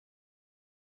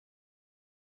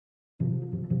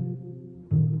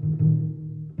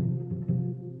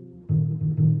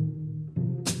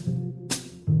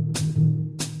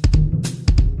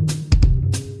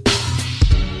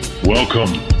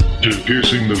Welcome to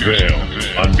Piercing the Veil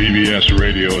on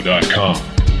bbsradio.com,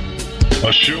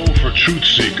 a show for truth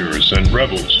seekers and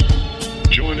rebels.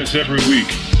 Join us every week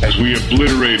as we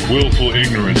obliterate willful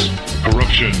ignorance,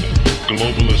 corruption,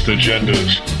 globalist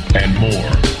agendas, and more.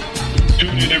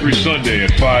 Tune in every Sunday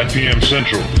at 5 p.m.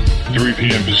 Central, 3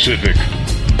 p.m. Pacific,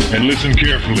 and listen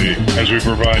carefully as we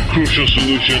provide crucial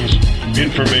solutions,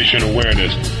 information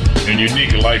awareness, and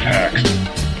unique life hacks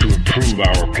to improve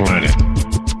our planet.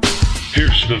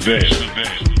 Pierce the veil,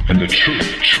 and the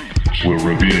truth will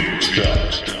reveal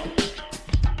itself.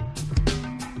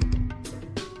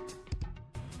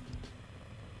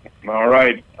 All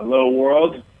right. Hello,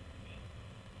 world.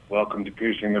 Welcome to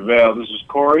Piercing the Veil. This is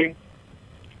Corey.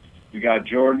 We got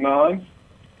Jordan on.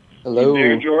 Hello. You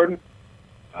there, Jordan?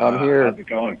 I'm here. How's it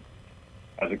going?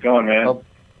 How's it going, man? Oh,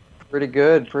 pretty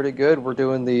good. We're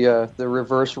doing the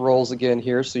reverse roles again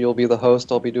here, so you'll be the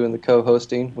host. I'll be doing the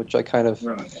co-hosting, which I kind of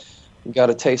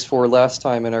got a taste for last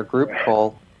time in our group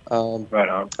call. Right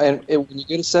on. And when you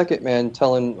get a second, man,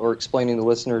 telling or explaining to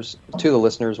the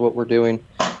listeners what we're doing,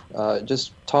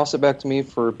 just toss it back to me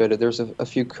for a bit. There's a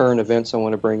few current events I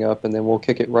want to bring up, and then we'll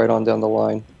kick it right on down the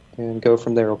line and go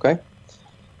from there, okay?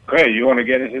 Great. You want to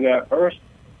get into that first?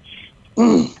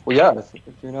 Well, yeah,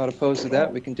 if you're not opposed to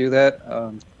that, we can do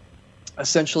that.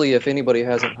 Essentially, if anybody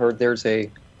hasn't heard, there's a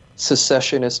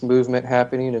secessionist movement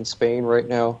happening in Spain right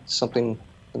now, something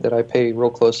that I pay real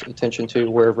close attention to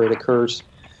wherever it occurs.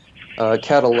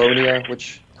 Catalonia,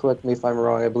 which, correct me if I'm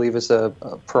wrong, I believe is a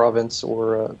province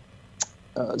or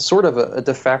sort of a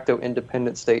de facto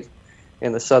independent state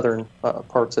in the southern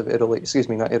parts of Italy,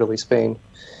 Spain.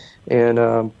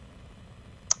 And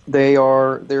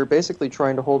they're basically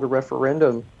trying to hold a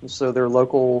referendum so their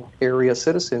local area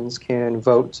citizens can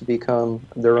vote to become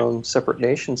their own separate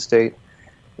nation state.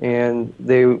 And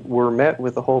they were met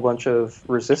with a whole bunch of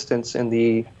resistance in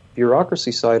the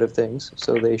bureaucracy side of things.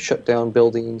 So they shut down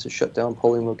buildings, shut down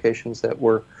polling locations that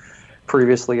were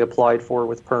previously applied for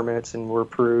with permits and were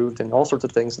approved, and all sorts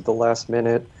of things at the last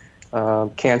minute,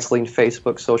 canceling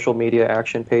Facebook social media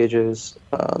action pages,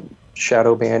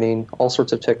 shadow banning, all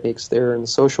sorts of techniques there in the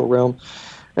social realm.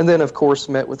 And then, of course,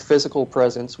 met with physical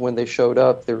presence. When they showed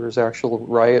up, there was actual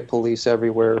riot police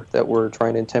everywhere that were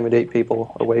trying to intimidate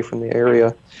people away from the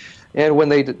area. And when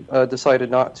they decided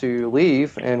not to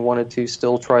leave and wanted to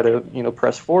still try to,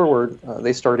 press forward,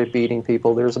 they started beating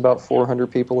people. There's about 400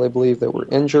 people, I believe, that were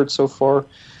injured so far.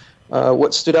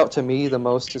 What stood out to me the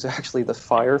most is actually the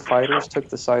firefighters took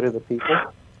the side of the people.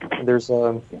 There's,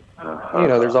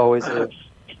 there's always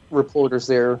reporters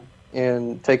there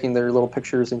and taking their little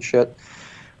pictures and shit,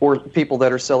 or people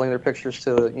that are selling their pictures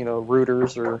to,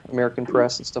 Reuters or American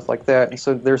Press and stuff like that. And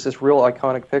so there's this real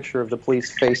iconic picture of the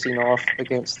police facing off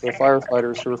against the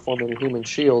firefighters who are forming a human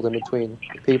shield in between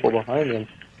the people behind them.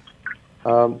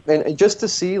 And just to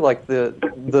see like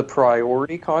the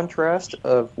priority contrast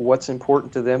of what's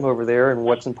important to them over there and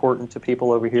what's important to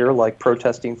people over here, like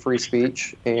protesting free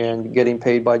speech and getting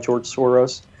paid by George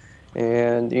Soros,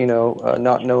 and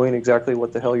not knowing exactly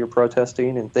what the hell you're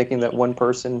protesting and thinking that one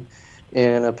person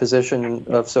in a position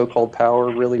of so-called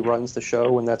power really runs the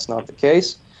show when that's not the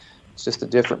case. It's just a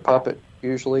different puppet,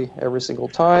 usually, every single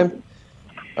time.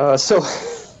 So,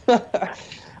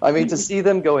 I mean, to see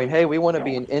them going, hey, we want to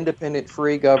be an independent,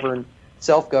 free, governed,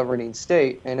 self-governing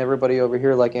state, and everybody over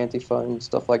here like Antifa and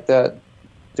stuff like that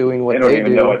do. They don't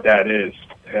even know what that is.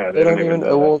 Yeah, they don't even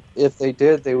know. Well, if they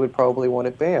did, they would probably want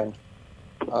it banned.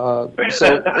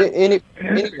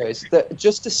 Anyways,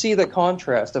 just to see the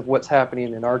contrast of what's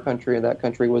happening in our country and that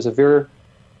country was a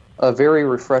very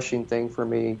refreshing thing for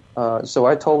me. So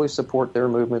I totally support their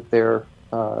movement there.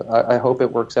 I hope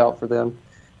it works out for them.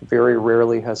 Very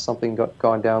rarely has something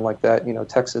gone down like that.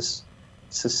 Texas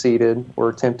seceded or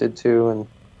attempted to, and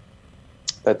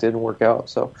that didn't work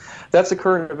out. So that's the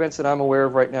current events that I'm aware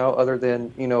of right now, other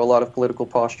than, a lot of political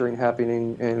posturing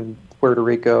happening in Puerto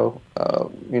Rico,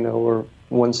 where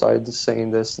one side is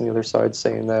saying this and the other side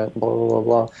saying that, blah, blah, blah,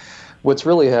 blah. What's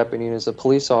really happening is a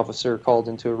police officer called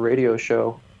into a radio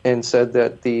show and said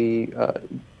that the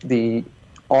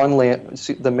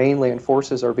mainland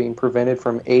forces are being prevented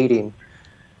from aiding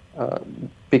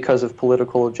because of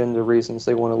political agenda reasons.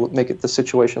 They want to make the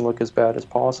situation look as bad as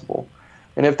possible.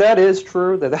 And if that is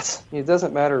true, it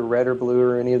doesn't matter red or blue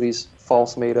or any of these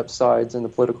false made-up sides in the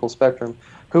political spectrum.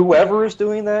 Whoever is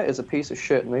doing that is a piece of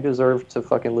shit, and they deserve to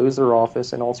fucking lose their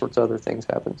office, and all sorts of other things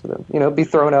happen to them. Be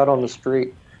thrown out on the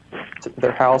street,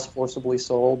 their house forcibly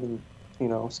sold, and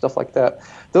stuff like that.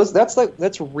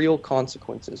 That's real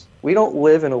consequences. We don't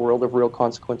live in a world of real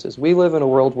consequences. We live in a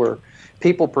world where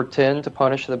people pretend to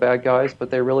punish the bad guys, but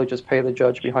they really just pay the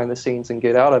judge behind the scenes and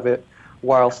get out of it.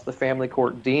 whilst the family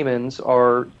court demons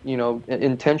are,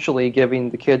 intentionally giving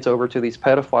the kids over to these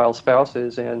pedophile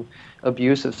spouses and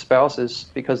abusive spouses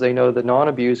because they know the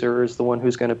non-abuser is the one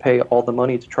who's going to pay all the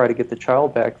money to try to get the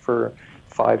child back for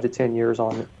 5 to 10 years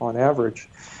on average.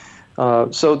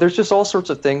 So there's just all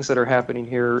sorts of things that are happening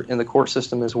here in the court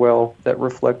system as well that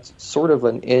reflect sort of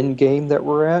an end game that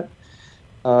we're at.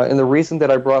 And the reason that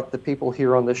I brought the people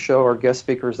here on this show, our guest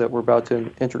speakers that we're about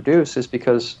to introduce, is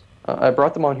because I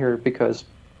brought them on here because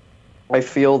I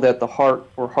feel that the heart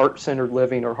or heart-centered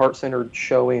living or heart-centered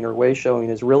showing or way showing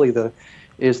is really the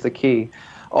key.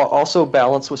 Also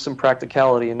balance with some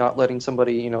practicality and not letting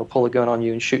somebody, pull a gun on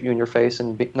you and shoot you in your face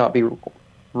and not be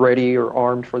ready or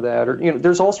armed for that. Or,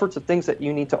 there's all sorts of things that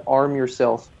you need to arm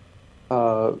yourself,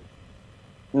 not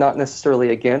necessarily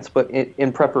against, but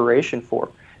in preparation for.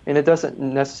 And it doesn't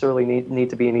necessarily need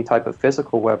to be any type of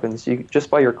physical weapons.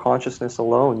 Just by your consciousness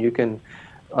alone, you can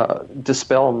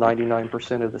dispel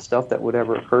 99% of the stuff that would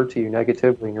ever occur to you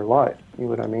negatively in your life. You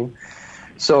know what I mean?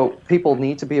 So people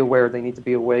need to be aware. They need to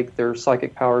be awake. Their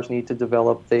psychic powers need to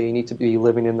develop. They need to be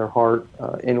living in their heart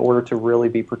in order to really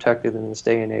be protected in this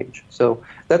day and age. So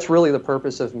that's really the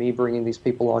purpose of me bringing these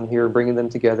people on here, bringing them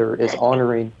together, is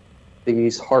honoring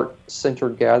these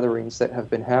heart-centered gatherings that have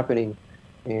been happening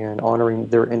and honoring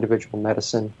their individual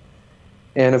medicine.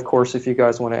 And, of course, if you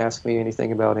guys want to ask me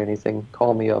anything about anything,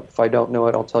 call me up. If I don't know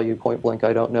it, I'll tell you point blank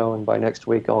I don't know, and by next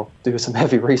week I'll do some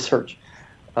heavy research.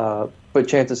 But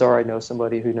chances are I know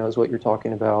somebody who knows what you're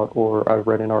talking about, or I've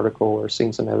read an article or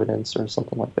seen some evidence or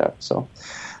something like that. So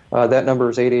that number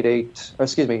is 888,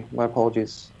 excuse me, my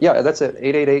apologies. Yeah, that's it,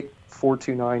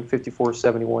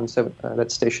 888-429-5471.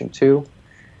 That's station 2.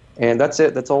 And that's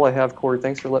it. That's all I have, Corey.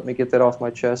 Thanks for letting me get that off my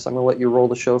chest. I'm going to let you roll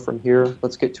the show from here.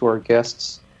 Let's get to our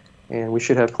guests. And we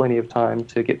should have plenty of time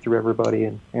to get through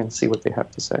everybody and see what they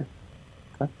have to say.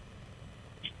 Okay?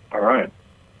 All right.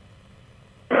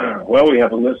 Well, we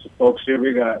have a list of folks here.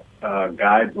 We got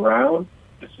Guy Brown.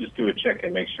 Let's just do a check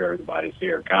and make sure everybody's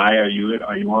here. Guy, are you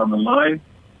on the line?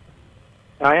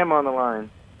 I am on the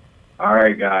line. All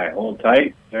right, Guy. Hold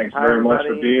tight. Thanks very much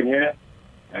for being here.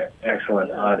 Excellent.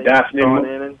 Daphne.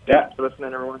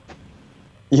 Listening, everyone.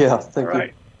 Yeah, thank you.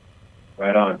 Right.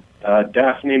 Right on.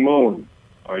 Daphne Moon,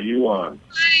 are you on?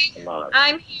 Hi,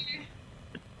 I'm here.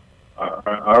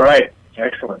 All right.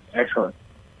 Excellent.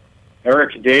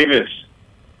 Eric Davis.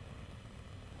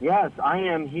 Yes, I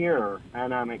am here,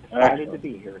 and I'm excited to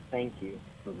be here. Thank you.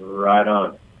 Right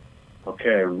on.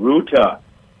 Okay, Ruta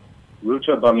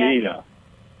Baumila.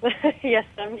 Yes. Yes,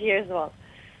 I'm here as well.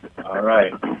 All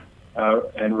right.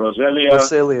 And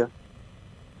Roselia.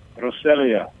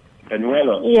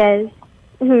 Banuelos. Yes.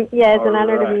 Yes, All an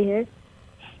honor right. to be here.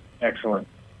 Excellent.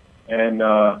 And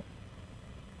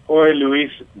Jorge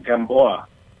Luis Gamboa,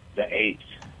 the 8th.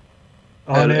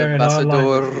 On air and Ambassador.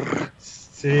 online.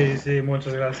 Sí,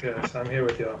 muchas gracias. I'm here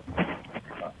with you.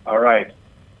 All right.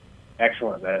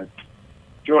 Excellent, man.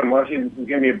 Jordan, why don't you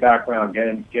give me a background,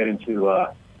 get into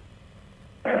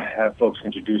have folks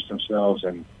introduce themselves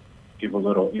and give a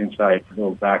little insight, a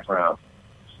little background.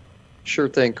 Sure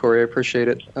thing, Corey. I appreciate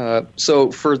it.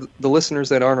 So for the listeners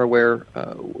that aren't aware,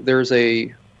 there's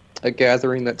a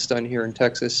gathering that's done here in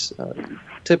Texas,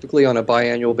 typically on a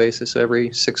biannual basis,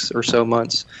 every 6 or so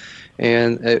months.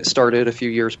 And it started a few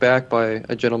years back by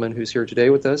a gentleman who's here today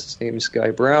with us. His name is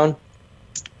Guy Brown.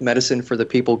 Medicine for the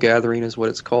People Gathering is what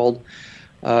it's called.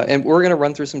 And we're going to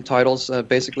run through some titles,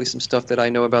 basically some stuff that I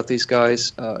know about these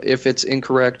guys. If it's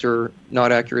incorrect or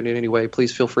not accurate in any way,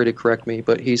 please feel free to correct me.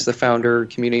 But he's the founder,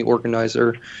 community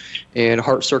organizer, and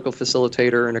heart circle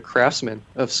facilitator, and a craftsman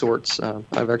of sorts.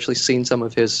 I've actually seen some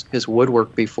of his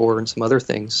woodwork before and some other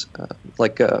things.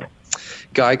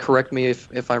 Guy, correct me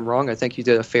if I'm wrong. I think you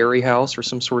did a fairy house or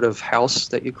some sort of house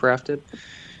that you crafted.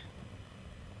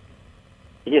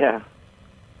 Yeah,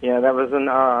 that was an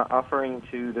offering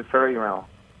to the fairy realm.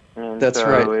 And That's so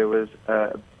right. It was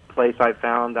a place I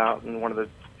found out in one of the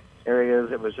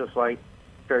areas. It was just like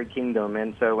Fairy Kingdom.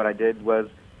 And so what I did was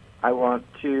I want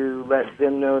to let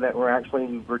them know that we're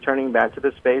actually returning back to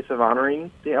the space of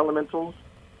honoring the elementals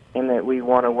and that we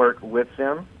want to work with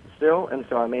them still. And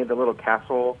so I made the little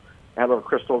castle, had little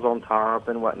crystals on top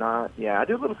and whatnot. Yeah, I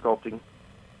do a little sculpting.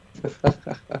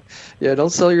 Yeah, don't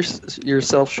sell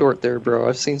yourself short there, bro.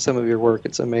 I've seen some of your work.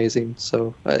 It's amazing.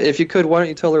 So if you could, why don't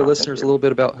you tell our listeners a little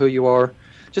bit about who you are?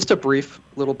 Just a brief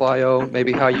little bio,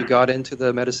 maybe how you got into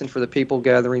the Medicine for the People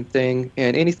gathering thing,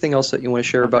 and anything else that you want to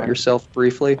share about yourself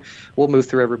briefly. We'll move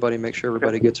through everybody and make sure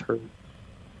everybody gets heard.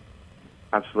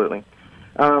 Absolutely.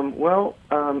 I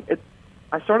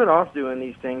started off doing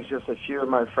these things, just a few of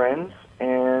my friends,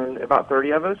 and about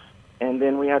 30 of us. And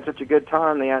then we had such a good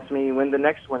time, they asked me when the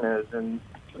next one is, and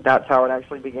that's how it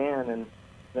actually began. And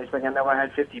next thing I know, I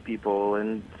had 50 people.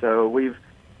 And so we've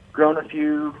grown a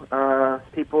few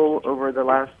people over the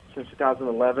last, since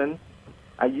 2011.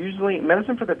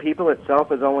 Medicine for the People itself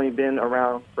has only been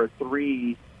around for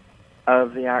 3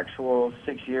 of the actual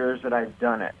 6 years that I've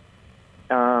done it.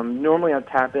 Normally I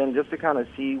tap in just to kind of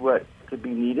see what could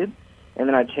be needed, and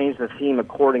then I change the theme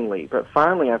accordingly. But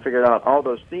finally I figured out all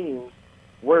those themes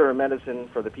were medicine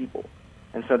for the people.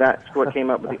 And so that's what came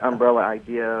up with the umbrella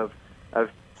idea of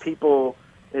people.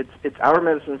 It's our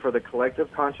medicine for the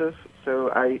collective conscious. So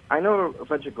I know a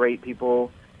bunch of great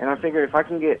people, and I figure if I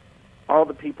can get all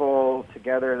the people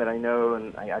together that I know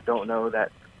and I don't know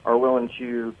that are willing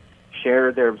to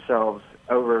share themselves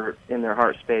over in their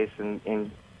heart space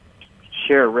and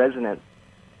share resonant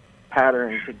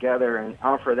patterns together and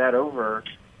offer that over,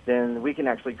 then we can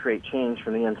actually create change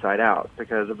from the inside out,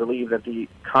 because I believe that the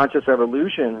conscious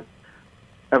evolution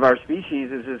of our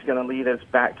species is just going to lead us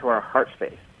back to our heart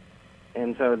space.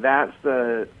 And so that's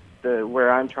the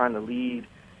where I'm trying to lead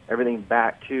everything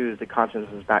back to, is the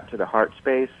consciousness back to the heart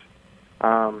space.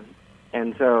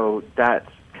 And so that's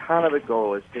kind of the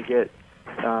goal, is to get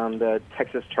the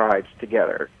Texas tribes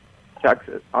together.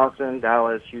 Texas, Austin,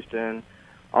 Dallas, Houston,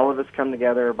 all of us come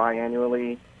together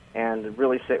biannually and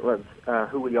really sit with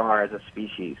who we are as a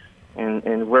species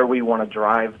and where we want to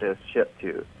drive this ship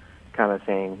to, kind of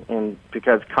thing. And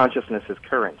because consciousness is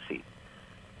currency.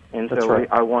 And That's so right.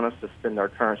 I want us to spend our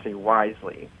currency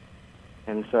wisely.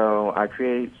 And so I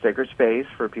create sacred space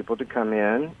for people to come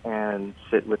in and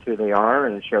sit with who they are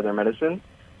and share their medicine.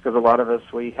 Because a lot of us,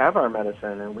 we have our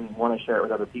medicine and we want to share it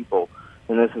with other people.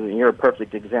 And you're a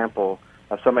perfect example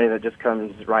of somebody that just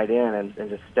comes right in and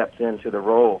just steps into the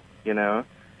role,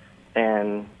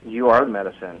 and you are the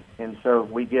medicine. And so if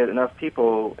we get enough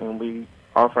people and we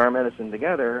offer our medicine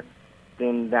together,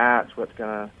 then that's what's going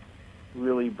to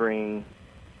really bring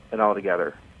it all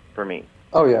together for me.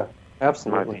 Oh, yeah, In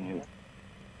absolutely. my opinion.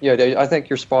 Yeah, Dave, I think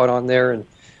you're spot on there. And,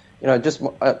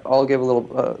 I'll give a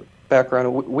little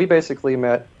background. We basically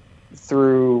met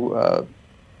through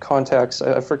contacts.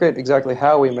 I forget exactly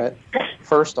how we met,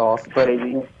 first off, but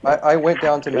I went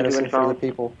down to Medicine for the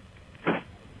People.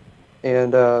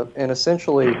 And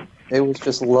essentially, it was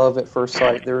just love at first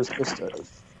sight. There was just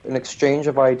an exchange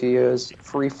of ideas,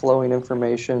 free-flowing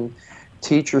information,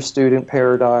 teacher-student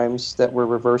paradigms that were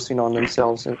reversing on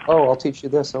themselves. And, I'll teach you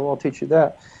this. I'll teach you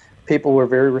that. People were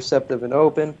very receptive and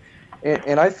open.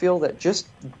 And I feel that just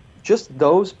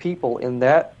those people in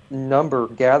that number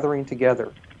gathering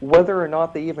together, whether or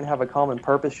not they even have a common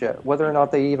purpose yet, whether or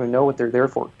not they even know what they're there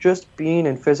for, just being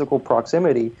in physical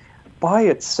proximity by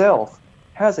itself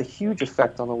has a huge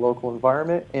effect on the local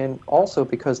environment. And also,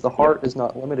 because the heart is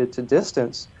not limited to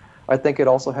distance, I think it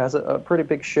also has a pretty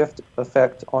big shift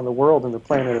effect on the world and the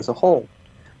planet as a whole.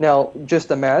 Now,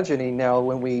 just imagining now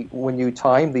when you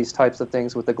time these types of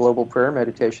things with the global prayer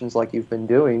meditations like you've been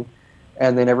doing,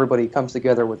 and then everybody comes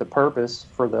together with a purpose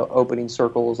for the opening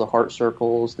circles, the heart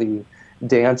circles, the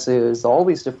dances, all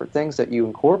these different things that you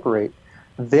incorporate,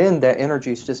 then that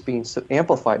energy is just being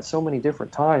amplified so many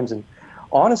different times. And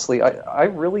honestly, I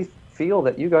really feel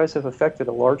that you guys have affected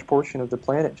a large portion of the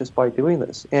planet just by doing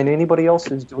this, and anybody else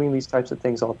who's doing these types of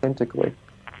things authentically.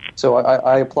 So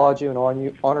I applaud you and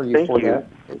honor you for that.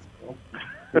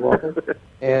 You're welcome.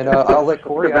 And I'll let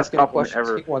Corey ask any questions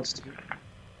he wants to.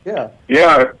 Yeah.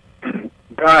 Yeah,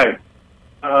 Guy.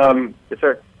 Yes,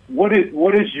 sir. What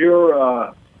is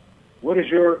your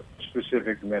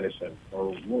specific medicine,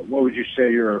 or what would you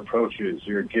say your approach is,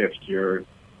 your gift, your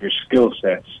skill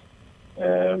sets?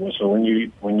 So when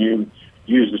you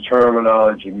use the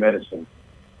terminology medicine,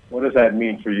 what does that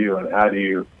mean for you, and how do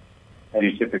you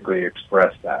typically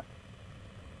express that?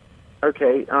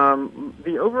 Okay.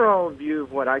 The overall view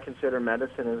of what I consider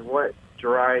medicine is what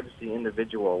drives the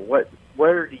individual. What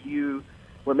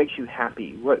makes you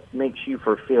happy? What makes you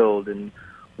fulfilled? And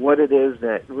what it is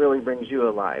that really brings you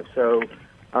alive. So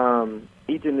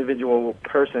each individual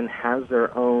person has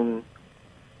their own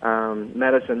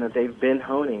medicine that they've been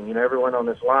honing. Everyone on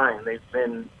this line, they've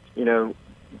been,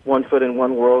 1 foot in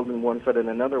one world and 1 foot in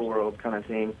another world kind of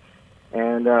thing.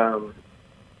 And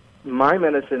my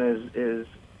medicine is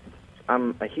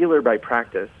I'm a healer by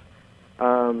practice.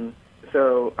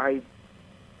 So I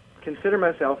consider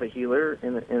myself a healer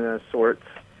in a sort,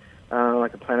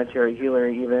 like a planetary healer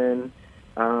even.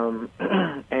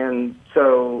 And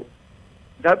so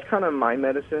that's kind of my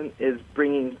medicine, is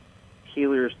bringing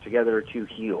healers together to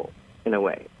heal in a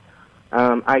way.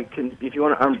 I can, if you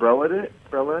want to umbrella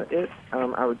it,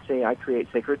 I would say I create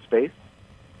sacred space.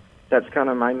 that's kind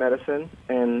of my medicine,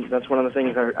 and that's one of the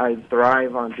things I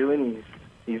thrive on doing these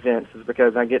events, is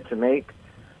because I get to make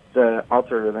the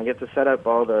altar, and I get to set up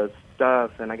all the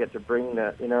stuff, and I get to bring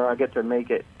I get to make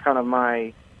it kind of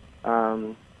my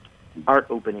art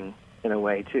opening in a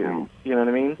way too. You know what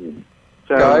I mean?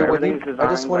 So I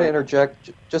just want to interject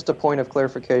just a point of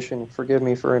clarification. Forgive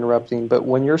me for interrupting, but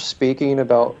when you're speaking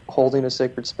about holding a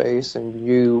sacred space and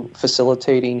you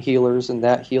facilitating healers and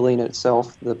that healing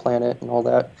itself, the planet and all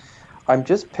that, I'm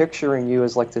just picturing you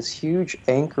as like this huge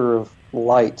anchor of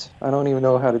light. I don't even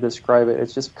know how to describe it.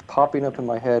 It's just popping up in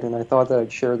my head, and I thought that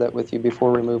I'd share that with you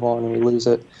before we move on and we lose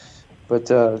it. But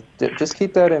just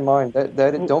keep that in mind.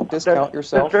 That don't discount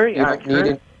yourself. That's very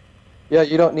accurate.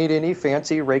 You don't need any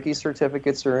fancy Reiki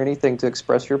certificates or anything to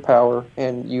express your power,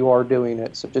 and you are doing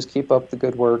it. So just keep up the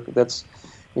good work. That's,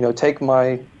 take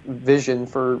my vision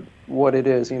for what it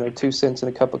is. 2 cents in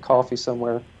a cup of coffee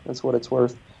somewhere. That's what it's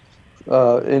worth.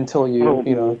 Until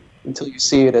you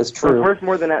see it as true. It's worth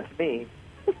more than that to me.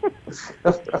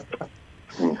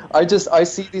 I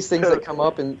see these things that come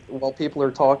up while people are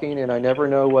talking, and I never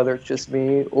know whether it's just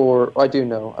me or I do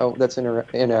know. Oh, that's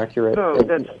inaccurate. No,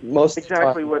 that's most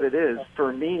exactly what it is.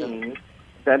 For me,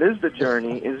 that is the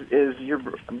journey.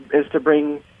 is to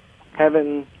bring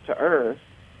heaven to earth,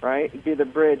 right? Be the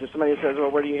bridge. If somebody says,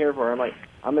 "Well, what are you here for?" I'm like,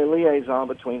 I'm a liaison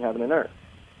between heaven and earth.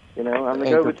 I'm the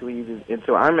go-between, and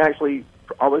so I'm actually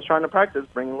always trying to practice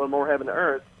bringing a little more heaven to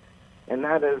earth, and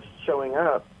that is showing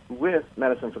up with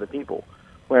Medicine for the People,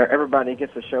 where everybody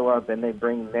gets to show up and they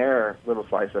bring their little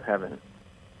slice of heaven.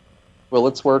 Well,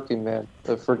 it's working, man.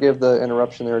 Forgive the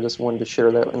interruption there. I just wanted to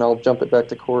share that, and I'll jump it back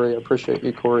to Corey. I appreciate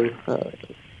you, Corey,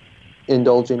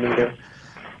 indulging me there.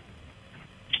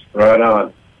 Right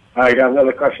on. I got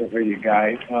another question for you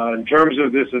guys. In terms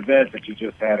of this event that you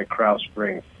just had at Krause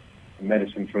Springs, the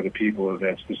Medicine for the People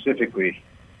event specifically,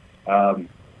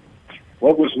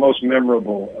 what was most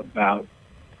memorable about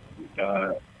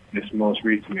this most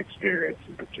recent experience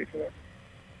in particular?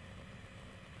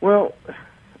 Well,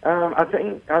 I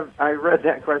think I read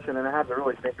that question and I had to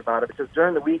really think about it, because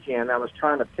during the weekend I was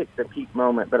trying to pick the peak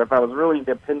moment, but if I was really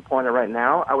to pinpoint it right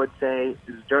now, I would say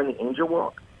it was during the Angel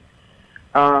Walk.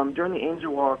 During the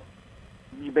Angel Walk,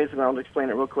 you basically, I'll explain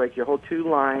it real quick, you hold 2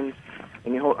 lines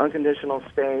and you hold unconditional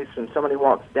space, and somebody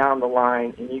walks down the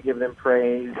line and you give them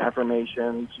praise,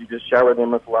 affirmations, you just shower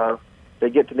them with love.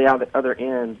 They get to the other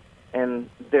end, and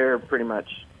they're pretty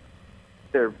much,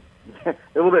 they're a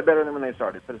little bit better than when they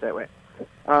started, put it that way.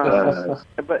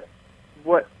 But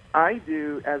what I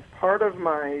do as part of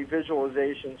my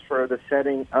visualizations for the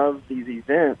setting of these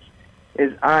events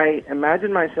is I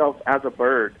imagine myself as a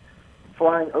bird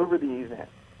flying over the event.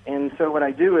 And so what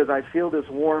I do is I feel this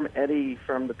warm eddy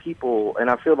from the people, and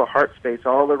I feel the heart space,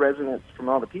 all the resonance from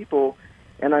all the people,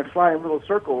 and I fly in little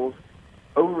circles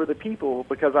over the people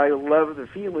because I love the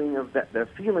feeling of the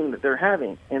feeling that they're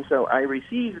having. And so I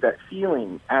receive that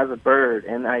feeling as a bird,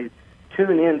 and I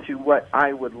tune into what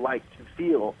I would like to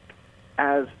feel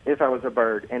as if I was a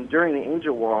bird. And during the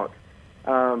Angel Walk,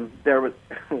 there was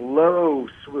low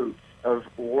swoops of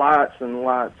lots and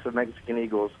lots of Mexican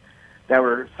eagles that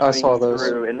were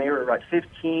through, and they were like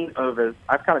 15 over.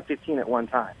 I've counted 15 at one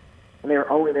time, and they were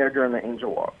only there during the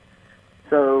Angel Walk.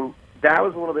 So that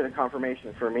was a little bit of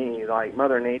confirmation for me. Like,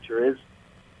 Mother Nature is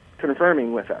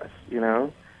confirming with us.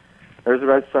 There's the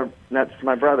rest of, that's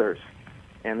my brothers,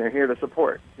 and they're here to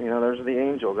support. Those are the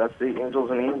angels. That's the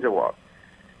angels in the Angel Walk.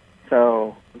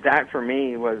 So that for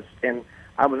me was, and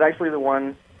I was actually the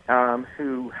one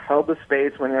who held the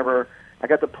space whenever I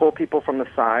got to pull people from the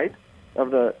side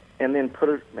of the, and then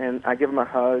and I give them a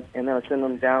hug, and then I send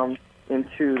them down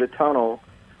into the tunnel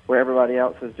where everybody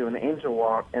else is doing the Angel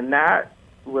Walk, and that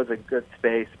was a good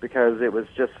space because it was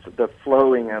just the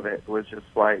flowing of it was just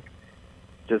like,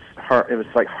 it was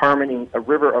like harmony, a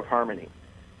river of harmony,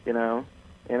 and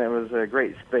it was a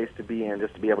great space to be in,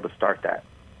 just to be able to start that.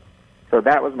 So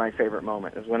that was my favorite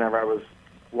moment, is whenever I was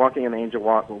walking in the Angel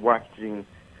Walk, watching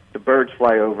the birds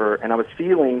fly over, and I was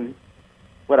feeling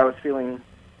what I was feeling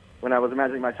when I was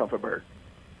imagining myself a bird.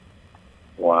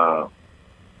 Wow.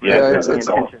 Yeah,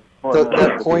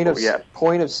 that point of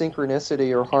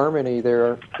synchronicity or harmony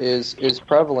there is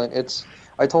prevalent.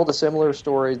 I told a similar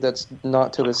story that's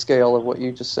not to the scale of what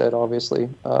you just said, obviously,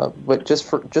 but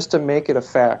just to make it a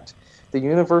fact, the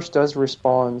universe does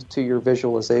respond to your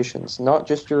visualizations, not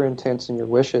just your intents and your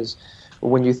wishes.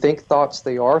 When you think thoughts,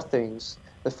 they are things.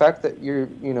 The fact that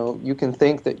you can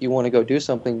think that you want to go do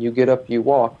something, you get up, you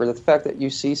walk, or the fact that you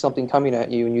see something coming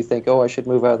at you and you think, oh, I should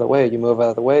move out of the way, you move out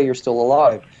of the way, you're still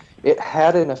alive. It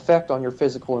had an effect on your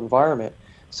physical environment.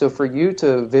 So for you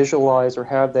to visualize or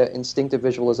have that instinctive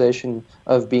visualization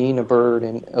of being a bird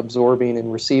and absorbing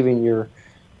and receiving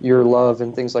your love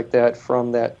and things like that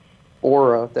from that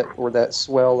aura, that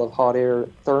swell of hot air,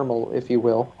 thermal, if you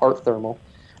will, heart thermal,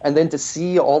 and then to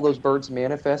see all those birds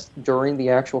manifest during the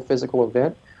actual physical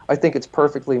event, I think it's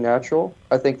perfectly natural.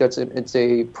 I think it's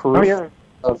a proof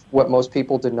of what most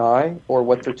people deny or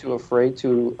what they're too afraid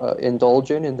to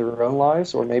indulge in their own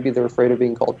lives, or maybe they're afraid of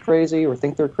being called crazy or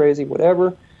think they're crazy,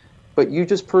 whatever. But you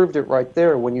just proved it right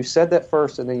there. When you said that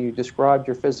first and then you described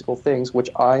your physical things, which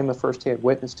I am a first-hand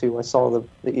witness to. I saw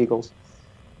the eagles.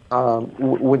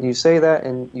 When you say that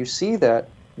and you see that,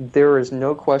 there is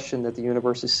no question that the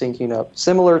universe is syncing up.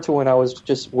 Similar to when I was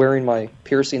just wearing my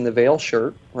Piercing the Veil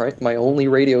shirt, right? My only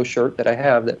radio shirt that I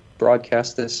have that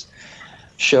broadcasts this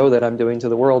show that I'm doing to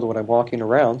the world when I'm walking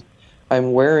around.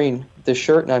 I'm wearing this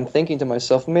shirt and I'm thinking to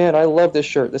myself, man, I love this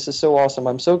shirt. This is so awesome.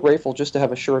 I'm so grateful just to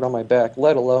have a shirt on my back,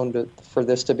 let alone for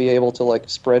this to be able to like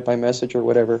spread my message or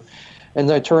whatever. And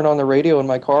then I turn on the radio in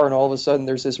my car, and all of a sudden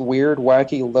there's this weird,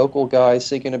 wacky local guy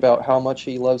singing about how much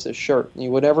he loves this shirt. You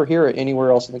would never hear it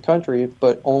anywhere else in the country,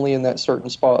 but only in that certain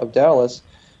spot of Dallas.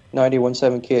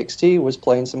 91.7 KXT was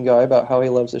playing some guy about how he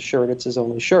loves this shirt. It's his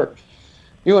only shirt.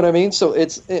 You know what I mean? So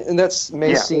that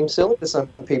may seem silly to some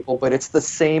people, but it's the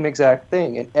same exact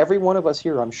thing. And every one of us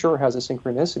here, I'm sure, has a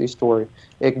synchronicity story.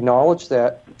 Acknowledge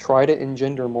that. Try to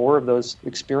engender more of those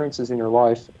experiences in your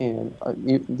life. And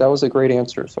that was a great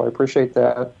answer. So I appreciate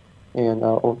that. And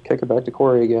I'll kick it back to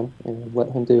Corey again and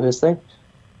let him do his thing.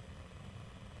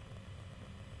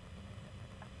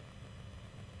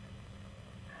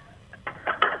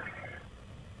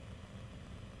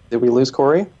 Did we lose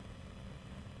Corey?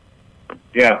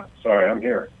 Yeah, sorry, I'm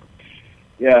here.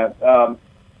 Yeah,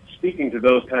 speaking to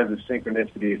those kinds of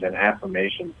synchronicities and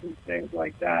affirmations and things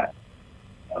like that,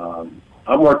 I'm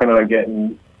working on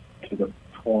getting to the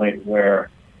point where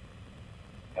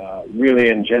really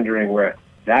engendering where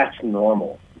that's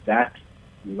normal, that's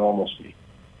normalcy,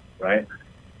 right?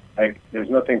 Like, there's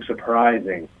nothing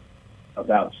surprising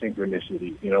about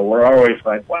synchronicity. You know, we're always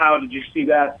like, wow, did you see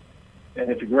that?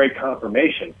 And it's a great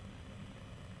confirmation.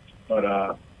 But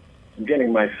I'm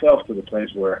getting myself to the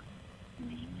place where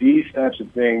these types of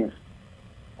things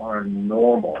are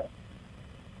normal,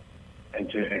 and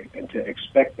to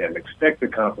expect them, expect the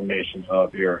confirmation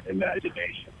of your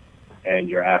imagination and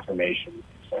your affirmation and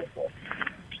so forth.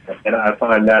 And I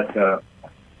find that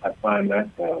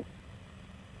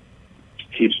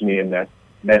keeps me in that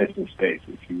medicine space,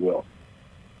 if you will.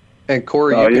 And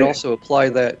Corey, you can also apply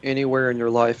that anywhere in your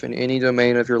life, in any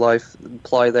domain of your life.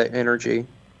 Apply that energy,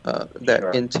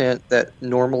 that intent, that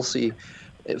normalcy,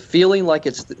 feeling like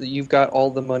you've got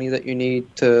all the money that you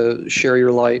need to share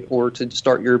your light, or to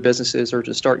start your businesses, or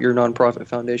to start your nonprofit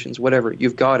foundations, whatever.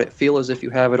 You've got it. Feel as if you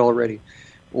have it already,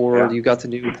 or you got the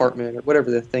new apartment, or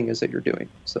whatever the thing is that you're doing.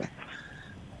 So,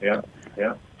 yeah.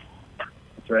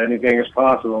 So anything is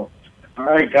possible. All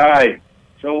right, Guy.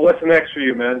 So what's next for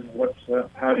you, man?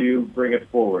 How do you bring it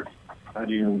forward? How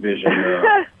do you envision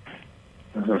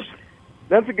this?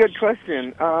 That's a good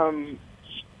question. I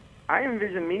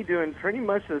envision me doing pretty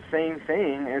much the same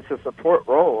thing. It's a support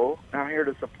role. I'm here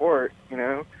to support, you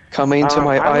know. Coming to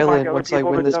my island once I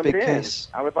win this big case.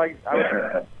 I'm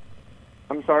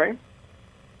sorry?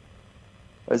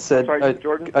 I said,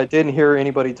 Jordan? I didn't hear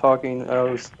anybody talking.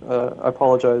 I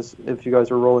apologize if you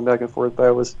guys were rolling back and forth,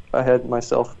 but I had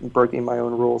myself breaking my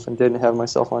own rules and didn't have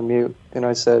myself on mute. And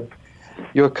I said,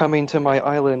 you're coming to my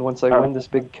island once I win this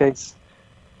big case.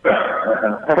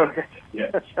 Okay.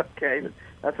 Yes. Okay.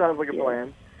 That sounds like a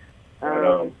plan.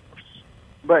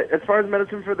 But as far as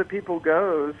medicine for the people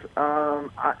goes,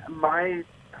 my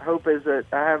hope is that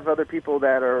I have other people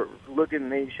that are looking,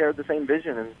 they share the same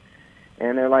vision,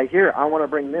 and they're like, here, I want to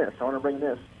bring this,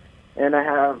 and I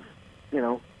have,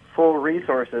 full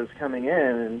resources coming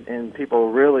in, and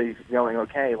people really going,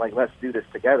 okay, like, let's do this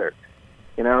together.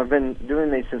 I've been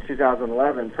doing these since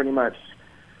 2011, pretty much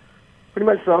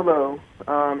solo,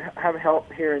 have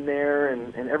help here and there,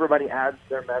 and everybody adds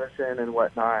their medicine and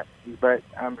whatnot, but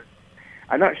I'm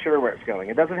not sure where it's going.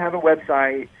 It doesn't have a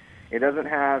website. It doesn't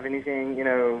have anything,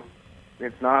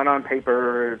 it's not on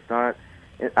paper. It's not,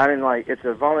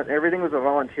 everything was a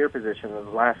volunteer position in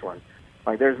the last one.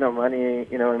 Like, there's no money,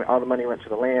 and all the money went to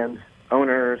the land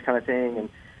owners kind of thing,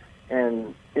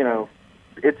 and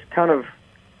it's kind of,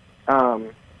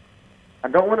 I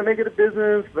don't want to make it a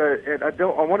business, but I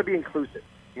want to be inclusive.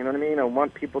 You know what I mean? I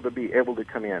want people to be able to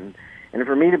come in. And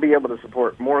for me to be able to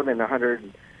support more than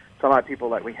 100 some odd people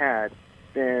that we had,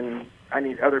 then I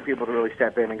need other people to really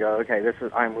step in and go, okay,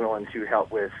 I'm willing to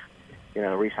help with,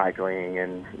 recycling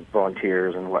and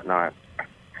volunteers and whatnot.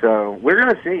 So we're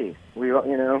going to see.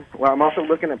 Well, I'm also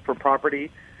looking for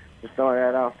property, just throwing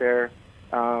that out there.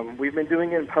 We've been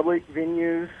doing it in public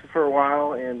venues for a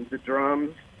while, and the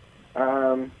drums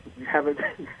haven't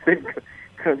been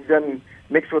done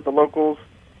mixed with the locals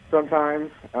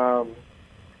sometimes. But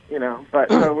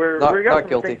so we got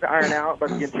some things to iron out, but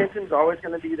the intention's always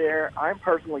going to be there. I'm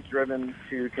personally driven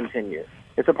to continue.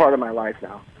 It's a part of my life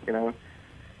now,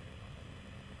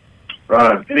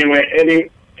 Right. Anyway,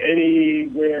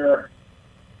 anywhere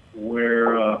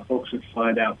where folks could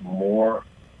find out more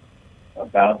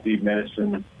about the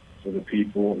Medicine for the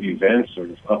People events or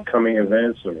upcoming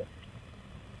events, or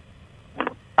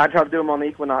I try to do them on the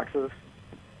equinoxes.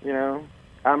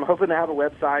 I'm hoping to have a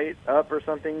website up or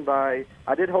something by.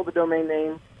 I did hold the domain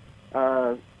name,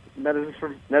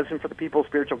 Medicine for the People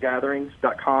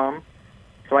spiritualgatherings.com.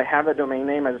 So I have a domain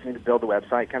name. I just need to build a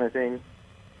website, kind of thing.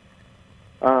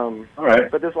 All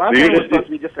right. But this last one was supposed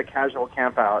to be just a casual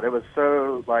camp out. It was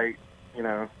so I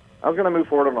was going to move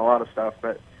forward on a lot of stuff,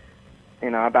 but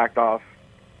I backed off.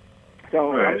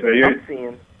 So right, I'm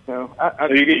seeing.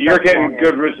 You're getting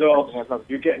good results.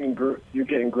 You're getting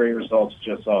great results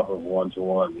just off of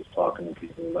one-to-one, just talking to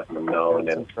people, letting them know, and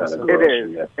then kind of. It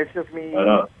is. It's just me.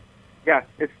 Yeah,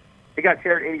 it got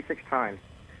shared 86 times.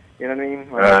 You know what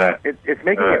I mean? It's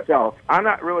making itself. I'm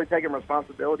not really taking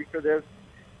responsibility for this.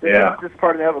 This is just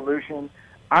part of the evolution.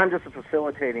 I'm just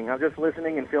facilitating. I'm just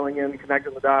listening and filling in,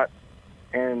 connecting the dots,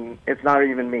 and it's not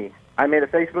even me. I made a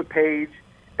Facebook page.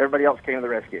 Everybody else came to the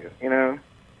rescue.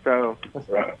 So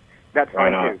that's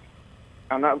fine too.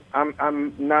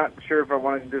 I'm not sure if I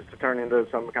wanted this to turn into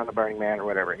some kind of Burning Man or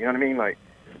whatever. You know what I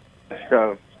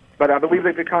mean? But I believe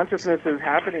that the consciousness is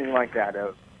happening like that.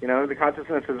 The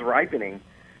consciousness is ripening.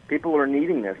 People are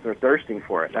needing this. They're thirsting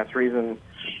for it. That's the reason,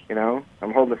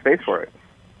 I'm holding the space for it.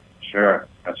 Sure.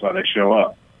 That's why they show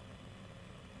up.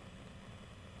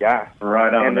 Yeah.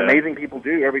 Right on. And amazing people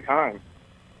do every time.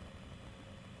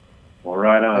 Well,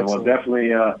 right on. Excellent.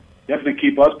 Well, definitely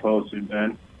keep us posted,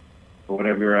 man, for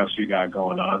whatever else you got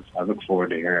going on. I look forward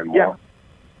to hearing more. Yeah.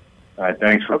 All right.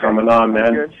 Thanks for coming on,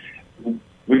 man.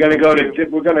 We're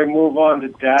gonna move on to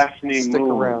Daphne. Stick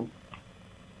around.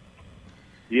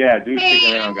 Yeah, do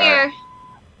stick around, guys. Here.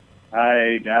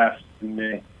 Hi,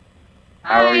 Daphne.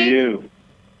 How are you?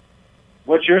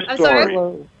 What's your story?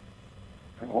 Hello.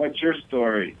 What's your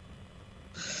story?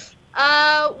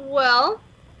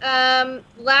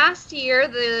 Last year,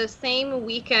 the same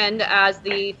weekend as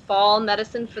the Fall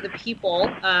Medicine for the People,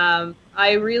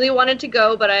 I really wanted to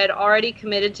go, but I had already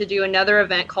committed to do another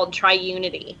event called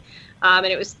Tri-Unity. And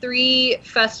it was 3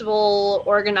 festival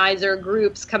organizer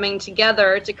groups coming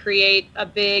together to create a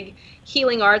big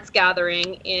healing arts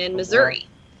gathering in Missouri.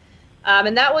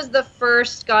 And that was the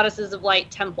first Goddesses of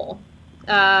Light temple.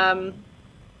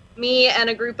 Me and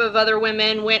a group of other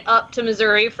women went up to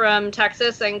Missouri from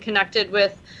Texas and connected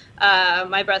with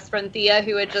my best friend Thea,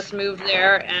 who had just moved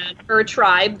there, and her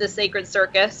tribe, the Sacred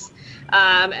Circus.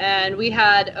 And we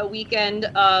had a weekend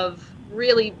of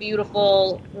really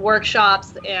beautiful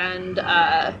workshops and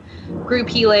group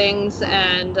healings,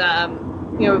 and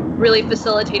really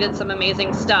facilitated some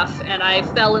amazing stuff, and I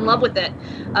fell in love with it.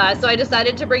 So I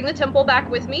decided to bring the temple back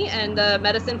with me, and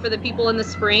Medicine for the People in the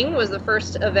spring was the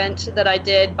first event that I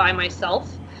did by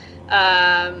myself.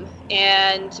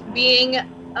 And being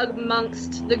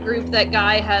amongst the group that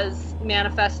Guy has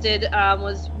manifested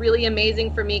was really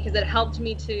amazing for me, because it helped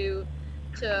me to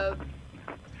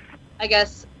I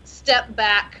guess, step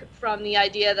back from the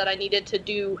idea that I needed to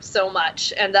do so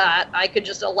much, and that I could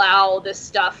just allow this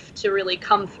stuff to really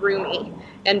come through me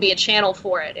and be a channel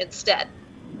for it instead.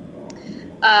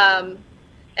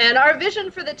 And our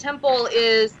vision for the temple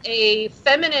is a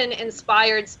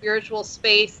feminine-inspired spiritual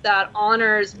space that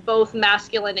honors both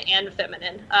masculine and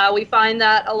feminine. We find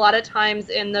that a lot of times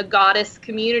in the goddess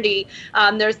community,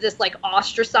 there's this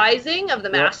ostracizing of the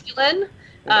masculine.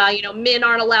 Men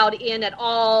aren't allowed in at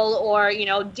all, or,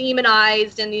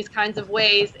 demonized in these kinds of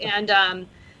ways. And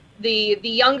the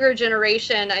younger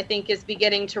generation, I think, is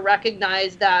beginning to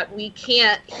recognize that we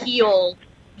can't heal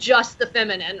just the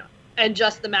feminine and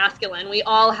just the masculine. We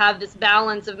all have this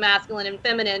balance of masculine and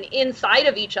feminine inside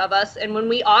of each of us. And when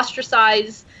we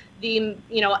ostracize the,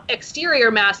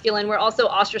 exterior masculine, we're also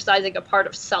ostracizing a part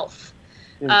of self.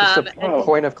 Just a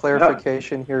point of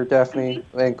clarification here, Daphne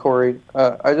and Corey.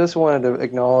 I just wanted to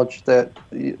acknowledge that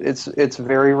it's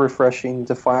very refreshing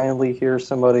to finally hear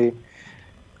somebody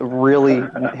really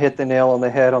hit the nail on the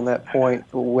head on that point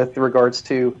with regards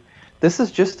to, this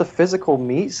is just a physical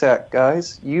meat sack,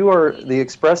 guys. You are the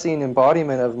expressing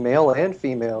embodiment of male and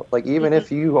female. Even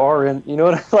if you are in,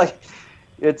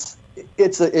 it's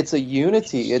it's a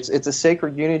unity. It's a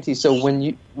sacred unity. So when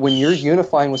you're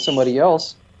unifying with somebody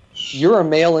else, you're a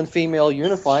male and female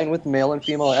unifying with male and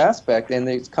female aspect, and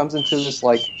it comes into this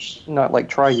like not like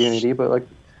tri-unity, but like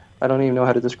I don't even know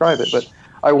how to describe it. But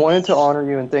I wanted to honor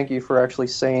you and thank you for actually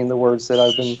saying the words that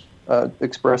I've been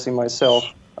expressing myself,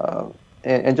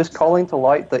 and just calling to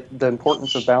light the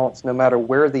importance of balance, no matter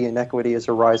where the inequity is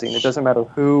arising. It doesn't matter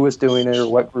who is doing it or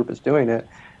what group is doing it.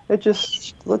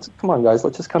 Come on, guys,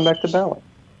 let's just come back to balance.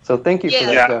 So thank you for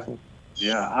that, Daphne.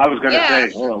 Yeah, I was going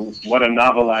to say, what a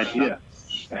novel idea.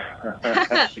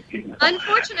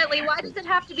 Unfortunately, why does it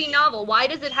have to be novel? Why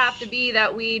does it have to be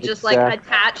that we just like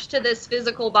attach to this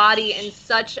physical body in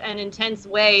such an intense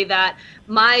way that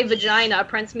my vagina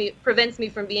prevents me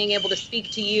from being able to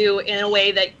speak to you in a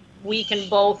way that we can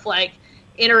both like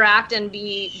interact and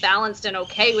be balanced and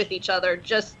okay with each other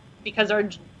just because our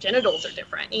genitals are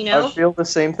different, you know? I feel the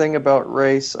same thing about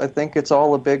race. I think it's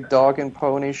all a big dog and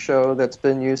pony show that's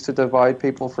been used to divide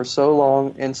people for so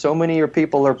long, and so many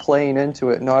people are playing into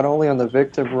it, not only on the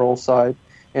victim role side,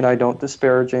 and I don't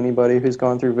disparage anybody who's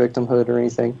gone through victimhood or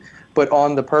anything, but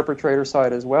on the perpetrator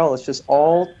side as well. It's just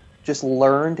all just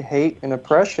learned hate and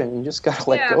oppression. You just got to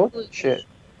let go of that shit.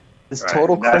 This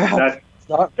total crap.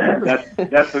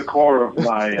 That's the core of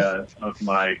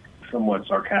my somewhat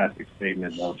sarcastic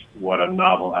statement of what a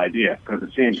novel idea, because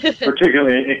it seems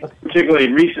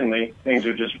particularly recently things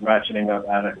are just ratcheting up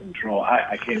out of control.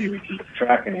 I can't even keep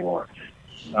track anymore.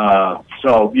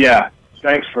 So yeah,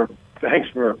 thanks for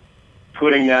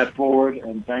putting that forward,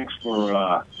 and thanks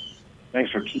for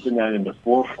keeping that in the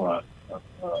forefront of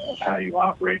how you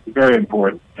operate. Very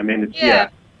important. I mean, it's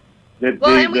we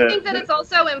think that it's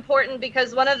also important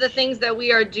because one of the things that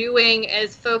we are doing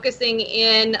is focusing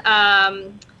in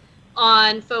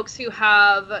on folks who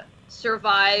have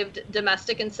survived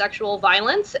domestic and sexual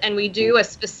violence, and we do a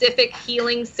specific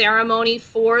healing ceremony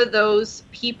for those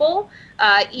people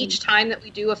each time that we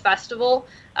do a festival,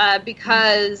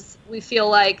 because we feel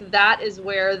like that is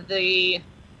where the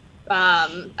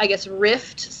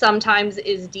rift sometimes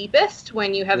is deepest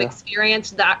when you have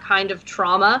experienced that kind of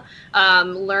trauma.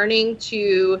 Learning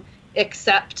to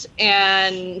accept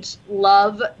and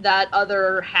love that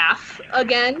other half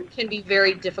again can be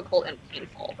very difficult and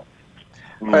painful.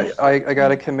 I got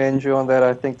to commend you on that.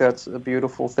 I think that's a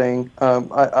beautiful thing.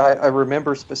 I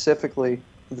remember specifically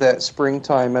that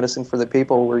springtime medicine for the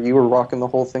people where you were rocking the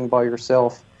whole thing by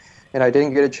yourself. And I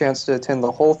didn't get a chance to attend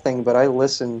the whole thing, but I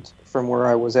listened from where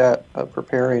I was at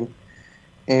preparing.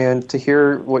 And to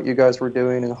hear what you guys were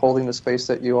doing and holding the space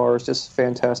that you are is just a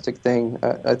fantastic thing.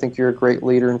 I think you're a great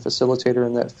leader and facilitator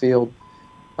in that field.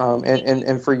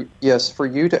 And for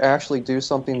you to actually do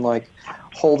something like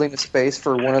holding a space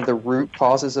for one of the root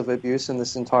causes of abuse in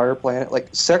this entire planet. Like,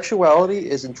 sexuality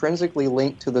is intrinsically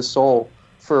linked to the soul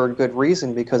for a good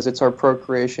reason, because it's our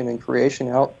procreation and creation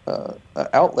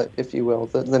outlet, if you will,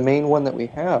 the main one that we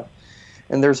have.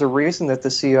 And there's a reason that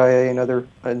the CIA and other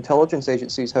intelligence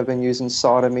agencies have been using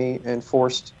sodomy and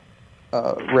forced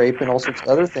rape and all sorts of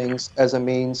other things as a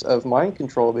means of mind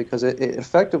control, because it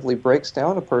effectively breaks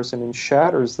down a person and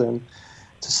shatters them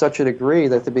to such a degree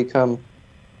that they become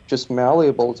just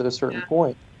malleable to a certain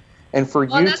point. And for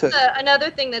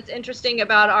another thing that's interesting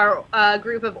about our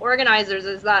group of organizers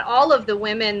is that all of the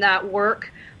women that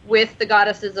work with the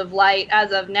Goddesses of Light,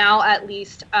 as of now at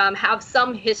least, have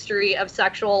some history of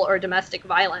sexual or domestic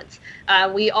violence.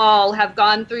 We all have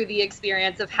gone through the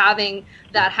experience of having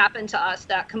that happen to us,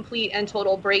 that complete and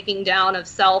total breaking down of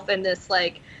self and this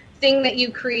like thing that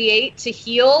you create to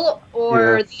heal,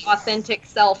 or the authentic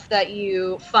self that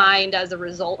you find as a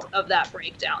result of that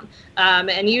breakdown.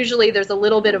 And usually there's a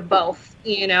little bit of both,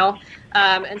 you know?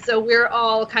 And so we're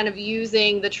all kind of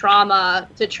using the trauma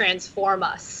to transform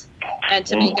us and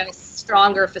to make us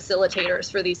stronger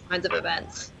facilitators for these kinds of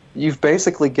events. You've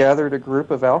basically gathered a group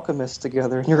of alchemists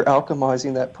together, and you're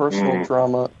alchemizing that personal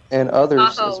trauma and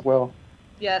others as well.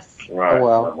 Yes. Right.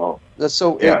 Oh, wow.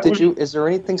 So, is there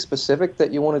anything specific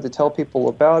that you wanted to tell people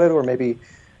about it, or maybe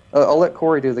I'll let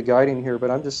Corey do the guiding here?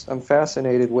 But I'm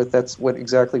fascinated with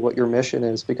exactly what your mission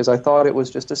is, because I thought it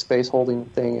was just a space holding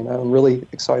thing, and I'm really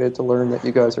excited to learn that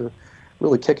you guys are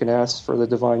really kicking ass for the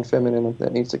divine feminine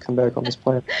that needs to come back on this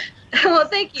planet. Well,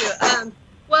 thank you.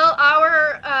 Well,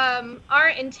 our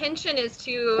intention is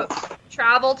to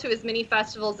travel to as many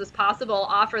festivals as possible,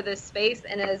 offer this space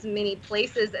in as many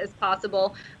places as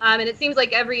possible. And it seems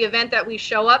like every event that we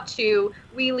show up to,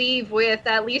 we leave with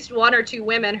at least one or two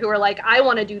women who are like, I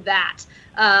want to do that.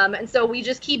 And so we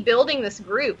just keep building this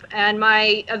group. And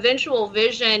my eventual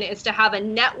vision is to have a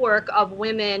network of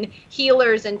women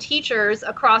healers and teachers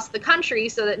across the country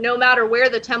so that no matter where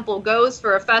the temple goes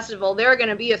for a festival, there are going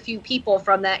to be a few people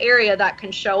from that area that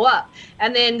can show up.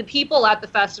 And then the people at the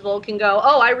festival can go,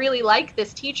 oh, I really like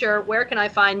this teacher. Where can I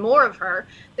find more of her?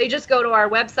 They just go to our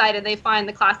website and they find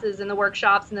the classes and the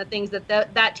workshops and the things that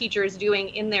that teacher is doing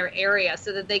in their area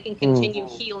so that they can continue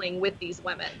healing with these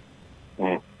women.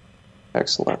 Mm.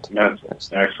 Excellent.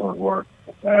 That's excellent work.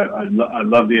 I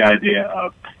love the idea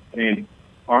of, I mean,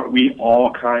 aren't we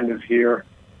all kind of here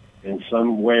in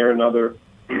some way or another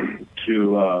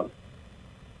to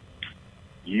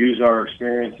use our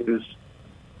experiences,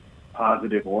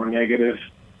 positive or negative,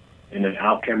 in an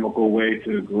alchemical way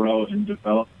to grow and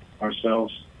develop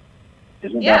ourselves?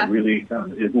 Isn't that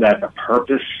the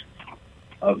purpose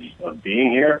of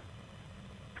being here?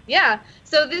 Yeah.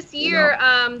 So this year,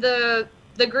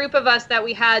 the group of us that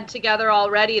we had together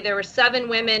already, there were 7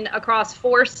 women across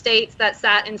 4 states that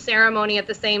sat in ceremony at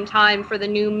the same time for the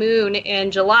new moon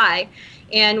in July.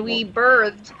 And we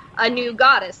birthed a new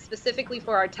goddess specifically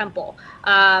for our temple.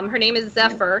 Her name is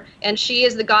Zephyr, and she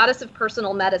is the goddess of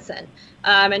personal medicine.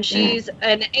 And she's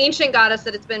an ancient goddess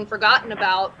that it's been forgotten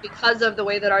about because of the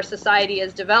way that our society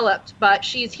has developed. But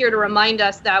she's here to remind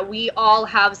us that we all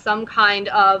have some kind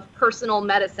of personal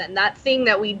medicine. That thing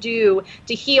that we do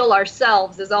to heal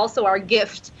ourselves is also our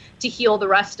gift to heal the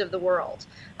rest of the world.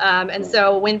 And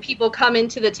so when people come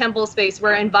into the temple space,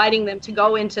 we're inviting them to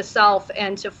go into self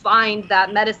and to find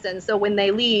that medicine. So when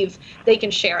they leave, they can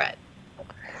share it.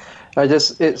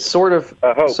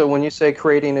 So when you say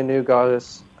creating a new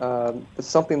goddess, it's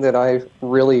something that I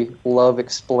really love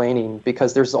explaining,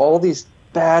 because there's all these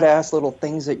badass little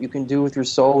things that you can do with your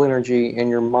soul energy and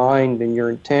your mind and your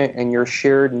intent and your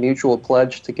shared mutual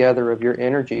pledge together of your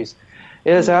energies.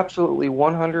 It is absolutely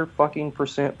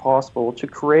 100% possible to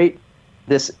create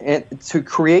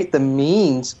the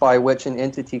means by which an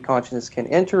entity consciousness can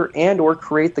enter and or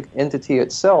create the entity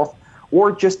itself,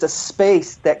 or just a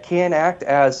space that can act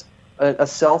as a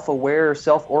self-aware,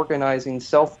 self-organizing,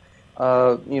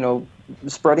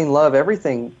 spreading love,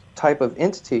 everything type of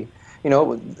entity.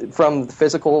 From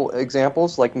physical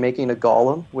examples like making a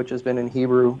golem, which has been in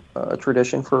Hebrew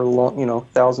tradition for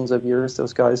thousands of years.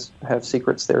 Those guys have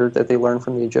secrets there that they learn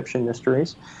from the Egyptian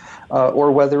mysteries.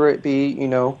 Or whether it be,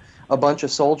 a bunch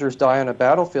of soldiers die on a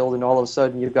battlefield and all of a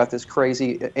sudden you've got this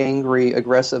crazy, angry,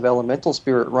 aggressive elemental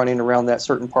spirit running around that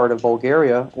certain part of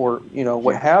Bulgaria or,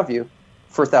 what have you,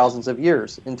 for thousands of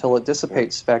years until it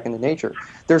dissipates back into nature.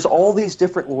 There's all these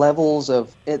different levels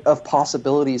of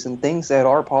possibilities and things that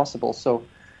are possible. So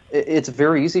it's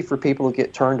very easy for people to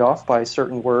get turned off by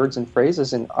certain words and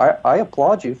phrases, and I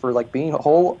applaud you for being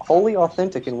wholly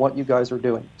authentic in what you guys are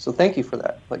doing. So thank you for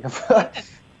that.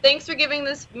 Thanks for giving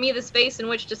me the space in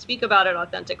which to speak about it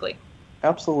authentically.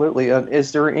 Absolutely.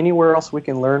 Is there anywhere else we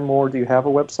can learn more? Do you have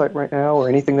a website right now or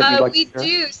anything that you'd like to share? We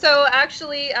do. So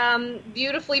actually,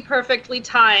 beautifully, perfectly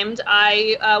timed,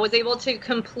 I was able to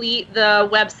complete the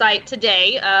website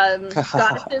today,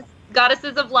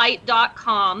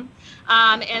 goddessesoflight.com.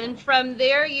 And from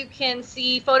there, you can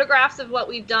see photographs of what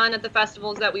we've done at the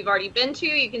festivals that we've already been to.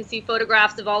 You can see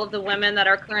photographs of all of the women that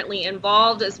are currently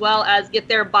involved, as well as get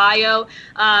their bio.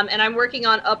 And I'm working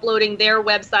on uploading their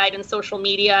website and social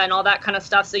media and all that kind of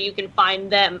stuff so you can find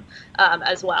them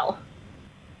as well.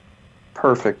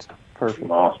 Perfect.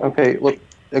 Awesome. Okay. Well,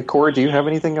 Corey, do you have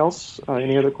anything else?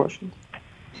 Any other questions?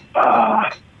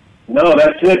 No,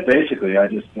 that's it, basically. I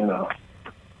just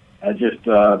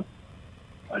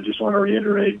want to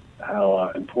reiterate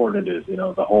how important it is,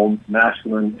 the whole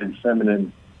masculine and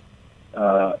feminine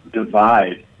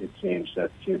divide, it seems to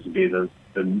be the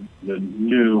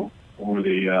new or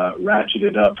the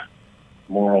ratcheted up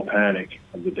moral panic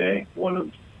of the day, one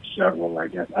of several, I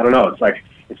guess. I don't know, it's like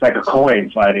a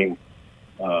coin fighting,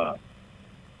 two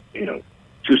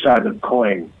sides of a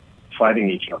coin fighting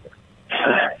each other.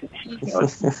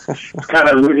 It's kind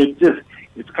of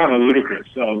ludicrous.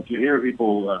 So to hear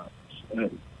people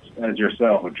as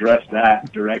yourself address that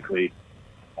directly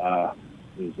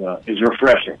is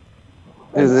refreshing.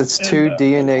 It's two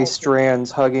DNA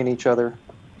strands hugging each other.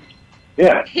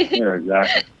 Yeah,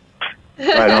 exactly.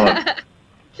 Right on.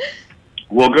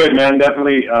 Well, good, man.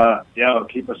 Definitely,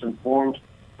 keep us informed.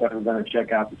 Definitely going to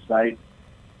check out the site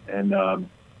and let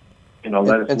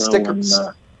us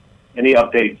know any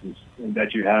updates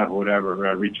that you have, whatever,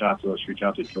 reach out to us, reach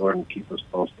out to Jordan, keep us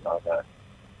posted on that.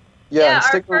 Yeah,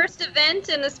 our first event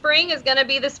in the spring is going to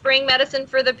be the Spring Medicine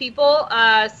for the People.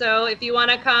 So if you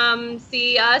want to come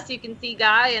see us, you can see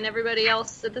Guy and everybody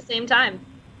else at the same time.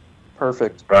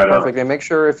 Perfect. Right on. Perfect. And make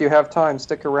sure if you have time,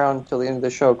 stick around till the end of the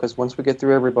show, because once we get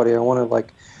through everybody, I want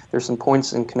to, there's some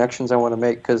points and connections I want to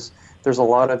make, because there's a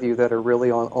lot of you that are really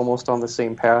almost on the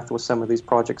same path with some of these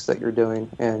projects that you're doing,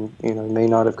 and may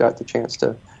not have got the chance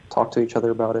to talk to each other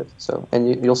about it. So,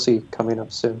 and you'll see coming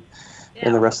up soon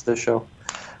in the rest of the show.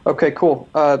 Okay, cool.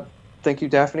 Thank you,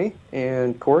 Daphne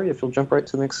and Corey. If you'll jump right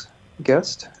to the next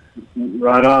guest.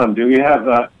 Right on. Do we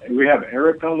have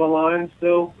Eric on the line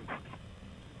still?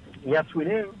 Yes, we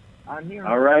do. I'm here.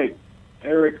 All right,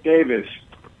 Eric Davis,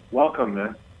 welcome,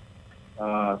 man.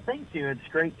 Thank you. It's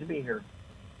great to be here.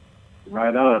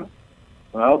 Right on.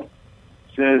 Well,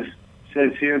 says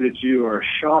here that you are a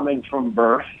shaman from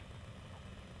birth,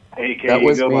 aka that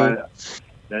was me.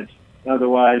 That's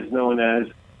otherwise known as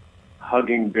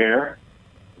Hugging Bear,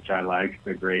 which I like,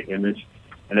 a great image,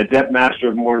 and adept master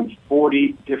of more than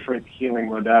 40 different healing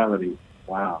modalities.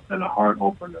 Wow, and a heart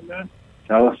opener, man.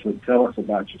 Tell us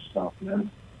about yourself,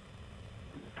 man.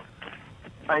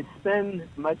 I spend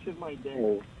much of my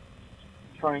day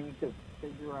trying to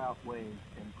figure out ways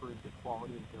to improve the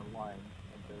quality of their lives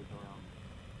of those around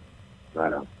them.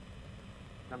 Right on.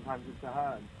 Sometimes it's a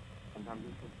hug. Sometimes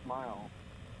it's a smile.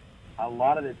 A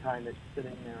lot of the time it's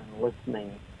sitting there and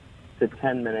listening to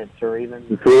 10 minutes or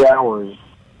even 3 hours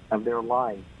of their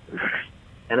life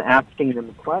and asking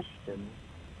them questions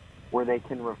where they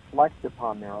can reflect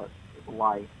upon their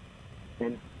life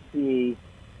and see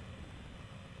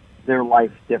their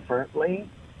life differently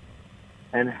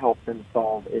and help them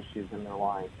solve issues in their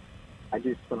life. I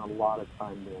do spend a lot of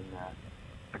time doing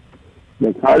that.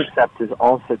 The concept is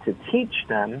also to teach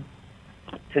them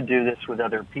to do this with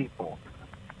other people.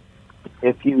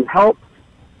 If you help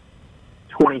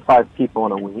 25 people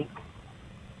in a week,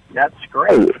 that's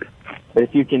great. But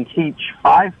if you can teach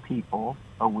 5 people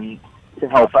a week to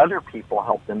help other people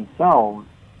help themselves,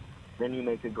 then you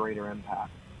make a greater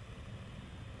impact.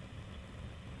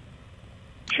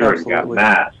 Sure, you got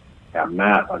math. Got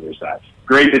math on your side.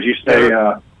 Great that you stay.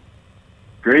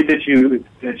 Great that you use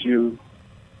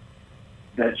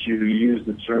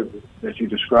the term, that you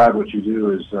describe what you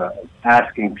do as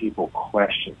asking people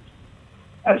questions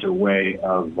as a way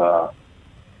of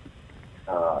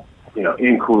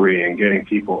inquiry and getting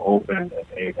people open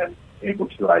and able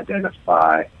to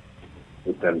identify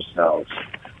with themselves.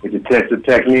 It's a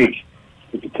technique.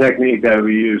 It's a technique that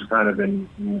we use kind of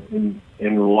in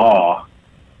law.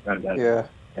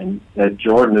 And that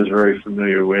Jordan is very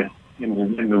familiar with in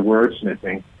the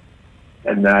wordsmithing,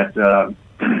 and that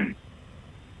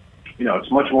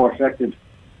it's much more effective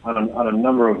on a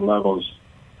number of levels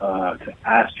to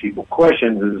ask people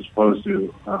questions as opposed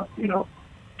to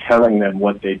telling them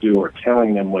what they do or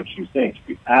telling them what you think. If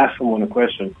you ask someone a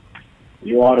question,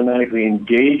 you automatically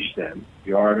engage them.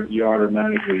 You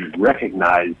automatically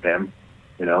recognize them,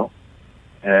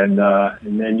 and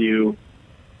then you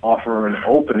offer an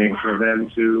opening for them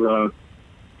to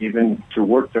even to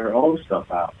work their own stuff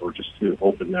out, or just to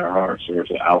open their hearts, or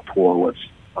to outpour what's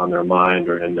on their mind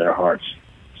or in their hearts.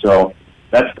 So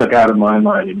that stuck out of my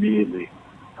mind immediately.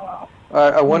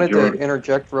 I wanted to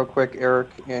interject real quick, Eric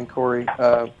and Corey.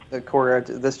 Corey,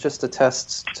 this just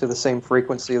attests to the same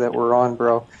frequency that we're on,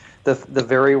 bro. The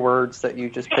very words that you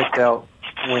just picked out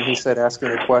when he said asking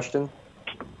a question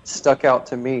stuck out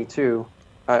to me too.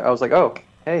 I was like, oh,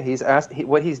 hey,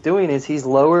 what he's doing is he's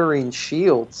lowering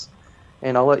shields.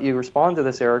 And I'll let you respond to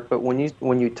this, Eric. But when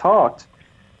you talked,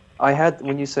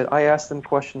 when you said I asked them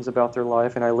questions about their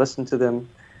life and I listened to them,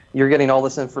 you're getting all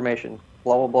this information,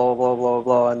 blah blah blah blah blah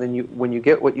blah, and then when you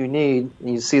get what you need and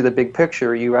you see the big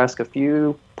picture, you ask a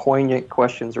few poignant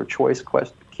questions or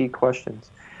key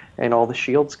questions, and all the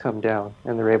shields come down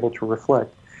and they're able to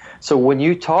reflect. So when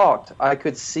you talked, I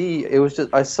could see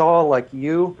I saw like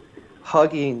you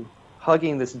hugging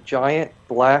this giant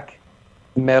black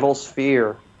metal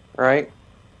sphere, right?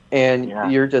 And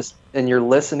you're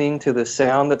listening to the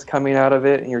sound that's coming out of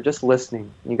it, and you're just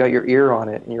listening. You got your ear on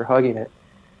it and you're hugging it.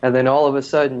 And then all of a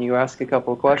sudden you ask a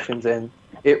couple of questions and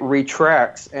it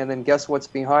retracts, and then guess what's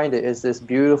behind it is this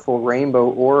beautiful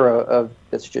rainbow aura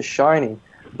that's just shining.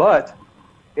 But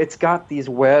it's got these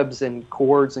webs and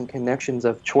cords and connections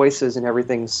of choices and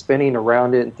everything spinning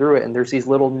around it and through it, and there's these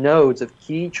little nodes of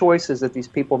key choices that these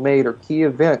people made or key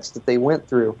events that they went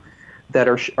through that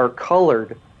are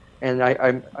colored. And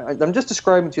I'm just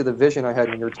describing to you the vision I had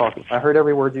when you were talking. I heard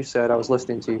every word you said. I was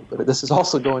listening to you, but this is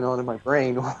also going on in my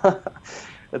brain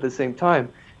at the same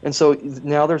time. And so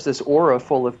now there's this aura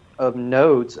full of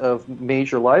nodes of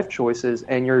major life choices,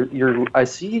 and I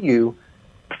see you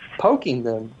poking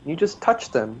them. You just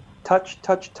touch them. Touch,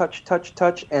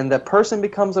 and that person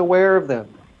becomes aware of them.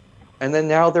 And then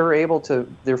now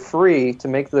they're free to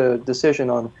make the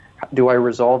decision on, do I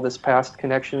resolve this past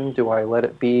connection? Do I let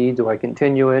it be? Do I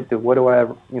continue it?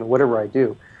 Whatever I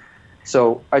do.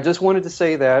 So I just wanted to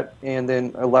say that, and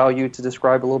then allow you to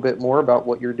describe a little bit more about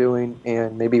what you're doing,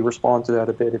 and maybe respond to that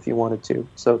a bit if you wanted to.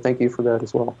 So thank you for that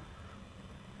as well.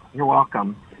 You're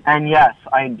welcome. And yes,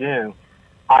 I do.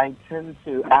 I tend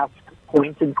to ask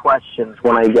pointed questions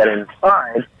when I get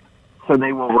inside, so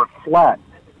they will reflect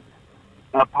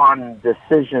upon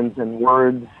decisions and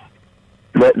words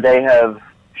that they have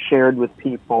shared with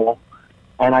people,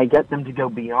 and I get them to go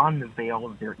beyond the veil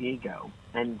of their ego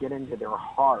and get into their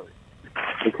heart,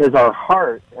 because our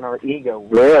heart and our ego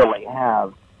rarely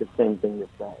have the same thing to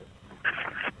say.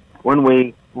 When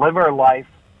we live our life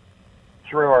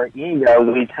through our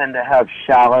ego, we tend to have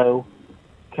shallow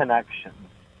connections.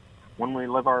 When we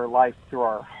live our life through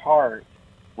our heart,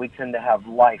 we tend to have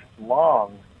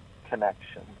lifelong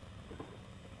connections.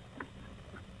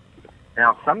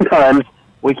 Now, sometimes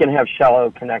we can have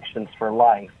shallow connections for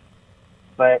life,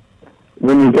 but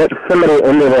when you get somebody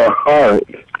into their heart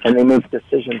and they make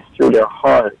decisions through their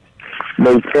heart,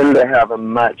 they tend to have a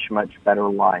much, much better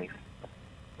life,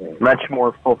 much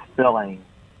more fulfilling,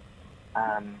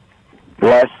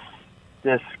 less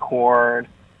discord.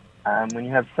 When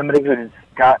you have somebody who's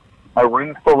got a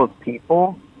room full of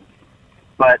people,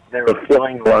 but they're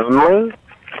feeling lonely,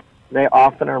 they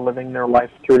often are living their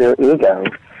life through their ego,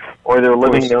 or they're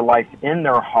living their life in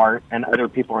their heart, and other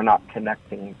people are not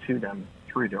connecting to them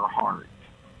through their heart.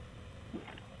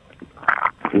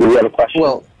 Do you have a question?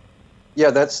 Well, yeah,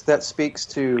 that speaks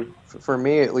to, for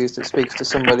me at least, it speaks to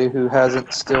somebody who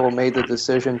hasn't still made the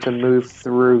decision to move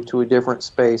through to a different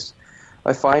space.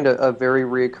 I find a very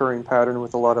reoccurring pattern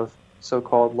with a lot of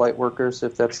so-called light workers,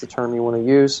 if that's the term you want to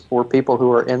use, or people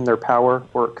who are in their power,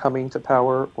 or coming to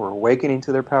power, or awakening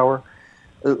to their power.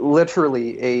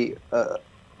 Literally a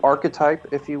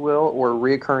archetype, if you will, or a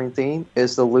reoccurring theme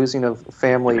is the losing of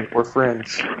family or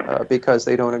friends because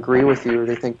they don't agree with you, or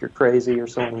they think you're crazy, or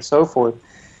so on and so forth.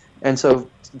 And so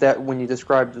that when you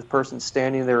describe the person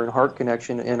standing there in heart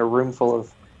connection in a room full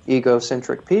of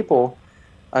egocentric people,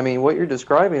 I mean, what you're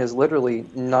describing is literally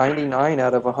 99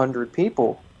 out of 100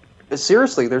 people.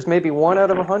 Seriously, there's maybe 1 out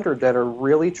of 100 that are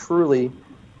really, truly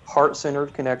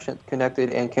heart-centered, connected,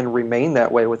 and can remain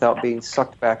that way without being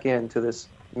sucked back into this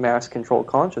mass-controlled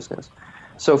consciousness.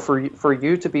 So for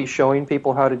you to be showing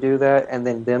people how to do that, and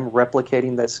then them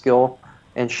replicating that skill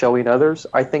and showing others,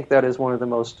 I think that is one of the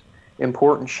most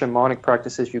important shamanic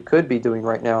practices you could be doing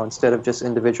right now, instead of just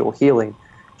individual healing,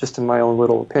 just in my own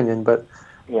little opinion. But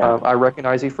I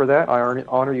recognize you for that. I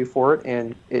honor you for it.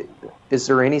 And is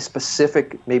there any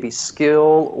specific maybe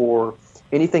skill or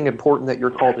anything important that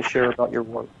you're called to share about your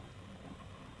work?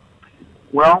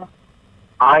 Well,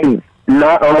 I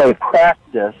not only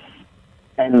practice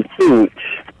and teach,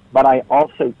 but I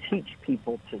also teach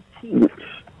people to teach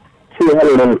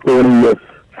 240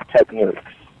 techniques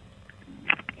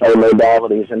or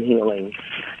modalities in healing.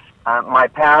 My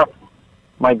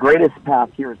greatest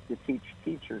path here is to teach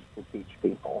teachers to teach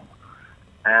people.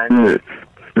 And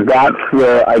that's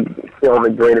where I feel the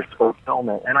greatest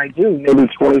fulfillment. And I do maybe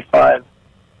 25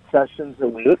 sessions a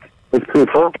week with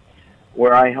people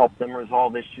where I help them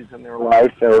resolve issues in their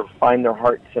life, or find their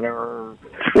heart center,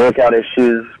 work out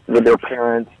issues with their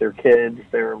parents, their kids,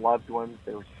 their loved ones,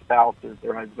 their spouses,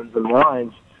 their husbands and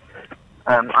wives.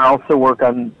 I also work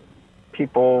on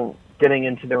people getting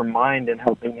into their mind and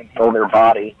helping them heal their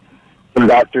body. Some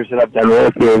doctors that I've done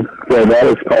work with, that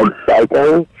is called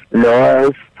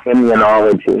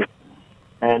psychoneuroimmunology.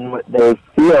 And what they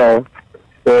feel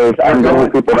is I'm getting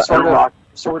people to unlock.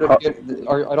 I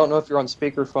don't know if you're on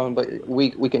speakerphone, but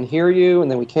we can hear you,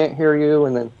 and then we can't hear you,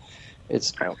 and then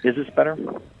it's... Is this better?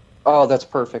 Oh, that's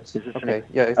perfect. Okay.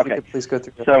 Yeah, if you could please go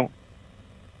through that.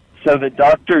 So the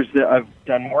doctors that I've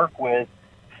done work with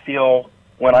feel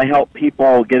when I help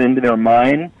people get into their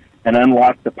mind and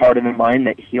unlock the part of the mind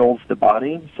that heals the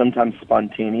body, sometimes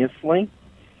spontaneously,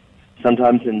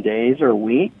 sometimes in days or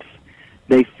weeks,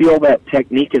 they feel that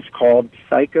technique is called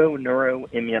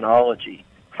psychoneuroimmunology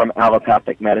from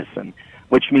allopathic medicine,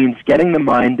 which means getting the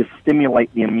mind to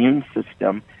stimulate the immune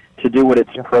system to do what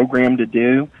it's programmed to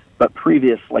do, but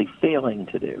previously failing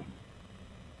to do.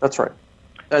 That's right.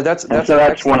 That's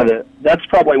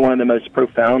probably one of the most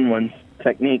profound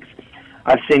techniques.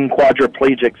 I've seen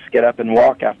quadriplegics get up and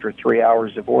walk after 3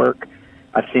 hours of work.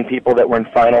 I've seen people that were in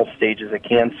final stages of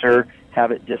cancer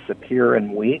have it disappear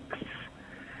in weeks.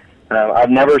 I've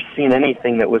never seen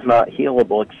anything that was not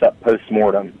healable except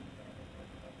post-mortem.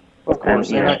 Of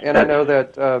course, and I know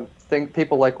that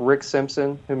people like Rick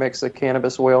Simpson, who makes the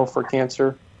cannabis oil for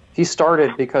cancer, he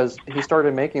started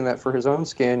making that for his own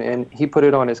skin, and he put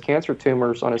it on his cancer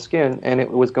tumors on his skin, and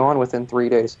it was gone within 3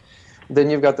 days. Then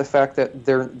you've got the fact that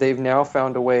they've now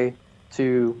found a way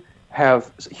to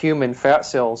have human fat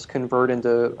cells convert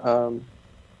into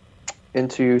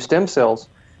stem cells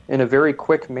in a very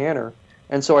quick manner.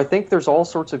 And so I think there's all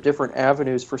sorts of different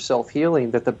avenues for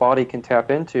self-healing that the body can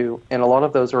tap into, and a lot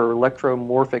of those are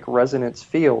electromorphic resonance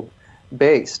field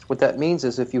based. What that means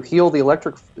is if you heal the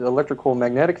electrical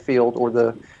magnetic field or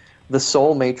the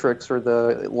soul matrix or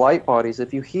the light bodies,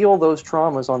 if you heal those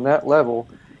traumas on that level,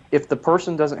 if the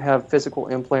person doesn't have physical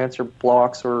implants or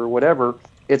blocks or whatever,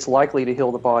 it's likely to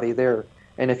heal the body there.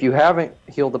 And if you haven't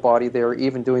healed the body there,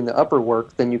 even doing the upper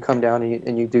work, then you come down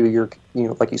and you do your,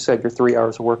 like you said, your 3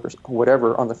 hours of work or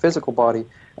whatever on the physical body,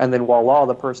 and then voila,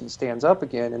 the person stands up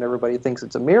again, and everybody thinks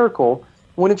it's a miracle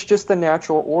when it's just the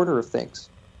natural order of things.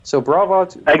 So bravo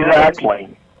to...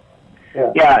 Exactly.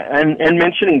 Yeah, and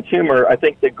mentioning tumor, I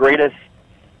think the greatest,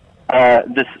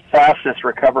 the fastest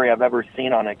recovery I've ever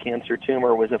seen on a cancer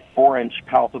tumor was a 4-inch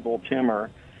palpable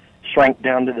tumor shrank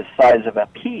down to the size of a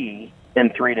pea in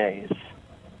 3 days.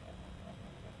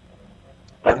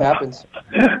 It happens.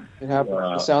 It happens.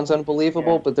 Wow. It sounds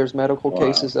unbelievable, but there's medical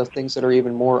cases of things that are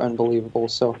even more unbelievable.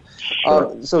 So,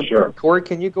 Corey,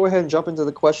 can you go ahead and jump into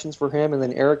the questions for him, and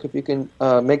then Eric, if you can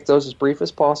make those as brief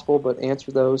as possible, but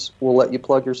answer those. We'll let you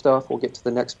plug your stuff. We'll get to the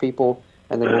next people,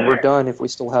 and then when we're done, if we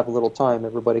still have a little time,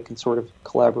 everybody can sort of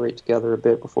collaborate together a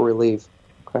bit before we leave.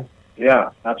 Okay?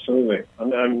 Yeah, absolutely.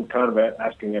 I'm kind of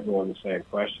asking everyone the same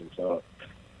question. So,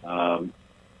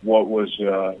 what was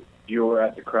you were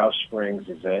at the Krause Springs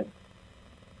event,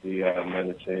 the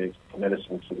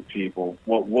medicine to the people.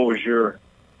 What was your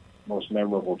most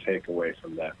memorable takeaway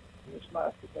from that, from this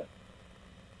last event?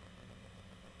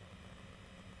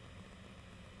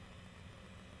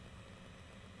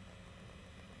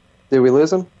 Did we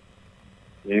lose him?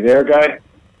 You there, guy?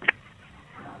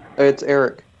 It's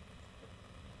Eric.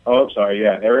 Oh, I'm sorry.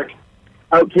 Yeah, Eric.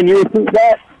 Oh, can you repeat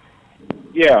that?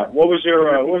 Yeah. What was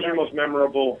your most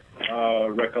memorable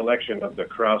recollection of the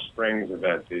Krause Springs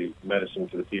event, the Medicine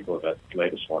to the People event, the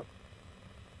latest one?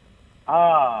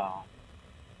 Oh,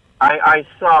 I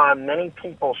saw many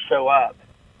people show up.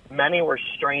 Many were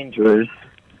strangers,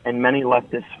 and many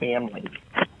left as families.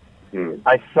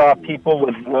 I saw people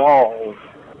with walls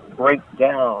break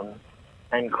down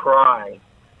and cry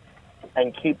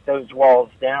and keep those walls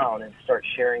down and start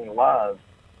sharing love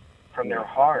from their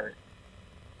heart.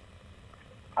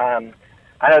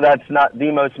 I know that's not the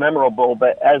most memorable,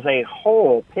 but as a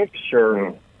whole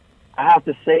picture, I have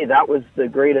to say that was the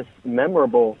greatest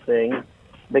memorable thing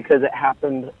because it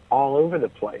happened all over the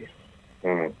place.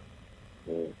 I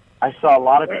saw a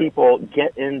lot of people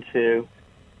get into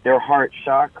their heart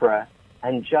chakra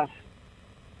and just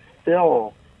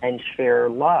feel and share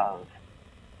love.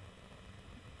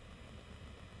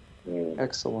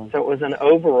 Excellent. So it was an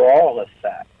overall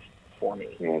effect for me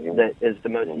that is the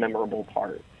most memorable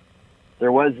part.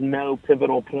 There was no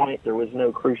pivotal point. There was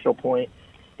no crucial point.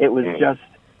 It was just,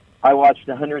 I watched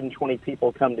 120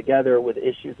 people come together with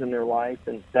issues in their life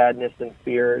and sadness and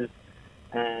fears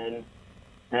and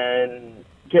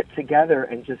get together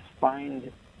and just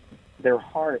find their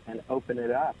heart and open it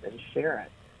up and share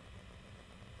it.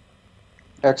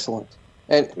 Excellent.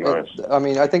 And I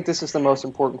mean, I think this is the most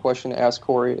important question to ask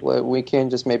Corey. We can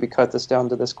just maybe cut this down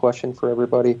to this question for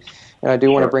everybody. And I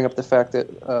do want to bring up the fact that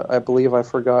I believe I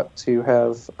forgot to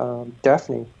have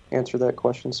Daphne answer that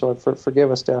question. So forgive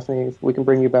us, Daphne, if we can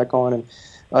bring you back on. And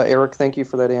Eric, thank you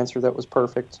for that answer. That was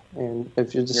perfect. And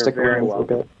if you just stick around for a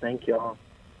bit. Thank you all.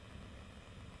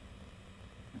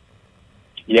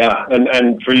 Yeah,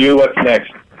 and for you, what's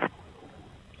next,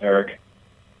 Eric?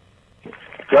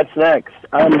 What's next?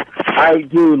 I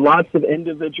do lots of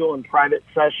individual and private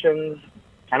sessions,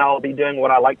 and I'll be doing what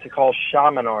I like to call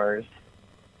shamanars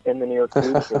in the near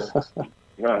future.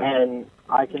 And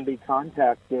I can be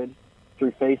contacted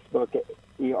through Facebook at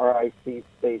ERIC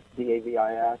space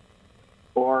DAVIS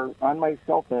or on my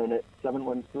cell phone at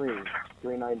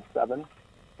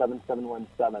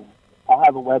 713-397-7717. I'll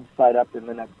have a website up in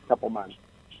the next couple months.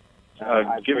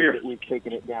 We've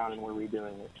taken it down and we're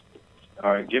redoing it.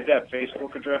 All right, give that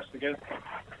Facebook address again.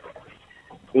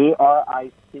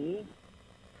 ERIC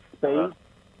space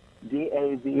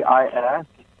DAVIS,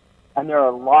 and there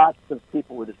are lots of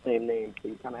people with the same name, so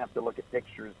you kind of have to look at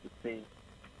pictures to see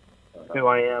who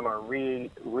I am, or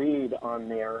read on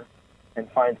there and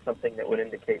find something that would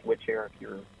indicate which Eric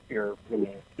you're here for me.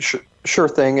 Sure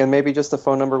thing, and maybe just the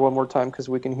phone number one more time because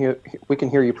we can hear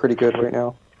you pretty good right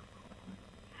now.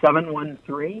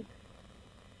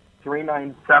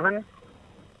 713-397-7717.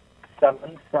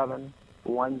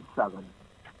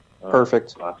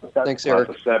 Perfect. Thanks, Eric.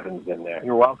 Lots of sevens in there.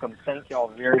 You're welcome. Thank you all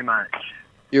very much.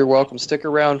 You're welcome. Stick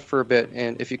around for a bit,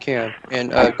 and if you can.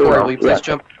 And Corey, will you please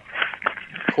jump?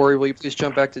 Corey, will you please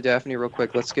jump back to Daphne real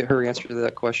quick? Let's get her answer to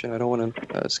that question. I don't want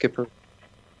to skip her.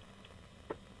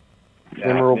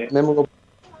 Memorable.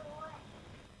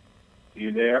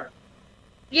 You there?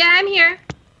 Yeah, I'm here.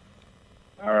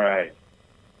 All right.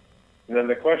 And then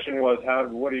the question was,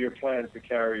 what are your plans to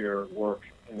carry your work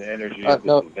and the energy of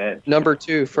this event? Number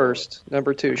 2 first.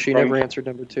 Number 2. She never answered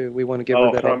number 2. We want to give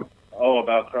her that.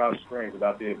 About Krause Springs,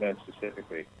 about the event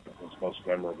specifically. What's most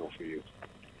memorable for you?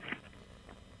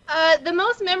 The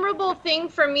most memorable thing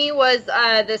for me was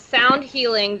the sound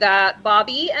healing that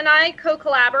Bobby and I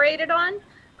co-collaborated on.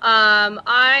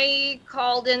 I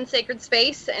called in Sacred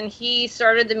Space, and he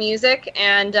started the music,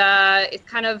 and it's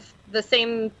kind of the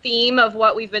same theme of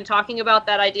what we've been talking about,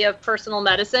 that idea of personal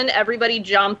medicine. Everybody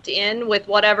jumped in with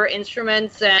whatever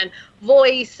instruments and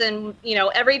voice and,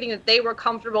 everything that they were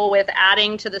comfortable with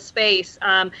adding to the space.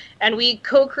 And we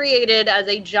co-created as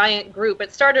a giant group.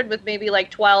 It started with maybe like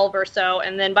 12 or so,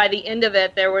 and then by the end of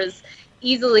it, there was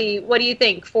easily, what do you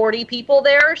think, 40 people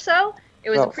there or so?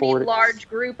 It was about a pretty 40. Large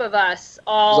group of us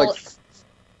all.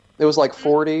 It was like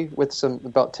 40 with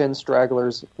about 10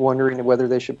 stragglers wondering whether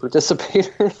they should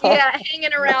participate or not. Yeah,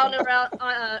 hanging around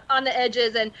on the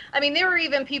edges. And, there were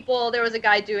even people, there was a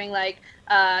guy doing,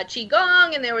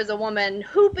 Qigong, and there was a woman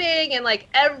hooping, and,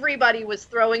 everybody was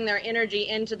throwing their energy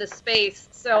into the space.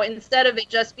 So instead of it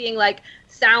just being,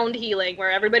 sound healing,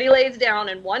 where everybody lays down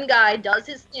and one guy does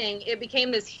his thing, it became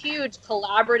this huge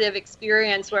collaborative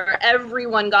experience where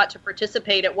everyone got to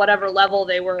participate at whatever level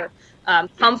they were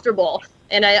comfortable.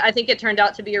 And I think it turned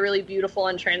out to be a really beautiful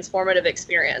and transformative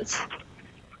experience.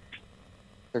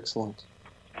 Excellent.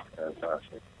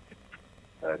 Fantastic.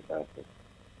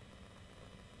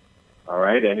 All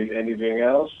right. Anything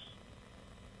else?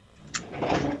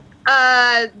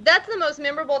 That's the most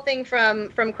memorable thing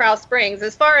from Krause Springs.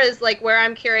 As far as where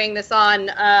I'm carrying this on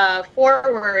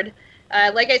forward,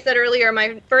 like I said earlier,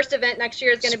 my first event next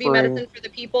year is going to be Medicine for the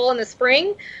People in the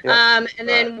spring. Yep. And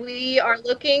then we are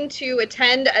looking to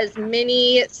attend as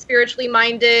many spiritually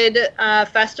minded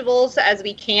festivals as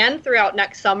we can throughout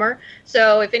next summer.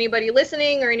 So if anybody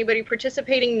listening or anybody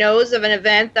participating knows of an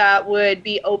event that would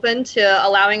be open to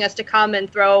allowing us to come and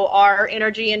throw our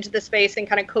energy into the space and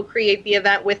kind of co-create the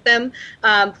event with them,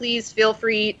 please feel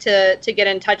free to get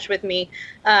in touch with me.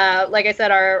 Like I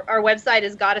said, our website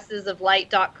is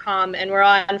goddessesoflight.com, and we're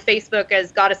on Facebook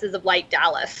as Goddesses of Light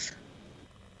Dallas.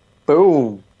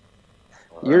 Boom.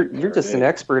 You're just an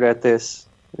expert at this.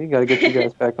 We got to get you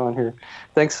guys back on here.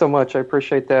 Thanks so much. I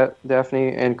appreciate that,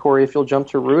 Daphne. And Corey, if you'll jump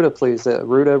to Ruta, please.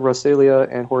 Ruta, Roselia,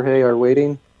 and Jorge are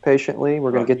waiting patiently.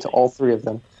 We're going to get to all three of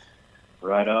them.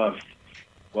 Right on.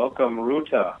 Welcome,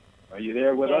 Ruta. Are you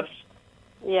there with us?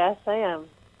 Yes, I am.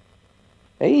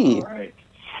 Hey. All right.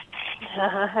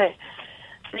 Hi.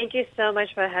 Thank you so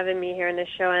much for having me here on the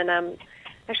show. And I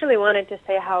actually wanted to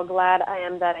say how glad I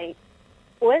am that I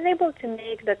was able to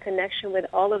make the connection with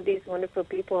all of these wonderful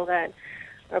people that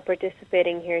are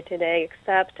participating here today,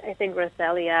 except I think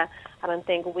Roselia. I don't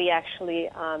think we actually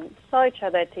saw each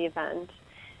other at the event.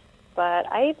 But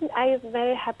I'm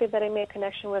very happy that I made a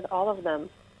connection with all of them.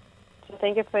 So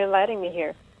thank you for inviting me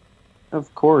here.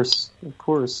 Of course.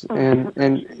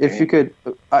 And if you could,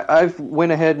 I've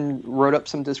went ahead and wrote up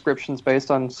some descriptions based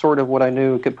on sort of what I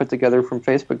knew could put together from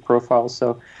Facebook profiles.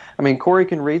 So, Corey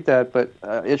can read that, but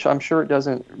I'm sure it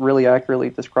doesn't really accurately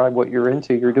describe what you're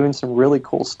into. You're doing some really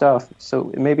cool stuff. So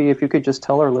maybe if you could just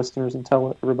tell our listeners and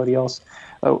tell everybody else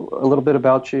a little bit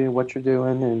about you, what you're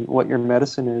doing, and what your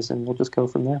medicine is, and we'll just go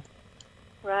from there.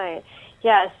 Right.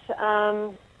 Yes.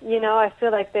 I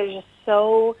feel like there's just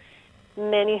so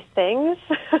many things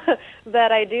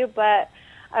that I do, but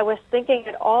I was thinking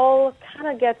it all kind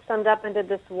of gets summed up into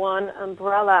this one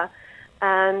umbrella,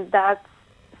 and that's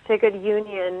Sacred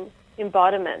Union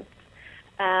embodiment.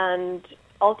 And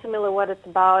ultimately what it's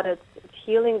about, it's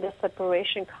healing the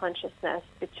separation consciousness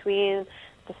between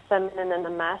the feminine and the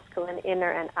masculine, inner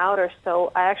and outer.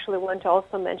 So I actually want to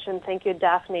also mention, thank you,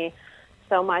 Daphne,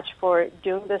 so much for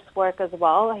doing this work as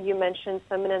well. You mentioned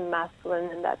feminine and masculine,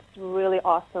 and that's really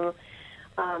awesome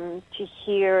to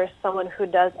hear someone who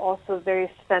does also very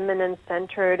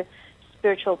feminine-centered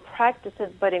spiritual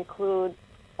practices, but include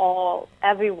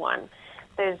everyone.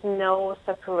 There's no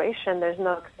separation. There's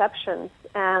no exceptions.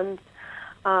 And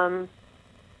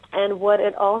what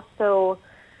it also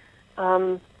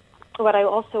what I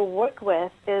also work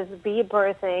with is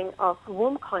rebirthing of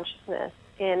womb consciousness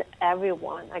in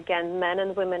everyone, again, men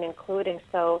and women including.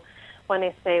 So when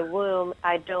I say womb,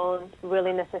 I don't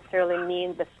really necessarily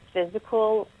mean the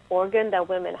physical organ that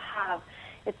women have.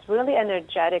 It's really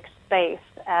energetic space.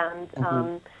 And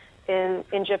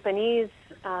in Japanese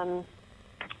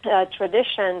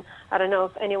tradition, I don't know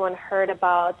if anyone heard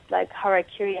about like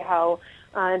harakiri, how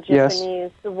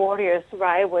Japanese warriors,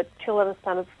 right, would kill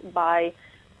themselves by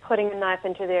putting a knife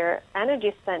into their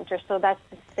energy center. So that's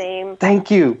the same. Thank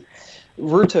you.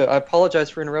 Ruta, I apologize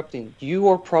for interrupting. You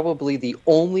are probably the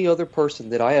only other person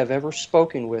that I have ever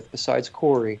spoken with besides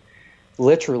Corey,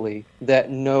 literally, that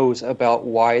knows about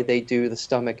why they do the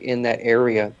stomach in that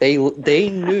area. They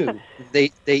knew.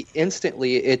 They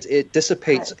instantly, it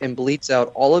dissipates and bleeds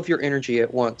out all of your energy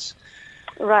at once.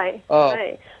 Right,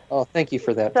 right. Oh, thank you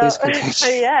for that. Please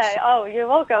continue. Yeah, oh, you're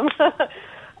welcome.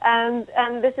 And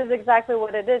this is exactly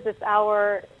what it is. It's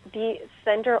the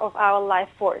center of our life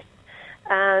force.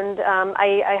 And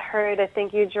I heard, I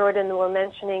think you, Jordan, were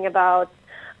mentioning about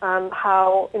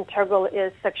how integral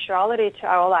is sexuality to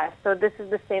our life. So this is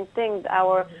the same thing.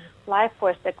 Our life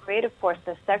force, the creative force,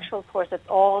 the sexual force, it's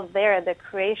all there, the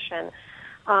creation.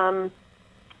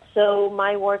 So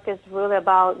my work is really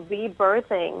about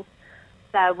rebirthing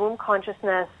that womb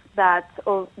consciousness,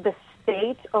 the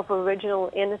state of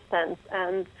original innocence.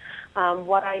 And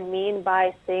what I mean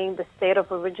by saying the state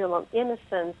of original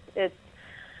innocence,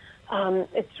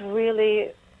 it's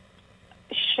really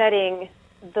shedding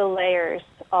the layers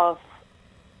of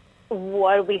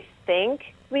what we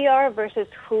think we are versus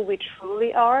who we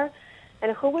truly are.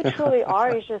 And who we truly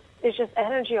are is just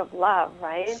energy of love,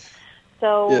 right?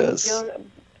 So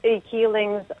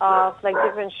healings of like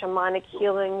different shamanic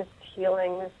healings,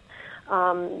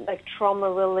 like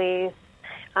trauma release,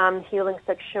 healing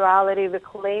sexuality,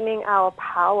 reclaiming our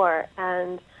power,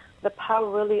 and the power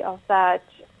really of that,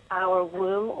 our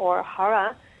womb or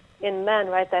hara in men,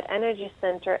 right, that energy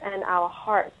center, and our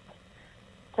heart.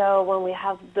 So when we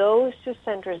have those two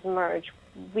centers merge,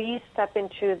 we step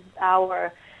into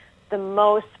the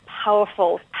most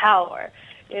powerful power.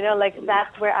 You know, like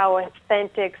that's where our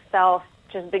authentic self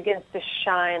just begins to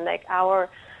shine, like our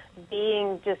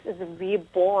being just is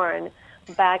reborn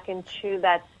back into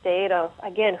that state of,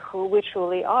 again, who we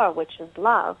truly are, which is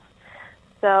love.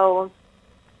 So,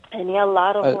 and a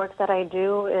lot of work that I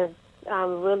do is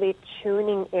really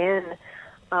tuning in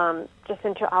just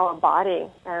into our body.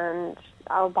 And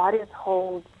our bodies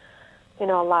hold, a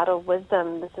lot of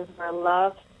wisdom. This is where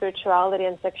love, spirituality,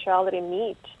 and sexuality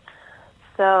meet.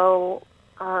 So,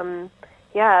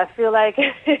 I feel like,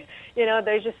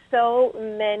 there's just so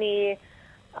many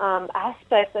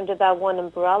aspects under that one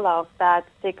umbrella of that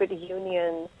sacred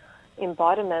union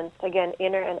embodiment, again,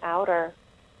 inner and outer.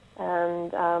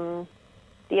 And,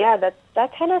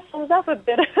 that kind of sums up a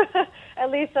bit,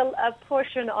 at least a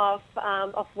portion of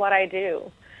what I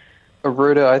do.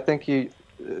 Ruta, I think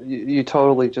you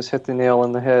totally just hit the nail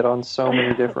on the head on so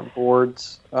many different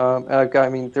boards. I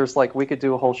mean, there's we could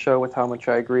do a whole show with how much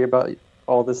I agree about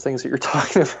all these things that you're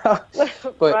talking about.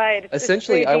 But right.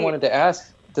 Essentially, I wanted to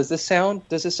ask, does this sound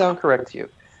correct to you?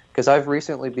 Because I've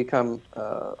recently become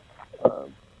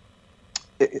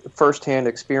first-hand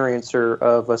experiencer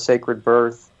of a sacred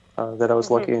birth that I was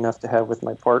lucky enough to have with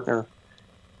my partner,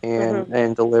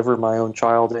 and deliver my own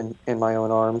child in my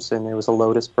own arms, and it was a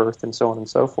lotus birth and so on and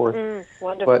so forth.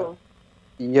 Wonderful.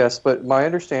 But my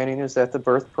understanding is that the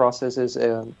birth process is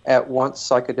at once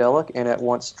psychedelic and at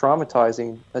once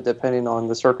traumatizing, depending on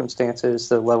the circumstances,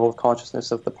 the level of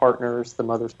consciousness of the partners, the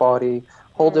mother's body,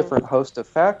 whole different host of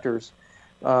factors.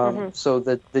 So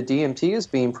that the DMT is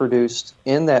being produced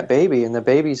in that baby, and the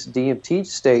baby's DMT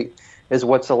state is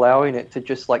what's allowing it to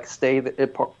just stay,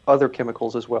 other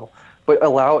chemicals as well, but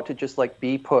allow it to just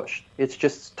be pushed. It's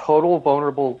just total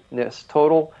vulnerableness,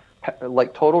 total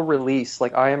release.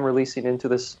 Like I am releasing into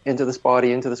this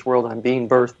body, into this world. I'm being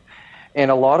birthed, and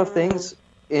a lot of things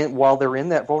while they're in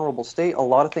that vulnerable state, a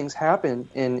lot of things happen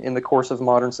in the course of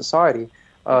modern society.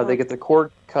 They get the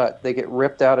cord cut, they get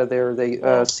ripped out of there,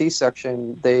 they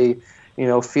C-section, they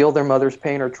feel their mother's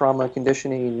pain or trauma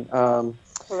conditioning.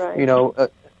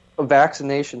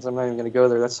 Vaccinations. I'm not even going to go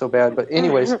there. That's so bad. But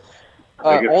anyways,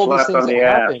 all these things that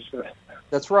happen.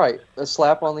 That's right. A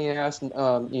slap on the ass, and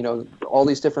all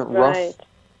these different rough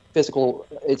physical.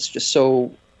 It's just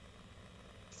so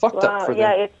fucked up for them.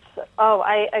 Yeah,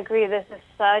 I agree. This is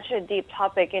such a deep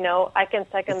topic. I can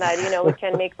second that. We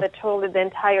can make the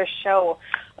entire show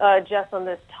just on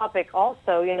this topic.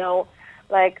 Also,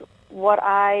 I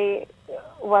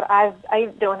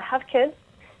don't have kids,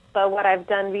 but what I've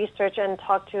done research and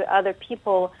talked to other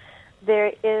people,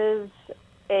 there is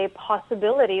a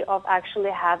possibility of actually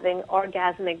having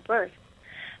orgasmic birth.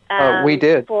 We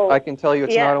did. I can tell you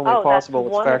it's not only possible,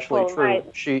 it's factually true.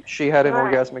 Right. She had an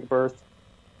orgasmic birth,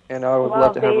 and I would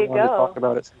love to have her on to talk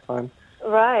about it sometime.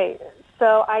 Right.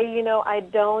 So I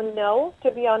don't know,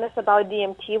 to be honest, about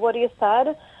DMT, what you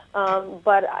said,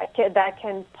 but that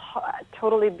can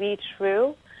totally be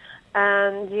true.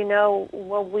 And,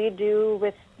 what we do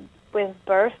with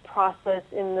birth process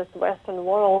in this Western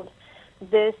world,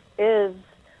 this is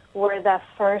where that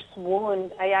first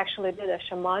wound, I actually did a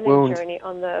shamanic journey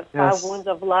on the 5 wounds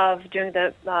of love during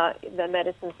the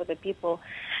medicine for the people.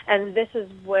 And this is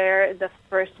where the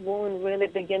first wound really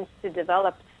begins to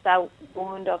develop, that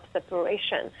wound of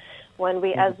separation. When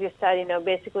we, as you said,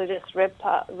 basically just ripped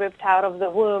out of the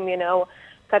womb,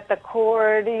 cut the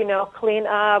cord, clean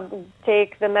up,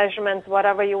 take the measurements,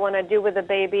 whatever you want to do with the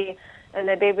baby. And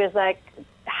the baby is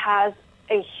has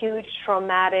a huge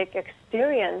traumatic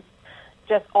experience,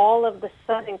 just all of the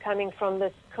sudden coming from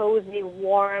this cozy,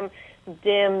 warm,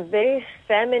 dim, very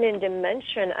feminine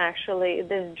dimension, actually,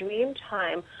 this dream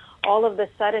time, all of the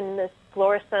sudden this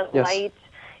fluorescent light,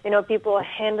 people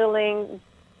handling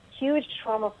huge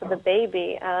trauma for the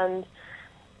baby. And,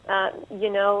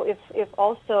 if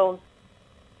also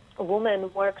a woman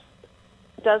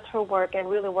does her work and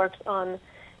really works on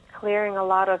clearing a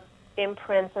lot of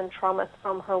imprints and traumas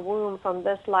from her womb, from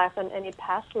this life and any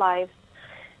past lives,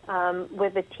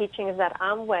 with the teachings that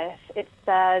I'm with, it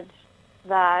said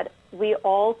that we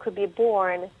all could be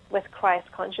born with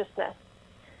Christ consciousness.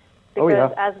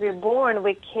 Because as we're born,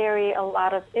 we carry a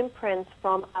lot of imprints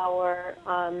from our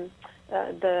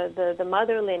the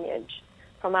mother lineage,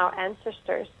 from our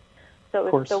ancestors. So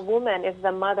if the woman, if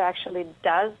the mother actually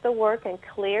does the work and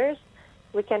clears,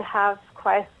 we can have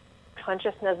Christ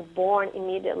consciousness born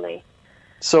immediately.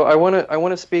 So I want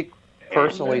to speak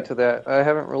personally to that. I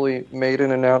haven't really made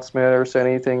an announcement or said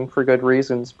anything for good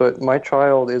reasons, but my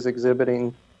child is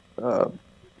exhibiting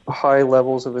high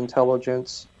levels of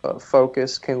intelligence,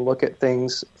 focus, can look at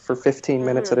things for 15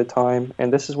 minutes at a time,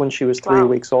 and this is when she was 3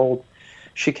 weeks old.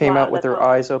 She came out with her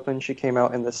eyes open. She came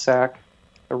out in the sack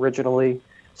originally,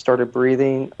 started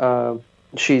breathing.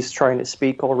 She's trying to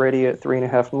speak already at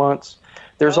 3.5 months.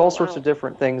 There's all sorts of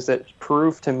different things that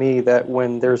prove to me that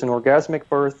when there's an orgasmic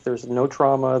birth, there's no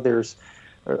trauma, there's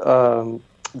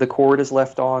the cord is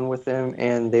left on with them,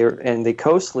 and they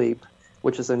co-sleep,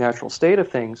 which is the natural state of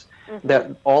things, that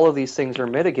all of these things are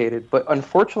mitigated. But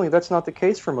unfortunately, that's not the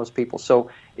case for most people. So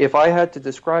if I had to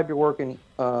describe your work in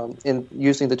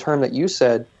using the term that you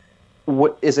said,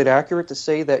 is it accurate to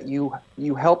say that you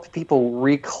help people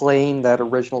reclaim that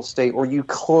original state, or you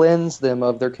cleanse them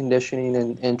of their conditioning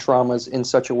and traumas in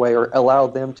such a way, or allow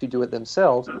them to do it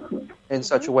themselves in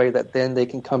such a way that then they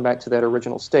can come back to that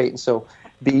original state? And so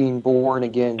being born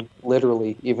again,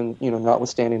 literally, even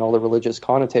notwithstanding all the religious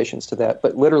connotations to that,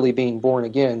 but literally being born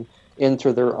again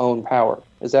into their own power.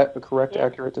 Is that a correct,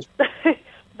 accurate description?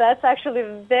 That's actually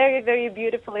very, very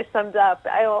beautifully summed up.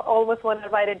 I almost want to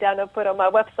write it down and put it on my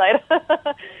website.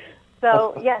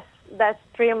 So, yes, that's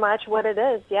pretty much what it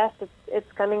is. Yes,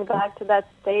 it's coming back to that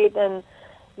state. And,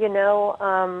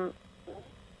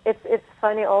 it's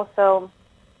funny also,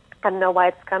 I don't know why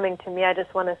it's coming to me. I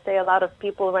just want to say a lot of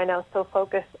people right now so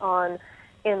focused on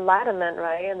enlightenment,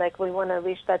 right? And we want to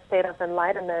reach that state of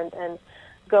enlightenment and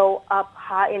go up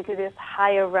high into these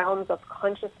higher realms of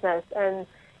consciousness. And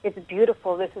it's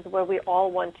beautiful. This is where we all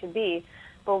want to be.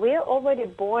 But we are already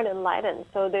born enlightened,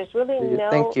 so there's really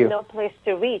no place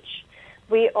to reach.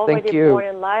 We already born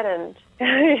enlightened.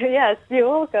 Yes, you're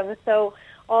welcome. So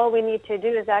all we need to do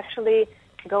is actually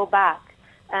go back.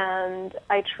 And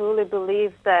I truly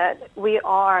believe that we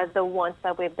are the ones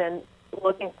that we've been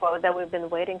looking for, that we've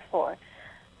been waiting for.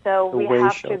 So we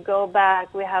have to go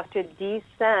back. We have to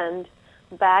descend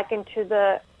back into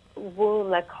the womb,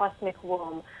 the cosmic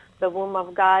womb, the womb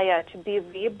of Gaia, to be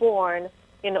reborn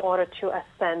in order to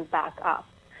ascend back up.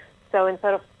 So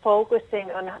instead of focusing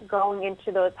on going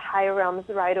into those higher realms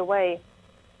right away,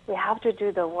 we have to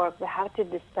do the work. We have to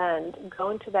descend, go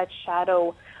into that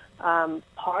shadow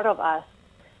part of us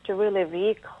to really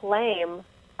reclaim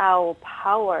our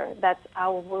power. That's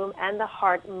our womb and the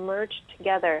heart merged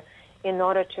together in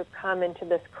order to come into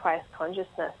this Christ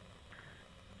consciousness.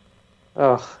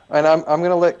 Oh, and I'm going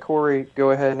to let Corey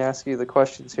go ahead and ask you the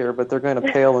questions here, but they're going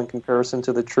to pale in comparison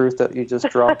to the truth that you just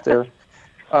dropped there.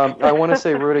 I want to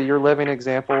say, Ruta, you're a living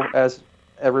example, as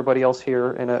everybody else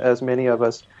here and as many of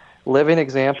us, living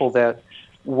example that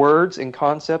words and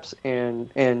concepts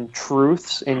and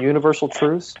truths and universal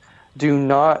truths do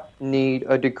not need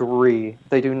a degree.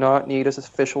 They do not need an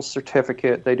official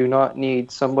certificate. They do not need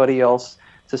somebody else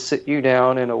to sit you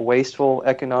down in a wasteful,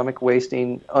 economic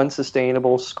wasting,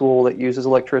 unsustainable school that uses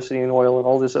electricity and oil and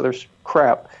all this other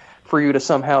crap for you to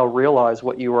somehow realize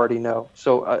what you already know.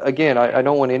 So again, I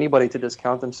don't want anybody to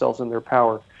discount themselves in their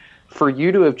power. For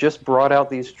you to have just brought out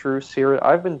these truths here,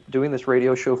 I've been doing this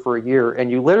radio show for a year,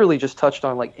 and you literally just touched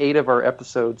on like 8 of our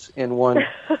episodes in one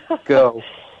go.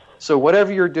 So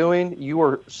whatever you're doing,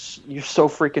 you're so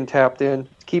freaking tapped in.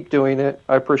 Keep doing it.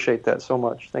 I appreciate that so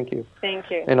much. Thank you. Thank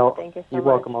you. And Thank you so you're much.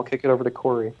 welcome. I'll kick it over to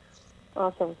Corey.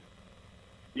 Awesome.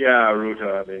 Yeah,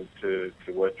 Ruta, I mean, to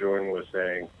what Jordan was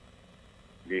saying,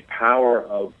 the power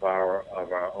of our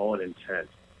own intent,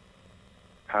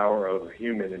 power of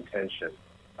human intention,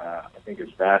 I think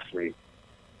is vastly,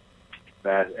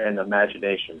 and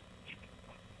imagination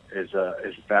is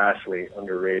vastly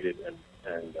underrated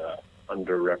and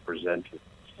underrepresented.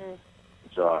 Mm.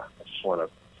 So I just want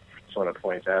to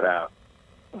point that out.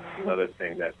 Another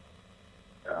thing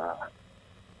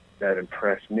that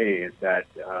impressed me is that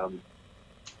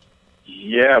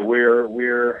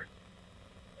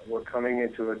we're coming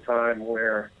into a time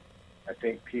where I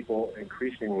think people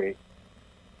increasingly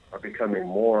are becoming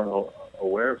more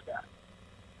aware of that,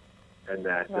 and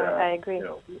that I agree.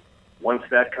 Once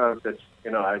that comes, that's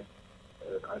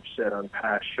I've said on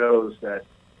past shows that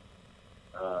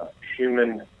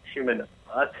human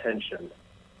attention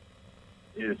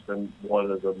is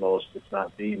one of the most, if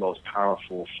not the most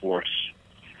powerful force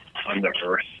on the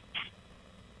earth,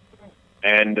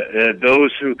 and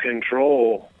those who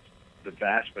control the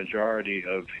vast majority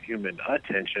of human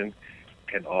attention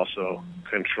can also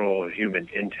control human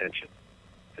intention.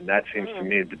 And that seems to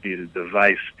me to be the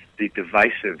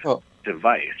divisive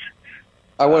device.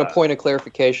 I want a point of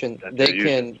clarification.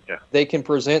 They can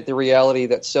present the reality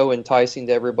that's so enticing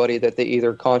to everybody that they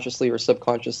either consciously or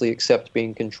subconsciously accept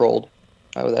being controlled.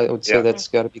 I would say that's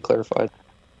got to be clarified.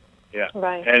 Yeah,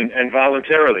 right. And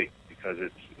voluntarily, because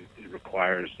it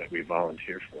requires that we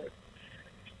volunteer for it.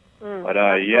 But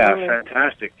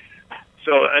fantastic.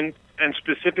 So, and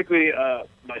specifically,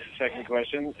 my second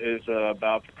question is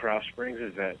about the Cross Springs.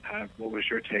 What was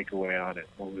your takeaway on it?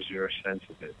 What was your sense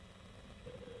of it?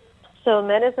 So,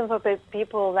 Medicine for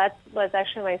People, that was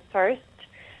actually my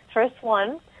first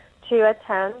one to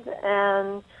attend,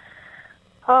 and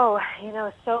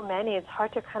so many. It's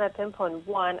hard to kind of pinpoint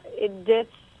one. It did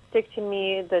stick to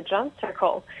me the drum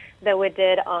circle that we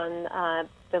did on, I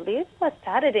believe it was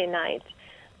Saturday night.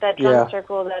 That drum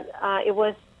circle, that it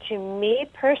was, to me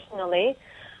personally,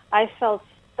 I felt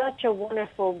such a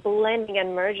wonderful blending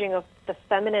and merging of the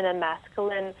feminine and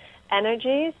masculine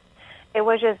energies. It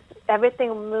was just, everything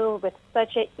moved with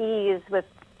such an ease, with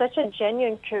such a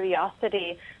genuine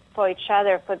curiosity for each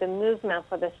other, for the movement,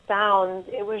 for the sound.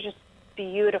 It was just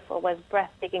beautiful. It was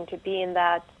breathtaking to be in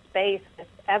that space with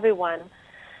everyone.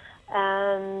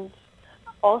 And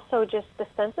also just the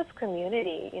sense of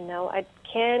community, I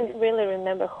can't really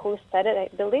remember who said it.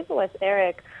 I believe it was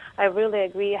Eric. I really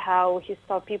agree how he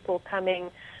saw people coming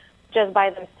just by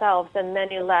themselves, and then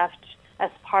he left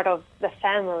as part of the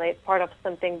family, part of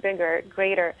something bigger,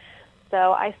 greater.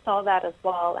 So I saw that as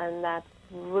well, and that's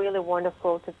really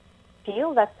wonderful to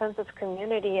feel that sense of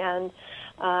community and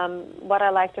what I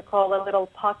like to call a little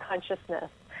pod consciousness.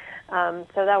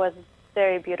 So that was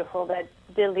very beautiful. That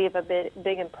did leave a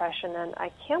big impression, and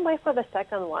I can't wait for the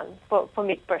second one. For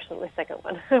me personally, second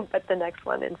one, but the next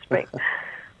one in spring.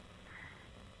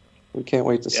 We can't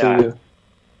wait to see you.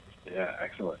 Yeah,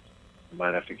 excellent. I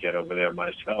might have to get over there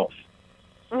myself.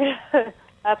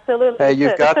 Absolutely. Hey,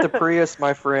 you've got the Prius,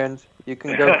 my friend. You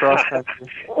can go cross country.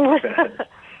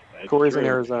 Corey's in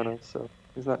Arizona, so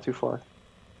he's not too far.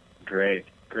 Great.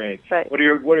 Right. What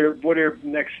are your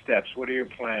next steps? What are your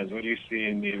plans? What do you see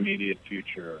in the immediate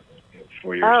future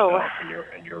for yourself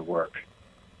and your work?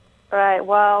 Right.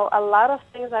 Well, a lot of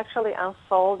things actually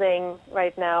unfolding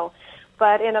right now.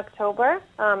 But in October,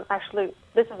 actually,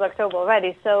 this is October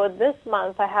already. So this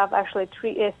month I have actually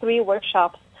three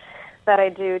workshops that I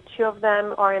do. 2 of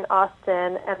them are in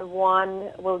Austin, and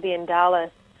 1 will be in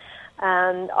Dallas.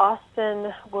 And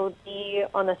Austin will be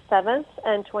on the 7th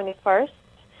and 21st.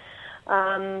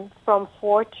 From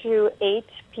 4 to 8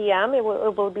 p.m. It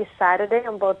will be Saturday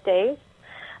on both days.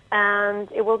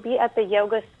 And it will be at the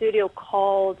yoga studio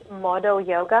called Modo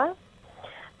Yoga.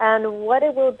 And what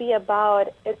it will be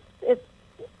about, it's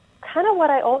kind of what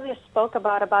I always spoke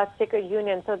about sacred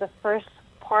union. So the first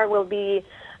part will be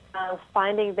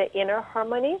finding the inner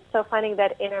harmony, so finding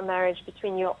that inner marriage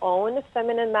between your own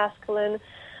feminine, masculine,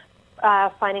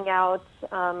 finding out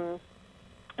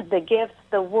the gifts,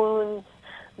 the wounds,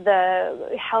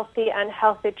 the healthy,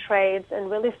 unhealthy traits,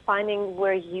 and really finding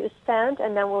where you stand.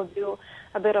 And then we'll do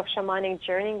a bit of shamanic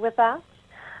journeying with that.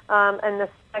 And the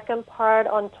second part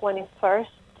on 21st,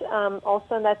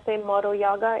 also in that same Model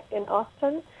Yoga in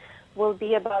Austin, will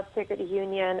be about sacred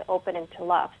union, opening to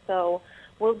love. So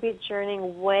we'll be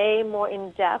journeying way more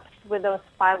in depth with those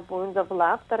 5 wounds of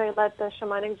love that I led the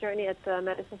shamanic journey at the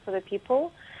Medicine for the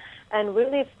People, and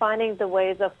really finding the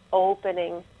ways of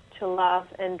opening to love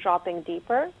and dropping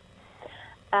deeper.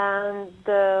 And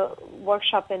the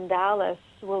workshop in Dallas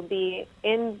will be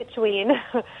in between.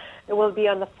 It will be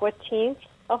on the 14th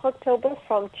of October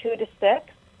from 2 to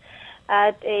 6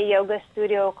 at a yoga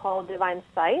studio called Divine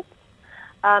Sights.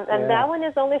 And that one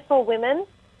is only for women.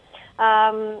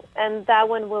 And that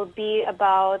one will be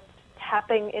about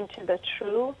tapping into the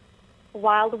true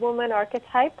wild woman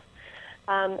archetype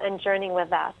and journeying with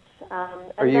that.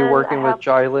 Are you working with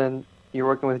Jylin? You're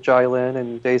working with Jylin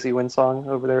and Daisy Winsong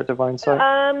over there at Divine Sight?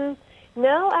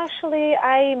 No, actually,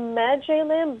 I met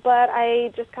Jylin, but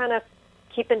I just kind of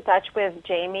keep in touch with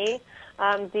Jamie,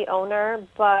 the owner,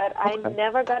 but I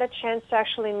never got a chance to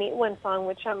actually meet Winsong,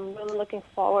 which I'm really looking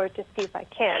forward to see if I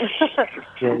can.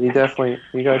 Yeah, you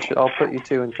guys should, I'll put you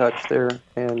two in touch there.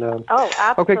 And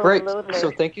absolutely. Okay, great.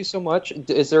 So thank you so much.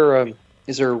 Is there a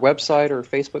website or a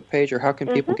Facebook page, or how can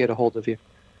people get a hold of you?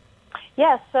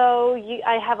 Yeah, so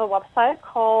I have a website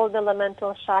called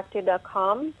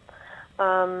elementalshakti.com.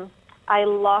 I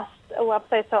lost a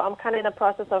website, so I'm kind of in the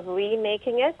process of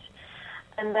remaking it.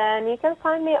 And then you can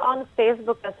find me on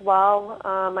Facebook as well.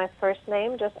 My first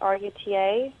name, just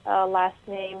Ruta, last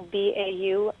name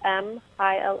Baumila,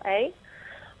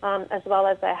 as well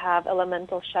as I have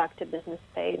Elemental Shakti business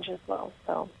page as well.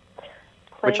 So,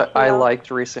 which I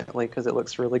liked recently because it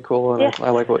looks really cool, and I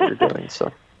like what you're doing. So.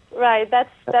 Right,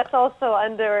 that's also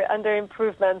under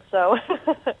improvement. So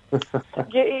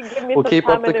give me some keep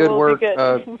time up the and good it will work. Be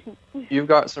good. You've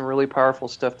got some really powerful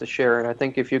stuff to share, and I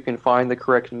think if you can find the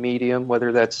correct medium,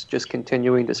 whether that's just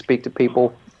continuing to speak to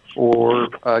people, or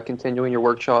continuing your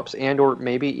workshops, or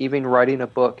maybe even writing a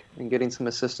book and getting some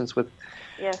assistance with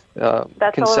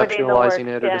conceptualizing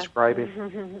it or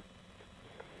describing.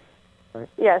 Right.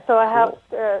 Yeah, so I have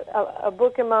a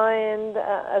book in mind,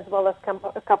 as well as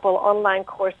a couple online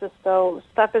courses. So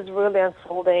stuff is really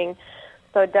unfolding.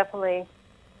 So definitely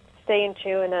stay in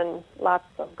tune, and lots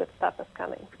of good stuff is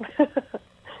coming.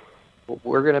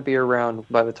 We're going to be around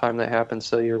by the time that happens,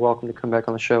 so you're welcome to come back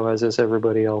on the show, as is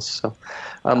everybody else. So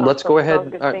let's go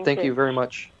ahead. Thank you very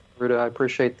much, Ruta. I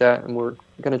appreciate that, and we're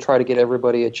going to try to get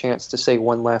everybody a chance to say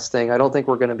one last thing. I don't think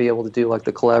we're going to be able to do like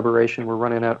the collaboration. We're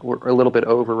running out. We're a little bit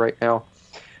over right now.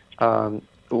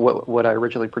 What I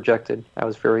originally projected. I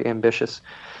was very ambitious.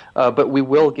 But we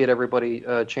will get everybody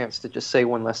a chance to just say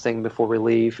one last thing before we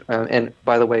leave. And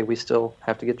by the way, we still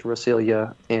have to get to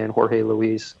Roselia and Jorge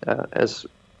Luis as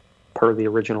per the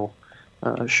original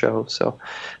show. So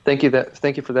thank you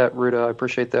for that, Ruta. I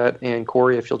appreciate that. And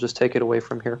Corey, if you'll just take it away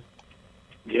from here.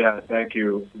 Yeah, thank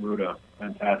you, Ruta.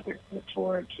 Fantastic. Look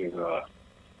forward to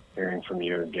hearing from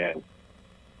you again.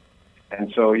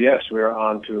 And so, yes, we're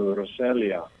on to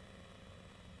Roselia.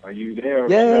 Are you there?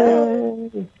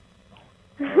 Yay!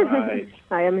 All right.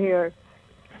 I am here.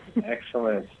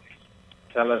 Excellent.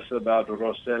 Tell us about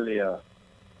Roselia.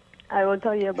 I will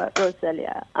tell you about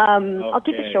Roselia. I'll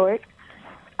keep it short.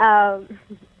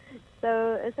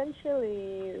 So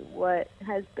essentially what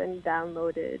has been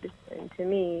downloaded into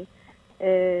me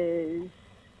is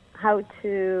how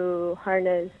to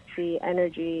harness the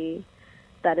energy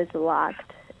that is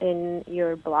locked in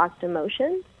your blocked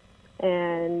emotions.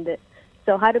 And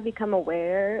so how to become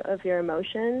aware of your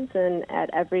emotions and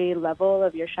at every level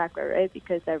of your chakra, right?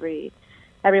 Because every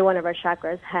one of our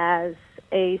chakras has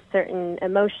a certain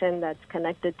emotion that's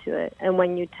connected to it. And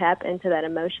when you tap into that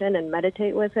emotion and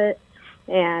meditate with it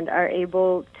and are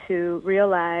able to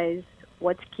realize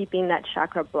what's keeping that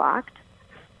chakra blocked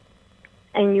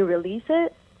and you release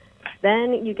it,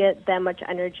 then you get that much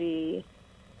energy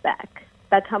back.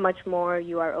 That's how much more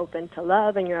you are open to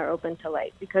love and you are open to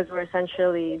light, because we're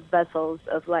essentially vessels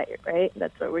of light, right?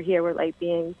 That's what we're here. We're light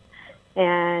beings.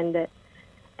 And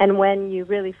when you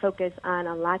really focus on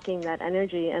unlocking that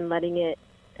energy and letting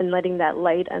that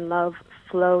light and love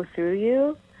flow through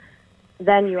you,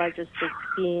 then you are just this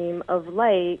beam of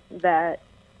light that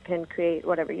can create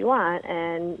whatever you want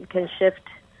and can shift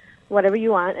whatever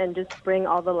you want and just bring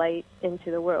all the light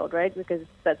into the world, right? Because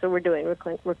that's what we're doing.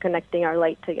 We're connecting our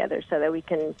light together so that we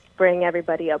can bring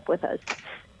everybody up with us.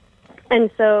 And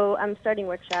so I'm starting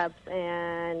workshops,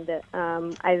 and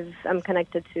I'm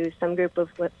connected to some groups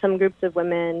of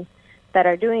women that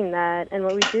are doing that. And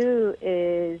what we do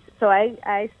is, so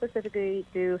I specifically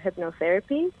do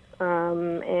hypnotherapy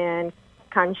and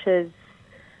conscious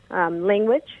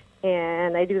language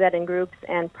And I do that in groups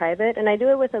and private. And I do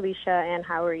it with Alicia and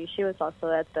Howery. She was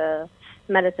also at the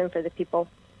Medicine for the People.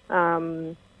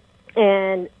 And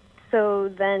so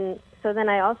then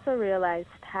I also realized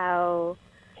how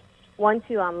once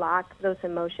you unlock those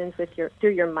emotions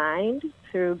through your mind,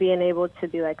 through being able to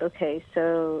be like, okay,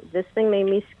 so this thing made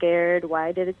me scared.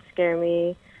 Why did it scare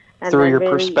me? And through then your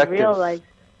really perspective. realize,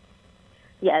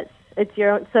 yes, it's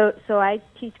your own. So I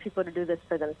teach people to do this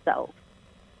for themselves.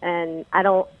 And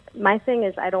my thing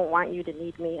is, I don't want you to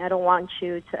need me. I don't want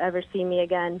you to ever see me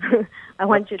again. I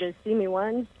want you to see me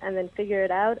once and then figure it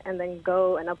out and then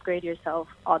go and upgrade yourself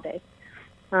all day.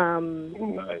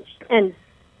 Nice.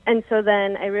 And so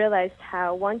then I realized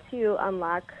how once you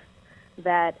unlock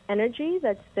that energy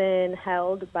that's been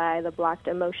held by the blocked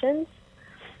emotions,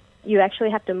 you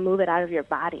actually have to move it out of your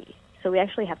body. So we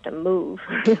actually have to move,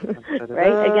 right?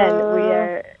 Again, we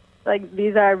are, like,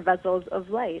 these are vessels of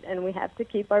light, and we have to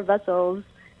keep our vessels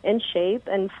in shape.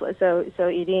 And so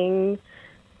eating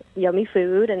yummy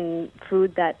food and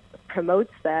food that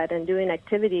promotes that and doing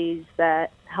activities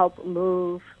that help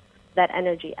move that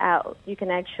energy out. You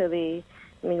can actually,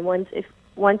 I mean, once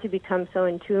you become so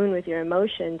in tune with your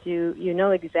emotions, you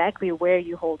know exactly where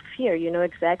you hold fear. You know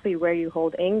exactly where you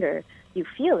hold anger. You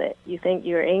feel it. You think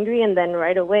you're angry, and then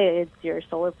right away it's your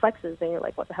solar plexus, and you're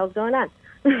like, "What the hell's going on?"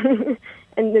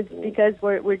 And it's because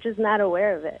we're just not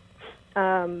aware of it.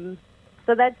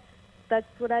 So that's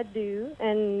what I do,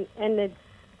 and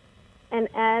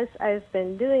as I've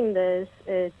been doing this,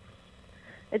 it's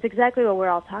exactly what we're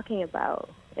all talking about.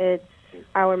 It's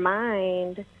our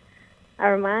mind.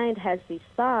 Our mind has these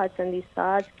thoughts, and these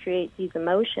thoughts create these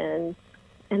emotions,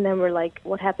 and then we're like,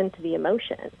 what happened to the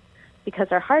emotion?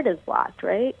 Because our heart is blocked,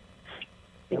 right?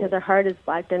 Because our heart is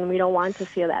blocked, and we don't want to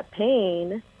feel that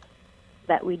pain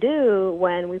that we do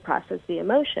when we process the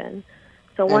emotion.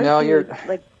 So once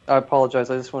I apologize.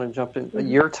 I just want to jump in. Mm-hmm.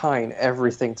 You're tying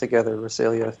everything together,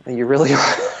 Roselia. You really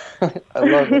are. I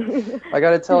love it. I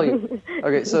got to tell you.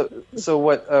 Okay, so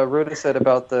what Ruta said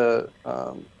about the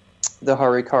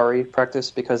Harikari practice,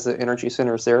 because the energy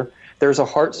center is there. There's a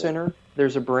heart center,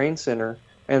 there's a brain center,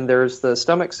 and there's the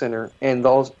stomach center, and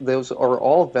those are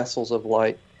all vessels of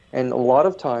light. And a lot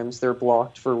of times they're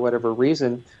blocked for whatever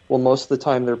reason. Well, most of the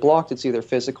time they're blocked. It's either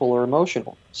physical or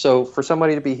emotional. So for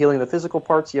somebody to be healing the physical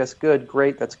parts, yes, good,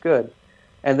 great, that's good.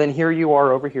 And then here you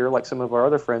are over here, like some of our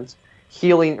other friends,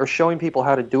 healing or showing people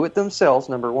how to do it themselves,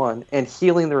 number one, and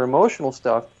healing their emotional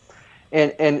stuff.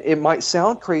 And it might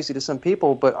sound crazy to some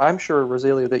people, but I'm sure,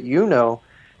 Roselia, that you know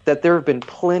that there have been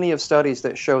plenty of studies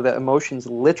that show that emotions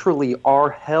literally are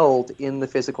held in the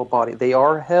physical body. They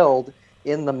are held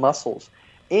in the muscles.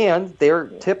 And they're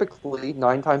typically,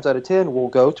 9 times out of 10, will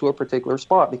go to a particular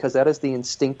spot because that is the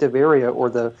instinctive area or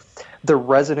the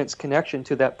resonance connection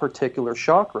to that particular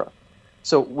chakra.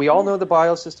 So we all know the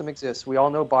biosystem exists. We all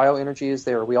know bioenergy is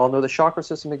there. We all know the chakra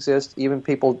system exists. Even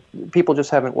people just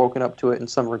haven't woken up to it in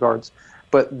some regards.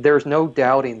 But there's no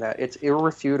doubting that. It's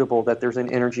irrefutable that there's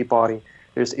an energy body.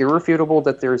 It's irrefutable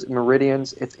that there's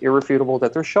meridians. It's irrefutable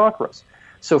that there's chakras.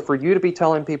 So for you to be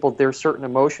telling people there's certain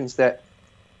emotions that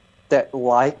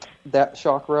like that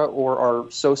chakra or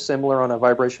are so similar on a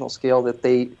vibrational scale that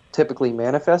they typically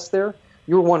manifest there,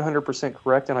 you're 100%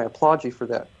 correct, and I applaud you for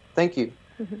that. Thank you.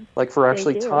 Like for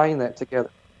actually tying that together.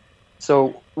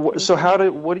 So what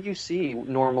do you see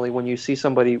normally when you see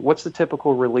somebody? What's the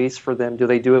typical release for them? Do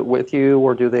they do it with you,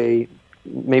 or do they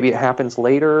maybe it happens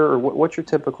later, or what's your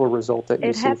typical result that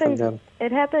you see from them?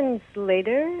 It happens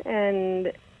later,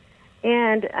 and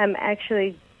I'm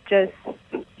actually just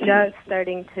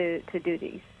starting to do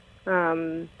these.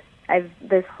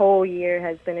 This whole year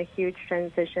has been a huge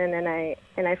transition, and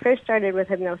I first started with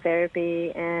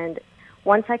hypnotherapy, and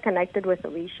once I connected with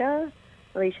Alicia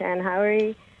and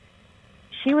Howery,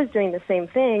 she was doing the same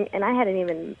thing, and I hadn't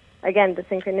even, again, the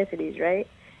synchronicities, right?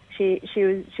 She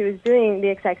was doing the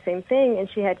exact same thing, and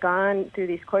she had gone through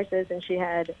these courses, and she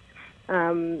had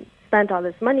spent all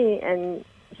this money, and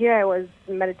here I was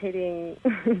meditating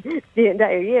the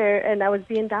entire year, and I was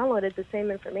being downloaded the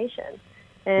same information,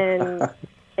 and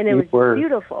it was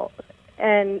beautiful.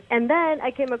 And then I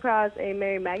came across a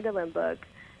Mary Magdalene book,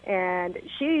 and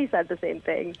she said the same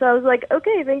thing. So I was like,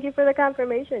 okay, thank you for the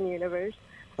confirmation, universe.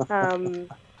 And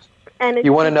it's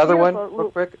you want another one,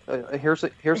 real quick?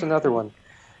 Here's another one.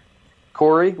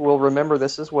 Corey will remember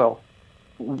this as well.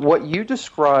 What you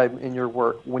describe in your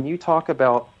work when you talk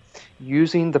about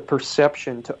using the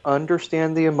perception to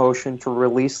understand the emotion to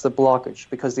release the blockage,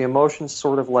 because the emotion's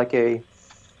sort of like a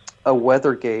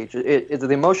weather gauge. The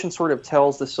emotion sort of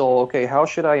tells the soul, okay, how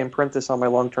should I imprint this on my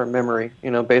long-term memory,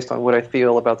 based on what I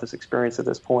feel about this experience at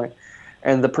this point.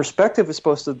 And the perspective is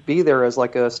supposed to be there as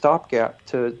like a stopgap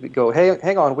to go, hey,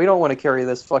 hang on, we don't want to carry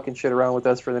this fucking shit around with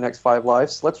us for the next 5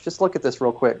 lives. Let's just look at this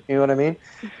real quick. You know what I mean?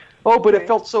 Oh, but it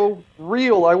felt so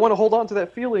real. I want to hold on to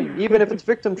that feeling, even if it's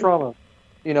victim trauma.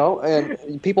 You know,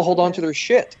 and people hold on to their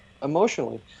shit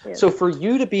emotionally. Yeah. So for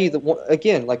you to be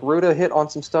again, like Ruta hit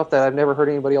on some stuff that I've never heard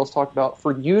anybody else talk about,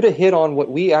 for you to hit on what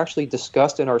we actually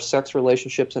discussed in our sex,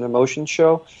 relationships, and emotions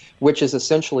show, which is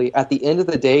essentially, at the end of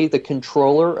the day, the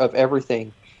controller of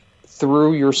everything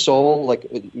through your soul, like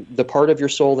the part of your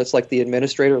soul that's like the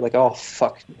administrator, like, oh,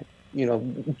 fuck, you know,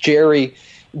 Jerry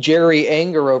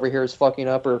anger over here is fucking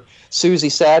up, or Susie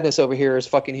sadness over here is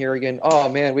fucking here again. Oh,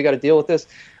 man, we got to deal with this.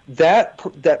 That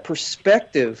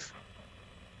perspective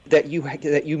that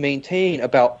you maintain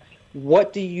about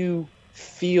what do you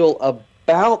feel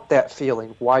about that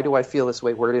feeling, why do I feel this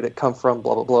way, where did it come from,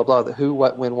 blah blah blah blah, the who,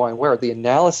 what, when, why, and where, the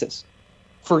analysis,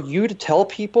 for you to tell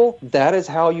people that is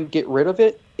how you get rid of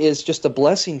it is just a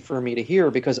blessing for me to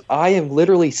hear, because I am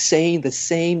literally saying the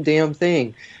same damn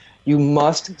thing. You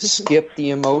must skip the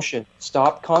emotion,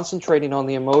 stop concentrating on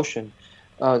the emotion,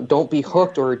 don't be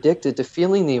hooked or addicted to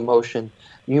feeling the emotion.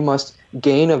 You must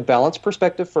gain a balanced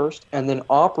perspective first, and then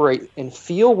operate and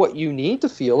feel what you need to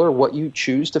feel or what you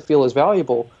choose to feel is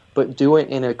valuable, but do it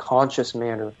in a conscious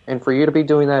manner. And for you to be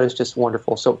doing that is just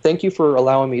wonderful. So thank you for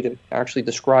allowing me to actually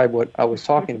describe what I was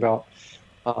talking about.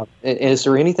 And is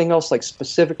there anything else, like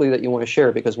specifically, that you want to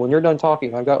share? Because when you're done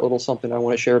talking, I've got a little something I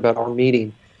want to share about our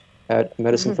meeting at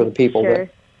Medicine for the People. Sure.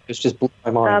 That just blew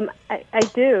my mind. I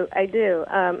do.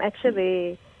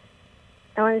 Actually,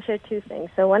 I want to share 2 things.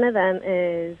 So one of them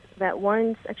is that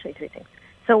actually 3 things.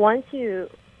 So once you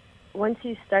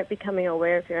start becoming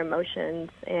aware of your emotions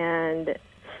and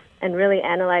really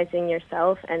analyzing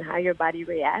yourself and how your body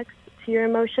reacts to your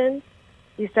emotions,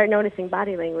 you start noticing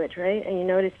body language, right? And you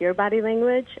notice your body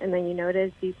language, and then you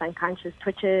notice these unconscious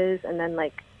twitches, and then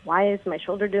like, why is my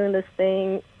shoulder doing this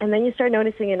thing? And then you start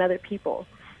noticing in other people.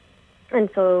 And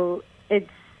so it's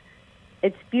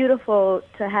beautiful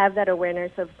to have that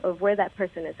awareness of where that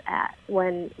person is at.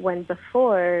 When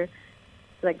before,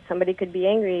 like, somebody could be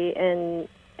angry and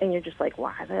you're just like,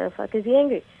 why the fuck is he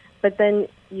angry? But then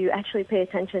you actually pay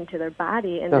attention to their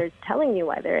body, and they're telling you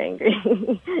why they're angry.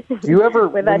 Do you ever,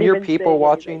 when you're people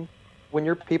watching,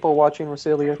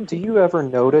 Roselia, do you ever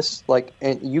notice, like,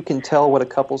 and you can tell what a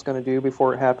couple's going to do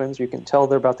before it happens? You can tell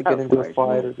they're about to get into a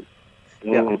fight. Or,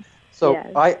 yeah. So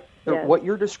what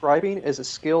you're describing is a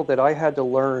skill that I had to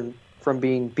learn from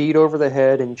being beat over the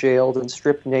head and jailed and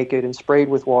stripped naked and sprayed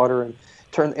with water and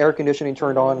air conditioning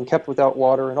turned on and kept without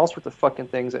water and all sorts of fucking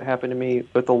things that happened to me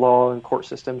with the law and court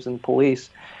systems and police.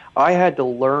 I had to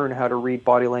learn how to read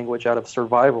body language out of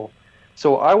survival.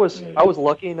 So I was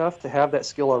lucky enough to have that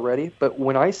skill already. But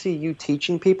when I see you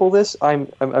teaching people this, I'm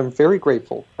very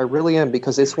grateful. I really am,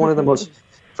 because it's one of the most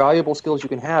valuable skills you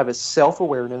can have is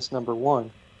self-awareness, number 1,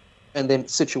 and then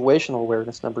situational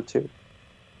awareness, number 2.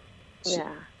 Yeah.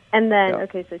 And then,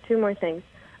 okay, so 2 more things.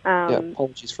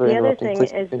 Apologies for the interrupting. other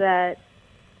thing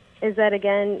is that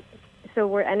again, so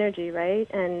we're energy, right?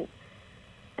 And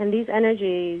these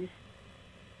energies,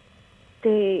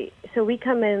 so we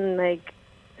come in, like,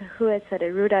 who had said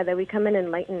it, Ruta, that we come in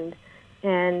enlightened,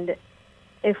 and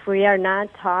if we are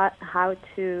not taught how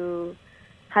to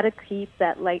keep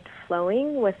that light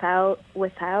flowing without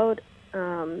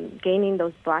gaining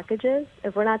those blockages,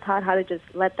 if we're not taught how to just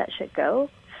let that shit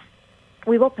go,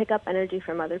 we will pick up energy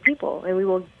from other people, and we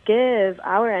will give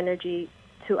our energy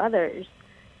to others.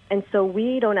 And so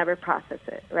we don't ever process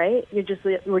it, right?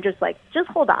 We're just like, just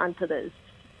hold on to this,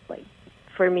 like,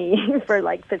 for me, for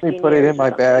like 15 years. Put it in my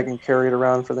bag and carry it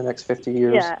around for the next 50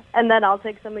 years. Yeah, and then I'll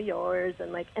take some of yours,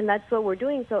 and that's what we're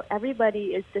doing. So everybody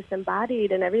is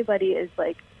disembodied, and everybody is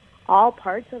like, all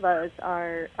parts of us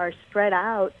are spread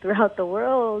out throughout the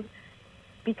world,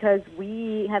 because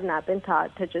we have not been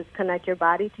taught to just connect your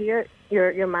body to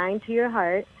your mind to your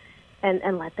heart.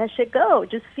 And let that shit go.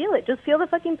 Just feel it. Just feel the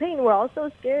fucking pain. We're all so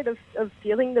scared of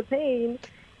feeling the pain.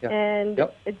 Yep. And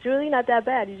it's really not that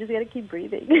bad. You just got to keep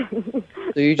breathing.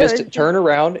 So you just turn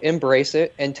around, embrace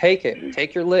it, and take it.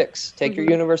 Take your licks. Take your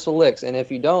universal licks. And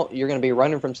if you don't, you're going to be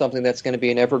running from something that's going to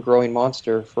be an ever-growing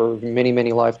monster for many,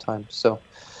 many lifetimes. So,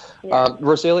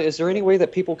 Roselia, is there any way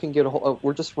that people can get a hold?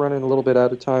 We're just running a little bit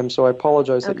out of time, so I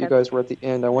apologize that you guys were at the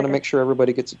end. I want to make sure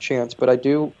everybody gets a chance, but I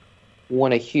do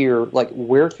want to hear, like,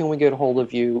 where can we get a hold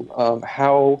of you?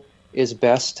 How is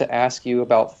best to ask you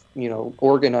about,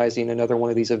 organizing another one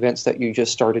of these events that you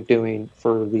just started doing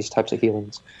for these types of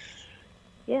healings?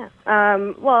 Yeah.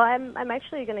 Well, I'm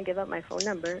actually going to give up my phone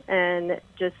number and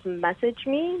just message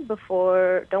me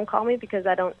before. Don't call me because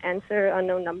I don't answer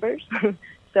unknown numbers.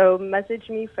 So message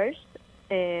me first,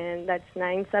 and that's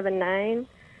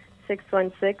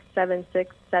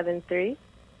 979-616-7673.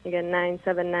 Again,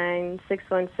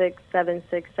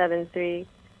 979-616-7673.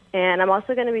 And I'm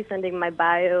also going to be sending my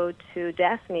bio to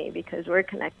Daphne because we're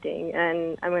connecting,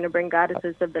 and I'm going to bring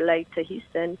Goddesses of the Light to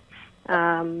Houston.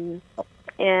 And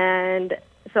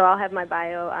so I'll have my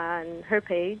bio on her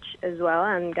page as well,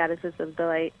 on Goddesses of the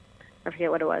Light. I forget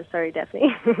what it was. Sorry,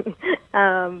 Daphne.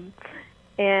 And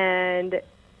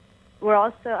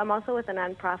I'm also with a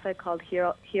nonprofit called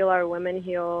Heal Our Women,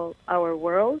 Heal Our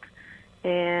World.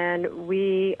 And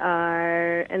we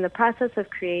are in the process of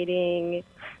creating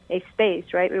a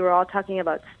space, right? We were all talking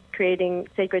about creating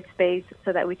sacred space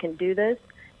so that we can do this.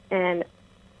 And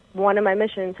one of my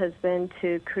missions has been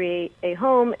to create a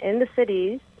home in the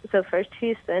cities, so first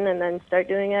Houston and then start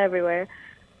doing it everywhere,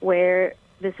 where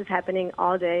this is happening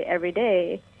all day, every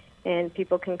day. And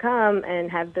people can come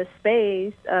and have the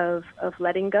space of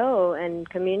letting go and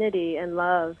community and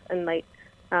love and light.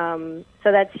 So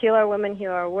that's Heal Our Women,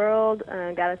 Heal Our World,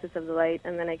 Goddesses of the Light,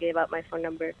 and then I gave out my phone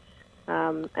number.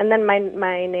 And then my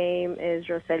name is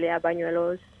Roselia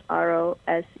Banuelos,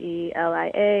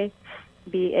 Roselia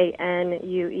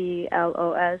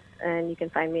Banuelos, and you can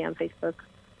find me on Facebook.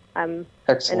 I'm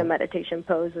in a meditation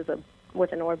pose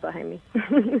with an orb behind me.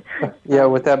 Yeah,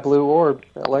 with that blue orb.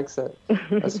 I like that.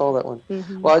 I saw that one.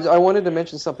 Mm-hmm. Well, I wanted to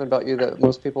mention something about you that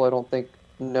most people I don't think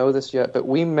know this yet, but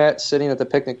we met sitting at the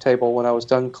picnic table when I was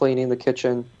done cleaning the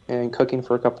kitchen and cooking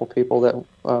for a couple of people that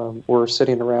were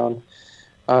sitting around.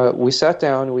 We sat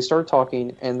down and we started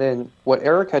talking, and then what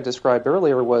Eric had described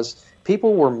earlier was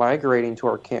people were migrating to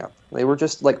our camp. They were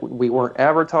just like, we weren't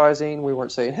advertising, we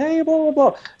weren't saying, hey, blah, blah,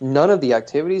 blah. None of the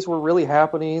activities were really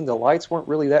happening. The lights weren't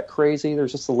really that crazy.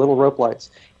 There's just the little rope lights.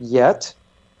 Yet,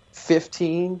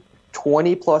 15,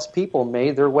 20-plus people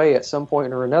made their way at some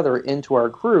point or another into our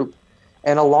group,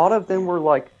 and a lot of them were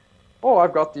like, oh,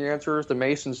 I've got the answers, the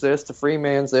Masons this, the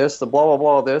Freeman's this, the blah, blah,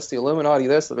 blah this, the Illuminati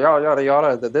this, the yada, yada,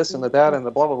 yada, the this and the that, and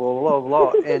the blah, blah, blah,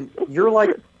 blah, blah. And you're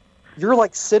like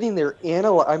sitting there,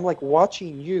 I'm like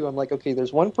watching you. I'm like, okay,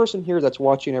 there's one person here that's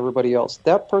watching everybody else.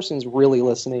 That person's really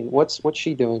listening. What's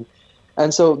she doing?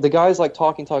 And so the guy's like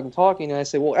talking, and I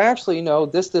say, well, actually, no,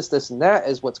 this, and that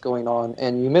is what's going on,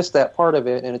 and you missed that part of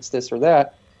it, and it's this or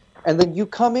that. And then you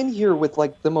come in here with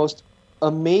like the most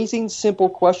amazing, simple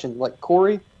question. Like,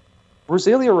 Corey,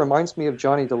 Roselia reminds me of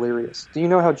Johnny Delirious. Do you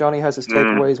know how Johnny has his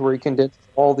takeaways where he condenses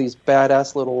all these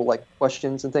badass little like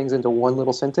questions and things into one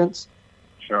little sentence?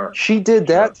 Sure. She did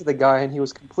that to the guy, and he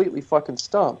was completely fucking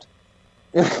stumped.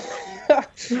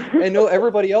 And no,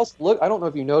 everybody else I don't know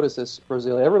if you noticed this,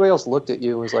 Roselia. Everybody else looked at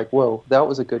you and was like, whoa, that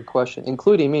was a good question,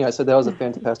 including me. I said that was a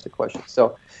fantastic question.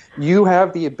 So you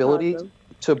have the ability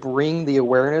to bring the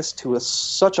awareness to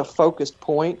such a focused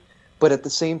point, but at the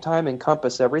same time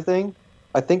encompass everything.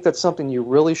 I think that's something you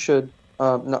really should,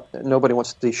 nobody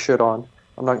wants to be shit on.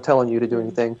 I'm not telling you to do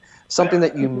anything. Something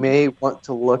that you may want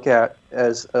to look at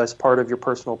as part of your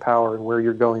personal power and where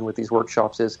you're going with these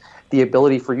workshops is the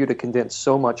ability for you to condense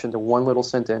so much into one little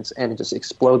sentence and just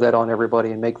explode that on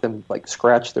everybody and make them like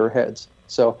scratch their heads.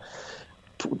 So,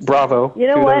 bravo. You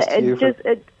know what?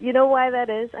 You know why that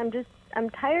is? I'm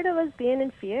tired of us being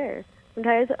in fear. I'm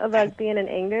tired of us being in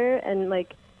anger and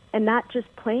not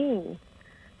just playing.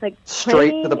 Like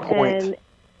straight to the point.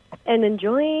 And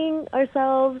enjoying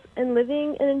ourselves and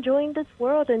living and enjoying this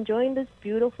world, enjoying this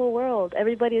beautiful world.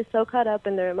 Everybody is so caught up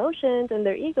in their emotions and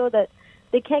their ego that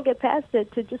they can't get past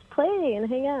it to just play and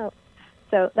hang out.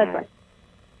 So that's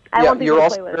why. You're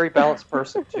also a very balanced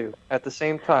person, too. At the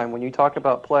same time, when you talk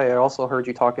about play, I also heard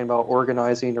you talking about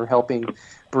organizing or helping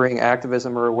bring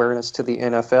activism or awareness to the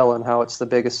NFL and how it's the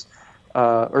biggest,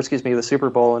 the Super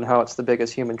Bowl and how it's the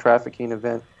biggest human trafficking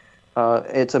event.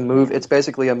 It's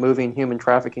basically a moving human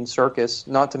trafficking circus,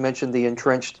 not to mention the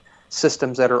entrenched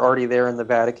systems that are already there in the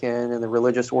Vatican and the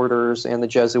religious orders and the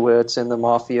Jesuits and the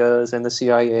mafias and the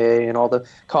CIA and all the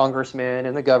congressmen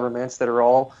and the governments that are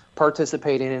all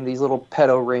participating in these little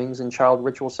pedo rings and child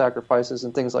ritual sacrifices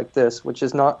and things like this, which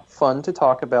is not fun to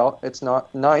talk about. It's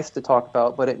not nice to talk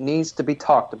about, but it needs to be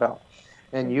talked about.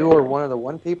 And you are one of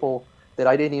the people that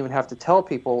I didn't even have to tell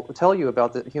you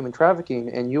about the human trafficking,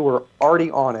 and you were already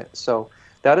on it. So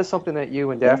that is something that you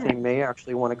and Daphne may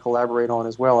actually want to collaborate on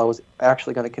as well. I was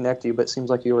actually going to connect you, but it seems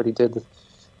like you already did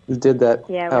that.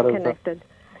 Yeah, we're connected.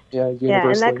 Universally. Yeah,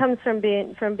 and that comes from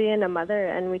being a mother,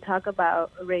 and we talk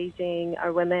about raising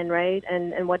our women, right?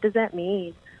 And what does that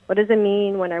mean? What does it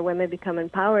mean when our women become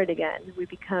empowered again? We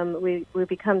become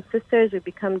sisters, we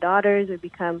become daughters, we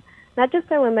become not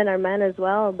just our women, our men as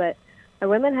well, but our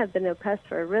women have been oppressed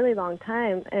for a really long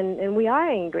time, and we are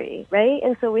angry, right?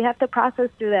 And so we have to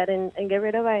process through that and get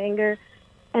rid of our anger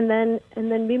and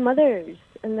then be mothers,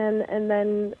 and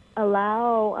then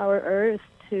allow our earth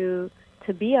to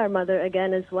be our mother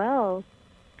again as well.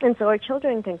 And so our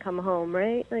children can come home,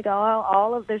 right? Like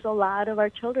there's a lot of our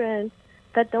children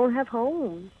that don't have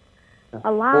homes.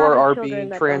 A lot or of are children being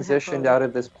that don't have transitioned homes. out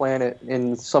of this planet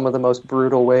in some of the most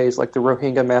brutal ways, like the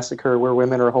Rohingya massacre, where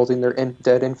women are holding their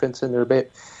dead infants and their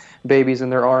babies in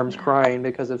their arms, crying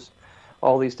because of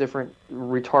all these different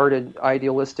retarded,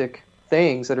 idealistic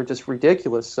things that are just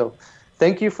ridiculous. So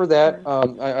thank you for that.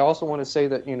 I also want to say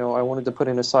that, I wanted to put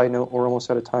in a side note, we're almost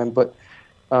out of time, but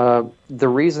the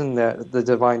reason that the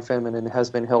divine feminine has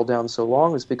been held down so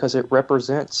long is because it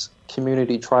represents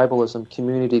community tribalism,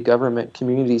 community government,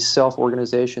 community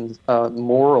self-organization,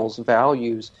 morals,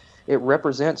 values. It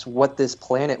represents what this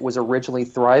planet was originally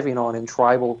thriving on in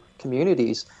tribal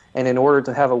communities. And in order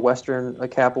to have a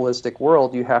capitalistic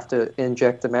world, you have to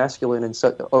inject the masculine in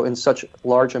such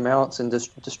large amounts and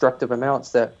destructive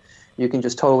amounts that you can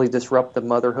just totally disrupt the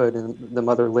motherhood and the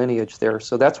mother lineage there.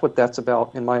 So that's what that's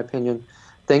about, in my opinion.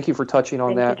 Thank you for touching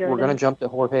on that. We're going to jump to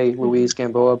Jorge Luis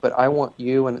Gamboa, but I want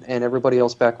you and everybody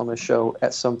else back on the show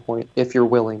at some point, if you're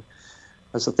willing.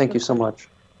 So thank you so much.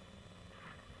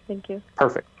 Thank you.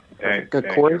 Perfect. Good,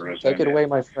 Corey, take it away,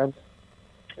 my friend.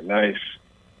 Nice.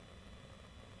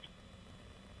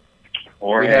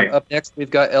 Up next,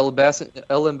 we've got El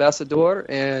Ambassador,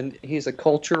 and he's a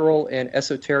cultural and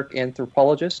esoteric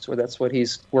anthropologist, or that's what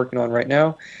he's working on right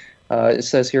now. It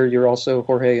says here you're also,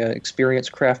 Jorge, an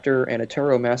experienced crafter and a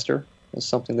tarot master. It's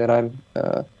something that I'm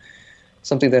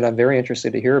very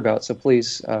interested to hear about. So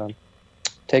please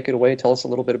take it away. Tell us a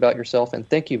little bit about yourself, and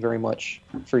thank you very much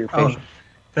for your patience.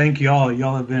 Thank you all.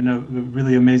 Y'all have been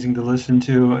really amazing to listen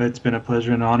to. It's been a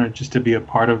pleasure and honor just to be a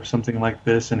part of something like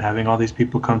this and having all these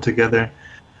people come together.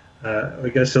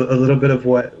 I guess a little bit of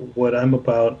what I'm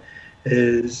about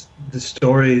is the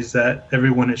stories that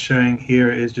everyone is sharing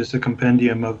here is just a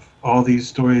compendium of all these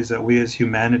stories that we as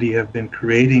humanity have been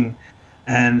creating,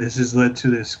 and this has led to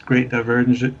this great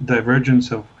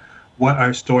divergence of what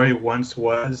our story once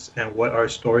was and what our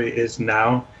story is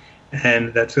now.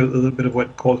 And that's a little bit of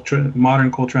what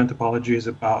modern culture anthropology is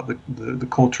about, the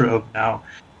culture of now.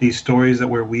 These stories that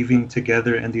we're weaving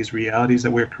together and these realities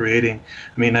that we're creating.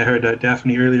 I mean, I heard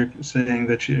Daphne earlier saying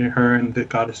that her and the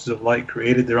goddesses of light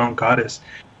created their own goddess.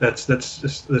 That's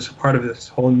a part of this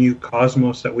whole new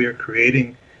cosmos that we are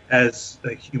creating as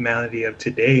a humanity of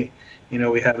today.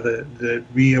 We have the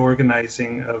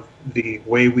reorganizing of the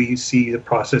way we see the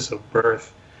process of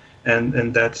birth.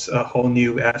 And that's a whole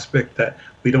new aspect that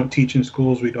we don't teach in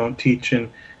schools, we don't teach in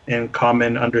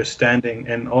common understanding,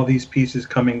 and all these pieces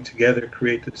coming together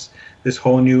create this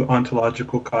whole new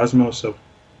ontological cosmos of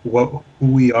who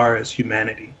we are as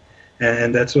humanity.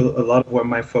 And that's a lot of what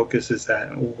my focus is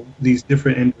at. These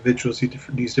different individuals,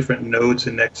 these different nodes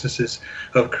and nexuses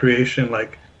of creation,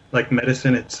 like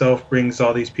medicine itself brings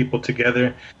all these people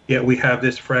together, yet we have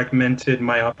this fragmented,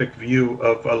 myopic view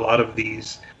of a lot of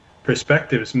these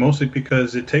perspectives, mostly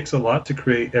because it takes a lot to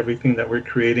create everything that we're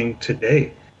creating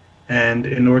today. And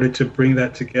in order to bring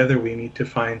that together, we need to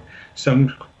find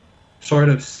some sort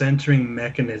of centering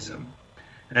mechanism.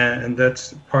 And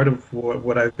that's part of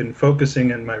what I've been focusing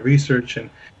in my research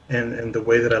and the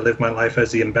way that I live my life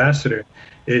as the ambassador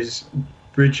is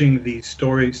bridging these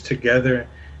stories together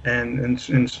and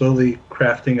slowly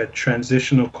crafting a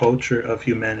transitional culture of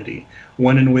humanity,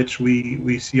 one in which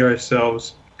we see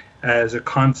ourselves as a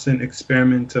constant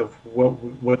experiment of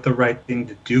what the right thing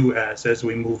to do as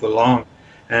we move along.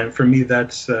 And for me,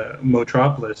 that's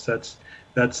Motropolis.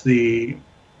 That's the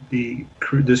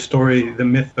story, the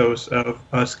mythos of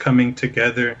us coming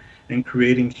together and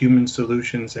creating human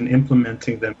solutions and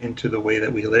implementing them into the way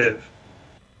that we live.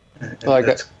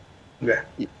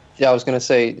 Yeah, I was going to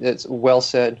say, it's well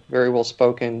said, very well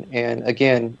spoken. And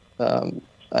again,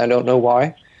 I don't know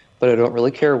why, but I don't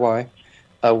really care why.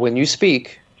 When you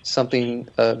speak,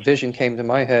 a vision came to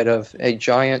my head of a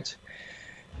giant,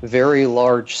 very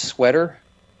large sweater,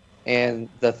 and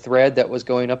the thread that was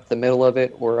going up the middle of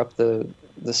it or up the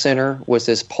center was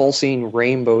this pulsing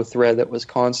rainbow thread that was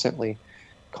constantly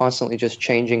just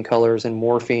changing colors and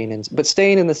morphing, but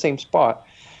staying in the same spot.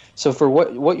 So for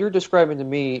what you're describing to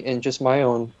me, in just my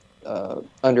own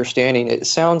understanding, it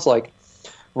sounds like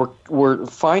we're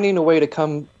finding a way to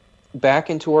come back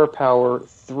into our power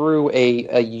through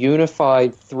a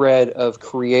unified thread of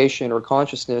creation or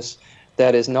consciousness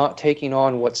that is not taking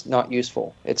on what's not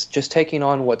useful. It's just taking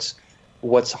on what's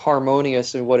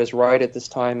harmonious and what is right at this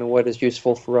time and what is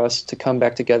useful for us to come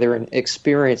back together and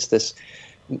experience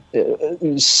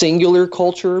singular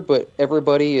culture, but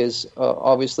everybody is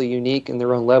obviously unique in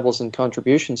their own levels and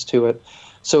contributions to it.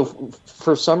 So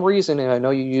for some reason, and I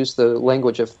know you use the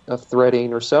language of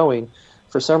threading or sewing,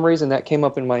 for some reason that came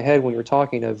up in my head when you're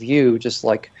talking of you, just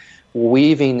like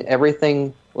weaving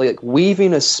everything, like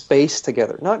weaving a space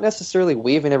together. Not necessarily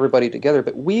weaving everybody together,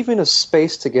 but weaving a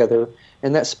space together,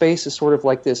 and that space is sort of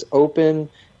like this open,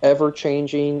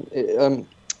 ever-changing.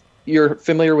 You're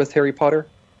familiar with Harry Potter?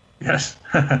 Yes.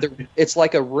 It's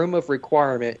like a room of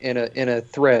requirement in a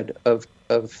thread of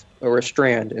or a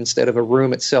strand instead of a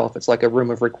room itself. It's like a room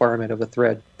of requirement of a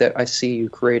thread that I see you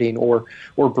creating or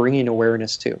bringing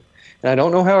awareness to. And I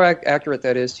don't know how accurate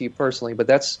that is to you personally, but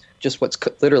that's just what's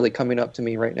literally coming up to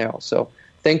me right now. So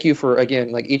thank you for,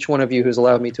 again, like each one of you who's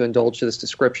allowed me to indulge this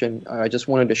description. I just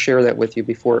wanted to share that with you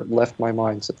before it left my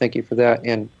mind. So thank you for that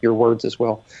and your words as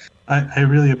well. I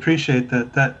really appreciate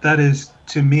that. That is,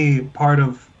 to me, part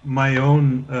of my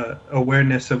own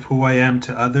awareness of who I am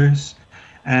to others.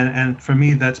 And for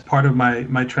me, that's part of my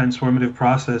transformative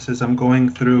process as I'm going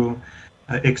through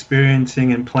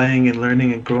experiencing and playing and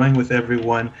learning and growing with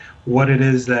everyone what it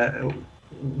is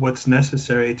what's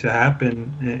necessary to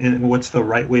happen and what's the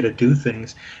right way to do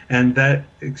things. And that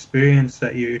experience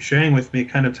that you're sharing with me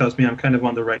kind of tells me I'm kind of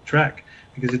on the right track,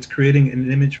 because it's creating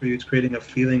an image for you, it's creating a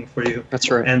feeling for you. That's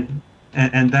right.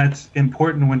 And that's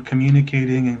important when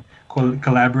communicating and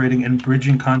collaborating and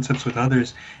bridging concepts with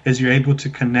others, is you're able to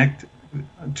connect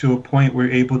to a point where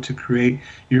you're able to create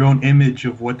your own image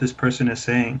of what this person is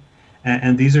saying.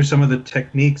 And these are some of the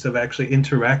techniques of actually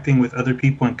interacting with other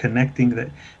people and connecting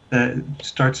that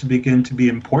starts to begin to be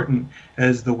important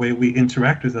as the way we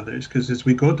interact with others. Because as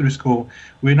we go through school,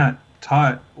 we're not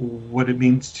taught what it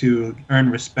means to earn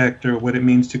respect, or what it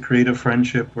means to create a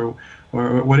friendship, or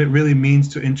what it really means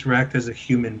to interact as a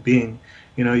human being.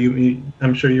 You know,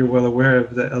 I'm sure you're well aware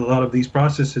of that. A lot of these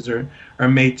processes are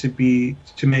made to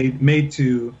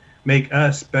make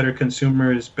us better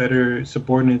consumers, better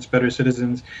subordinates, better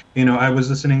citizens. You know, I was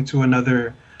listening to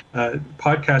another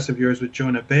podcast of yours with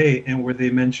Jonah Bay, and where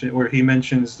he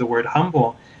mentions the word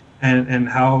humble, and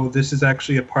how this is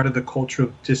actually a part of the culture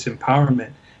of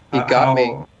disempowerment. He got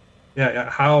me. Yeah,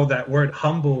 how that word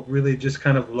humble really just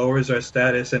kind of lowers our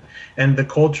status, and the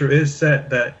culture is set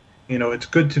that, you know, it's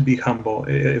good to be humble.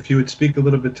 If you would speak a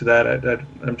little bit to that,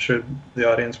 I'm sure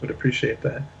the audience would appreciate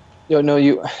that.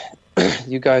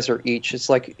 You guys are it's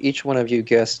like each one of you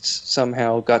guests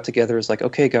somehow got together as like,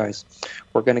 okay, guys,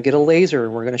 we're going to get a laser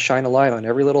and we're going to shine a light on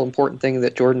every little important thing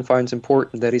that Jordan finds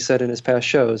important that he said in his past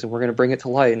shows, and we're going to bring it to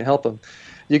light and help him.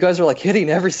 You guys are like hitting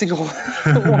every single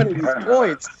one of these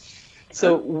points.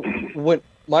 So what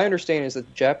my understanding is that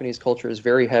the Japanese culture is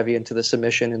very heavy into the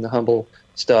submission and the humble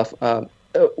stuff.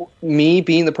 Me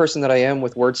being the person that I am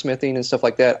with wordsmithing and stuff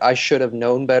like that, I should have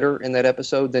known better in that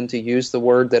episode than to use the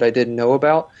word that I didn't know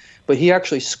about. But he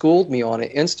actually schooled me on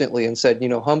it instantly and said, you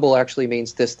know, humble actually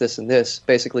means this, this, and this,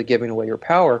 basically giving away your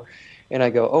power. And I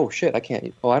go, oh, shit, I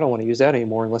don't want to use that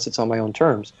anymore unless it's on my own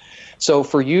terms. So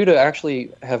for you to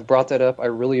actually have brought that up, I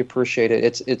really appreciate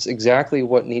it. It's exactly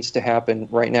what needs to happen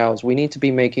right now, is we need to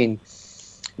be making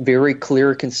very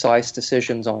clear, concise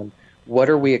decisions on what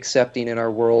are we accepting in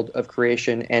our world of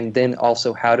creation, and then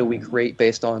also how do we create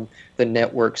based on the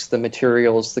networks, the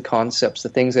materials, the concepts, the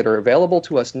things that are available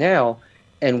to us now,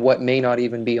 and what may not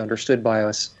even be understood by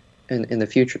us in the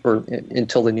future, or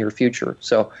until the near future.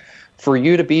 So for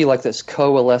you to be like this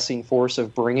coalescing force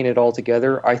of bringing it all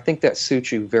together, I think that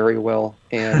suits you very well.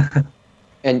 And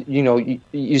and you know,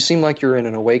 you seem like you're in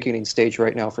an awakening stage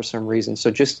right now for some reason.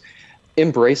 So just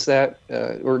embrace that,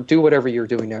 or do whatever you're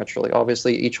doing naturally.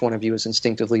 Obviously, each one of you is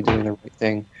instinctively doing the right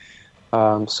thing.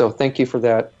 So thank you for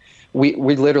that. We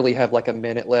literally have like a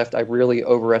minute left. I really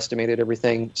overestimated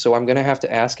everything. So I'm going to have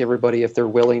to ask everybody if they're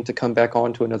willing to come back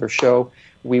on to another show.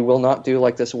 We will not do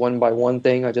like this one-by-one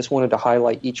thing. I just wanted to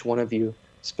highlight each one of you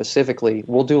specifically.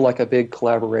 We'll do like a big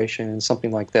collaboration and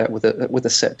something like that with a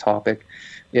set topic,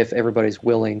 if everybody's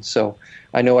willing. So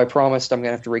I know I promised, I'm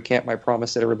going to have to recant my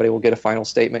promise that everybody will get a final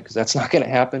statement, because that's not going to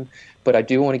happen. But I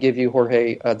do want to give you,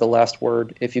 Jorge, the last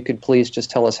word. If you could please just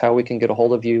tell us how we can get a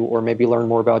hold of you, or maybe learn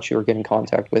more about you, or get in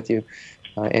contact with you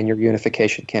and your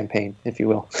unification campaign, if you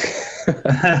will.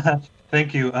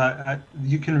 Thank you.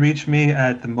 You can reach me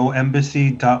at the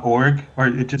moembassy.org, or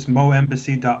just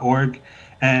moembassy.org.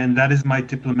 And that is my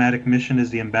diplomatic mission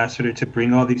as the ambassador, to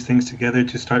bring all these things together,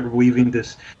 to start weaving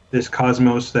this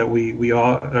cosmos that we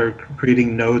all are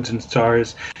creating, nodes and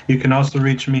stars. You can also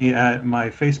reach me at my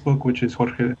Facebook, which is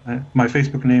Jorge. My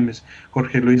Facebook name is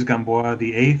Jorge Luis Gamboa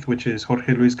the 8th, which is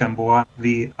Jorge Luis Gamboa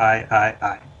VIII.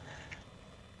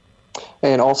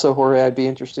 And also, Jorge, I'd be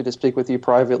interested to speak with you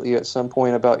privately at some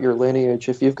point about your lineage.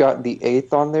 If you've got the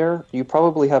 8th on there, you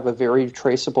probably have a very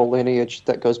traceable lineage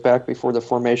that goes back before the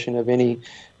formation of any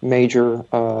major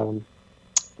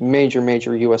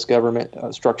U.S. government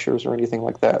structures or anything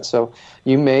like that. So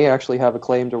you may actually have a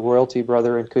claim to royalty,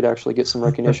 brother, and could actually get some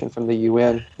recognition from the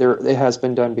UN. It has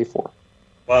been done before.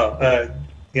 Wow.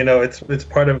 It's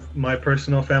part of my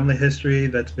personal family history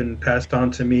that's been passed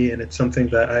on to me, and it's something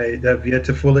that I have yet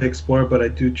to fully explore, but I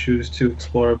do choose to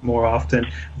explore more often,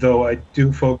 though I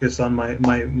do focus on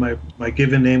my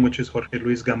given name, which is Jorge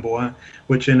Luis Gamboa,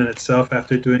 which in itself,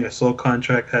 after doing a soul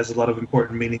contract, has a lot of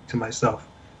important meaning to myself.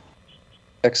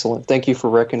 Excellent. Thank you for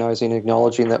recognizing and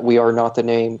acknowledging that we are not the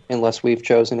name unless we've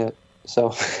chosen it. So,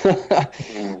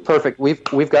 perfect.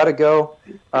 We've got to go.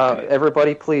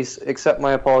 Everybody, please accept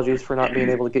my apologies for not being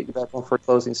able to get you back on for a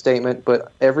closing statement.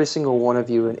 But every single one of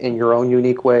you, in your own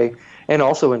unique way, and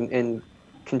also in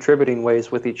contributing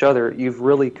ways with each other, you've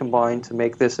really combined to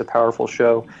make this a powerful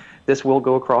show. This will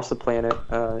go across the planet,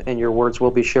 and your words will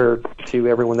be shared to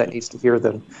everyone that needs to hear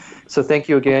them. So thank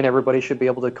you again. Everybody should be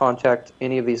able to contact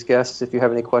any of these guests. If you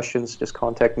have any questions, just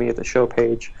contact me at the show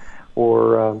page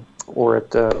or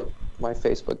at my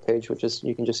Facebook page, which is,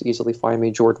 you can just easily find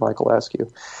me, George Michael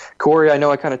Askew. Corey, I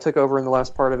know I kind of took over in the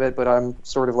last part of it, but I'm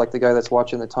sort of like the guy that's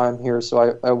watching the time here,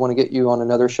 so I want to get you on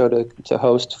another show to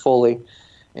host fully.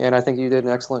 And I think you did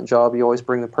an excellent job. You always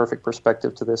bring the perfect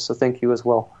perspective to this, so thank you as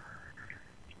well.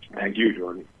 Thank you,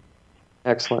 Jordan.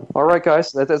 Excellent. All right,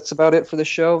 guys, that's about it for the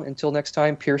show. Until next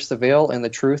time, pierce the veil and the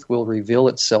truth will reveal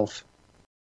itself.